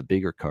sometimes with the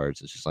bigger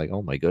cards. It's just like,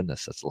 oh my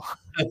goodness, that's a lot.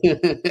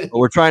 But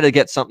we're trying to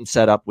get something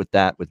set up with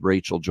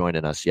Rachel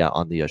joining us,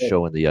 on the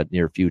show in the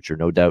near future,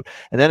 no doubt.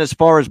 And then as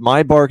far as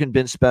my bargain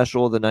bin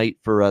special of the night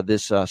for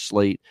this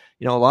slate,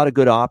 a lot of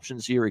good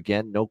options here.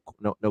 Again,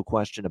 no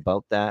question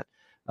about that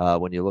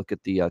when you look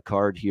at the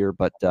card here,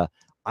 but.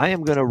 I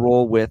am going to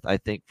roll with, I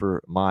think,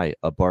 for my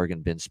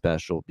bargain bin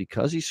special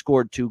because he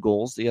scored 2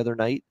 goals the other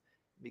night.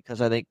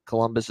 Because I think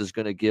Columbus is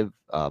going to give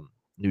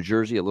New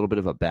Jersey a little bit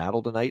of a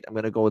battle tonight. I'm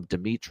going to go with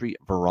Dmitry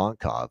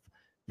Voronkov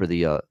for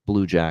the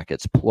Blue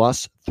Jackets,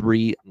 plus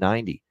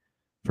 390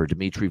 for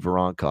Dmitry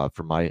Voronkov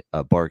for my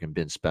bargain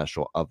bin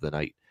special of the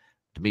night.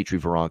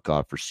 Dmitry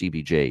Voronkov for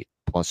CBJ,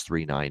 plus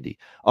 390.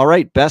 All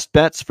right, best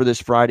bets for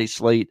this Friday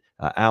slate.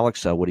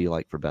 Alex, what do you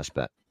like for best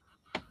bet?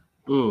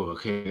 Oh,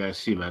 okay. I got to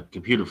see my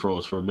computer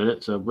froze for a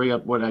minute. So bring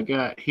up what I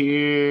got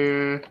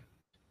here.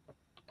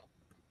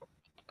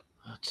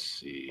 Let's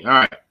see. All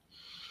right.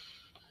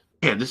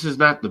 Yeah, this is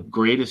not the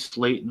greatest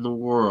slate in the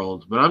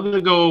world, but I'm going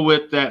to go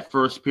with that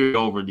first period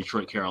over in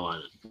Detroit,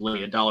 Carolina.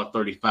 Lay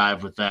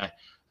 $1.35 with that.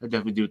 I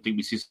definitely do think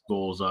we see some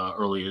goals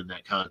early in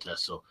that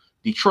contest. So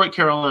Detroit,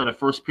 Carolina,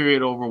 first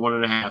period over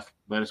 1.5,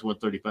 minus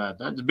 135.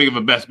 Not as big of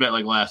a best bet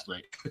like last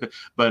night,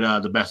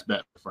 but the best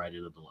bet for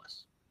Friday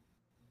nonetheless.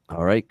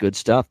 All right, good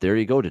stuff. There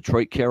you go.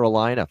 Detroit,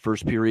 Carolina,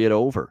 first period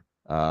over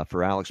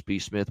for Alex B.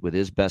 Smith with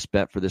his best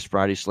bet for this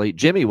Friday slate.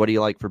 Jimmy, what do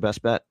you like for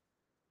best bet?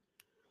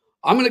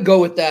 I'm going to go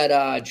with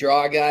that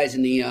draw, guys,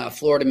 in the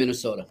Florida,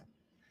 Minnesota.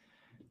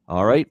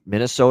 All right,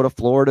 Minnesota,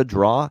 Florida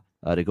draw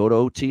to go to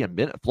OT.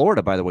 And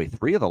Florida, by the way,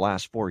 3 of the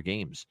last 4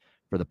 games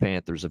for the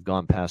Panthers have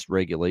gone past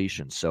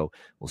regulation. So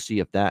we'll see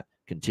if that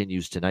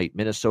continues tonight.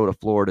 Minnesota,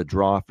 Florida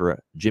draw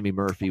for Jimmy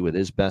Murphy with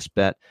his best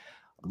bet.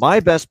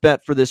 My best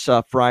bet for this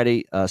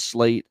Friday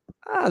slate,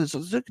 this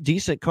is a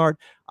decent card.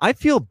 I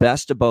feel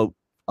best about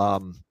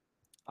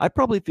I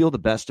probably feel the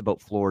best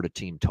about Florida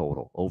team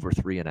total over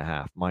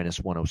 3.5 minus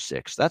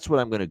 106. That's what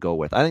I'm going to go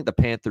with. I think the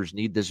Panthers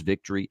need this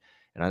victory,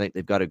 and I think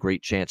they've got a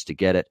great chance to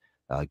get it.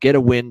 Get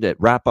a win to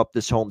wrap up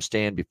this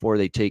homestand before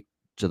they take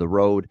to the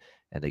road,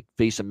 and they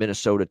face a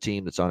Minnesota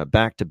team that's on a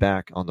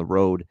back-to-back on the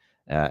road,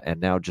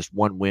 and now just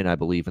 1 win, I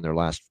believe, in their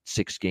last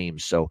 6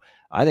 games. So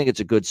I think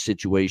it's a good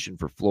situation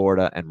for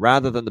Florida, and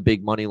rather than the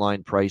big money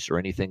line price or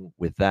anything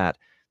with that,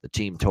 the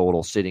team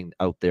total sitting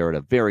out there at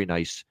a very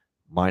nice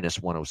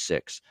minus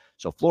 106.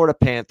 So Florida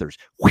Panthers,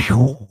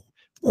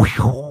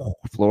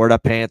 Florida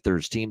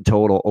Panthers team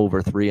total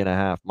over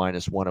 3.5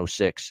 minus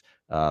 106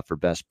 for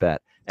best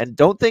bet. And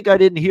don't think I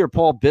didn't hear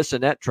Paul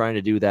Bissonnette trying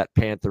to do that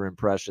Panther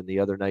impression the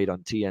other night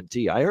on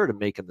TNT. I heard him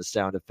making the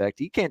sound effect.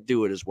 He can't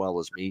do it as well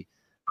as me.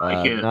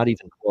 Not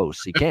even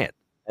close. He can't.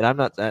 And I'm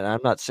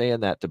not saying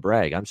that to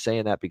brag. I'm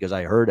saying that because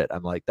I heard it.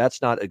 I'm like,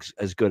 that's not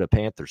as good a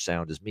Panther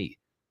sound as me.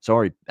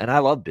 Sorry. And I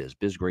love Biz.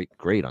 Biz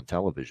great on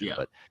television,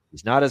 but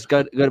he's not as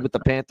good with the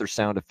Panther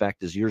sound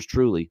effect as yours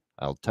truly.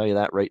 I'll tell you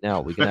that right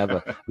now. We can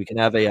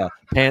have a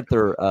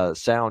Panther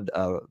sound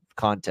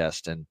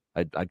contest, and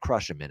I'd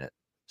crush him in it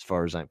as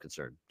far as I'm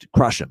concerned.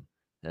 Crush him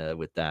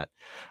with that.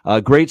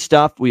 Great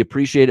stuff. We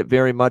appreciate it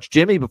very much.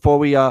 Jimmy, before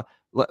we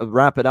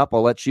wrap it up,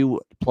 I'll let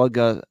you plug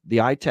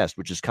the eye test,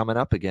 which is coming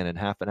up again in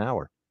half an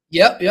hour.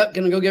 Yep.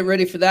 Going to go get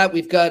ready for that.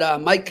 We've got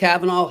Mike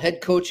Cavanaugh,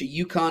 head coach of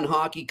UConn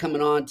hockey,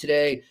 coming on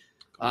today.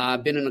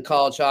 Been in the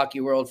college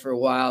hockey world for a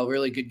while.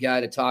 Really good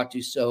guy to talk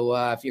to. So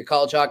if you're a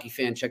college hockey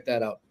fan, check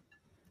that out.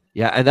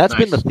 Yeah, and that's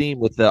been the theme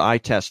with the eye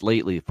test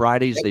lately.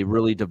 Fridays, they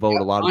really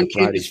devote a lot of the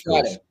Fridays.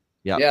 Friday.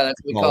 Yeah,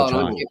 that's what we call it,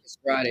 on campus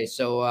Friday.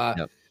 So,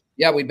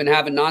 we've been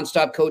having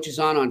nonstop coaches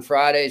on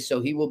Fridays. So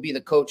he will be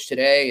the coach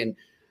today. And,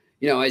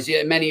 as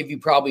many of you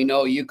probably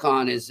know,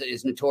 UConn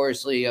is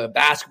notoriously a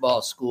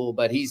basketball school,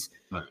 but he's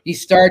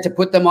started to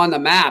put them on the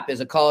map as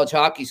a college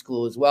hockey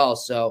school as well.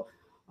 So,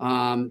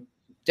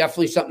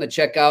 definitely something to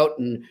check out.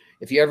 And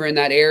if you're ever in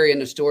that area, in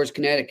the Storrs,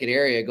 Connecticut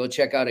area, go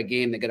check out a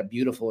game. They got a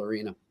beautiful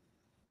arena.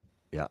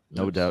 Yeah,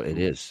 no doubt it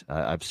is.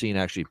 I've seen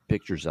actually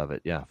pictures of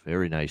it. Yeah,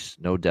 very nice,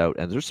 no doubt.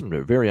 And there's some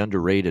very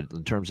underrated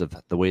in terms of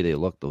the way they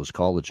look, those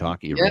college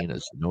hockey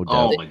arenas, no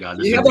doubt. Oh, my God.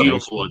 This is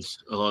beautiful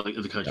ones along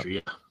the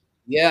country,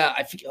 Yeah,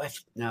 I think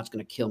now it's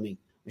going to kill me.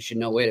 I should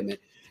know. Wait a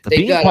minute. The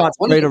Beanpot's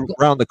right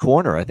around the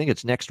corner. I think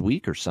it's next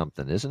week or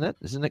something, isn't it?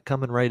 Isn't it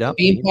coming right up?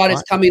 Beanpot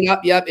is coming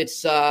up. Yep.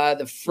 It's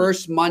the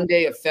first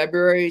Monday of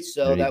February.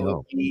 So that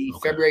would be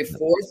February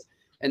 4th.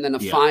 And then the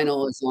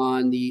final is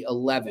on the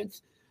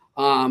 11th.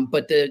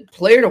 But the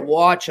player to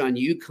watch on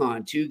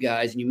UConn, too,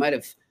 guys, and you might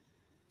have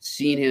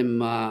seen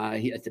him,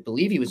 I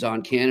believe he was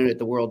on Canada at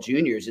the World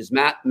Juniors, is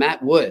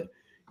Matt Wood.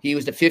 He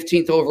was the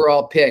 15th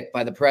overall pick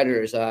by the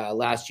Predators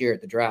last year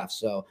at the draft.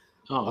 So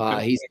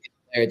he's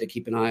a player to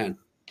keep an eye on.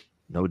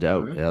 No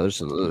doubt. Right. Yeah,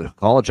 there's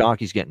college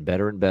hockey's getting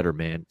better and better,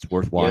 man. It's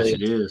worth watching.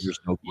 Yeah, it is. There's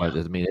no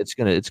question. I mean, it's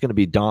gonna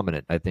be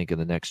dominant, I think, in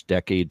the next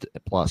decade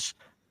plus.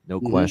 No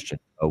question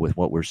with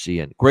what we're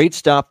seeing. Great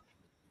stuff.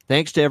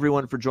 Thanks to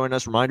everyone for joining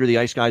us. Reminder, the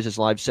Ice Guys is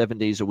live 7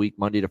 days a week,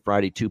 Monday to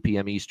Friday, 2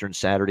 p.m. Eastern,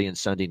 Saturday and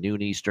Sunday,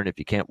 noon Eastern. If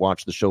you can't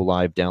watch the show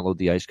live, download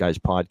the Ice Guys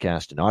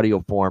podcast in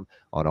audio form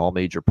on all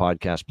major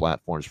podcast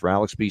platforms. For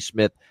Alex B.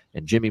 Smith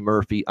and Jimmy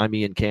Murphy, I'm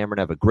Ian Cameron.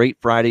 Have a great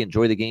Friday.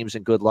 Enjoy the games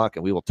and good luck,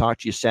 and we will talk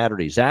to you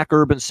Saturday. Zach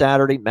Urban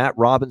Saturday, Matt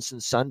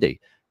Robinson Sunday,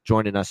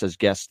 joining us as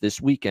guests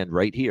this weekend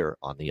right here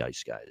on the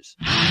Ice Guys.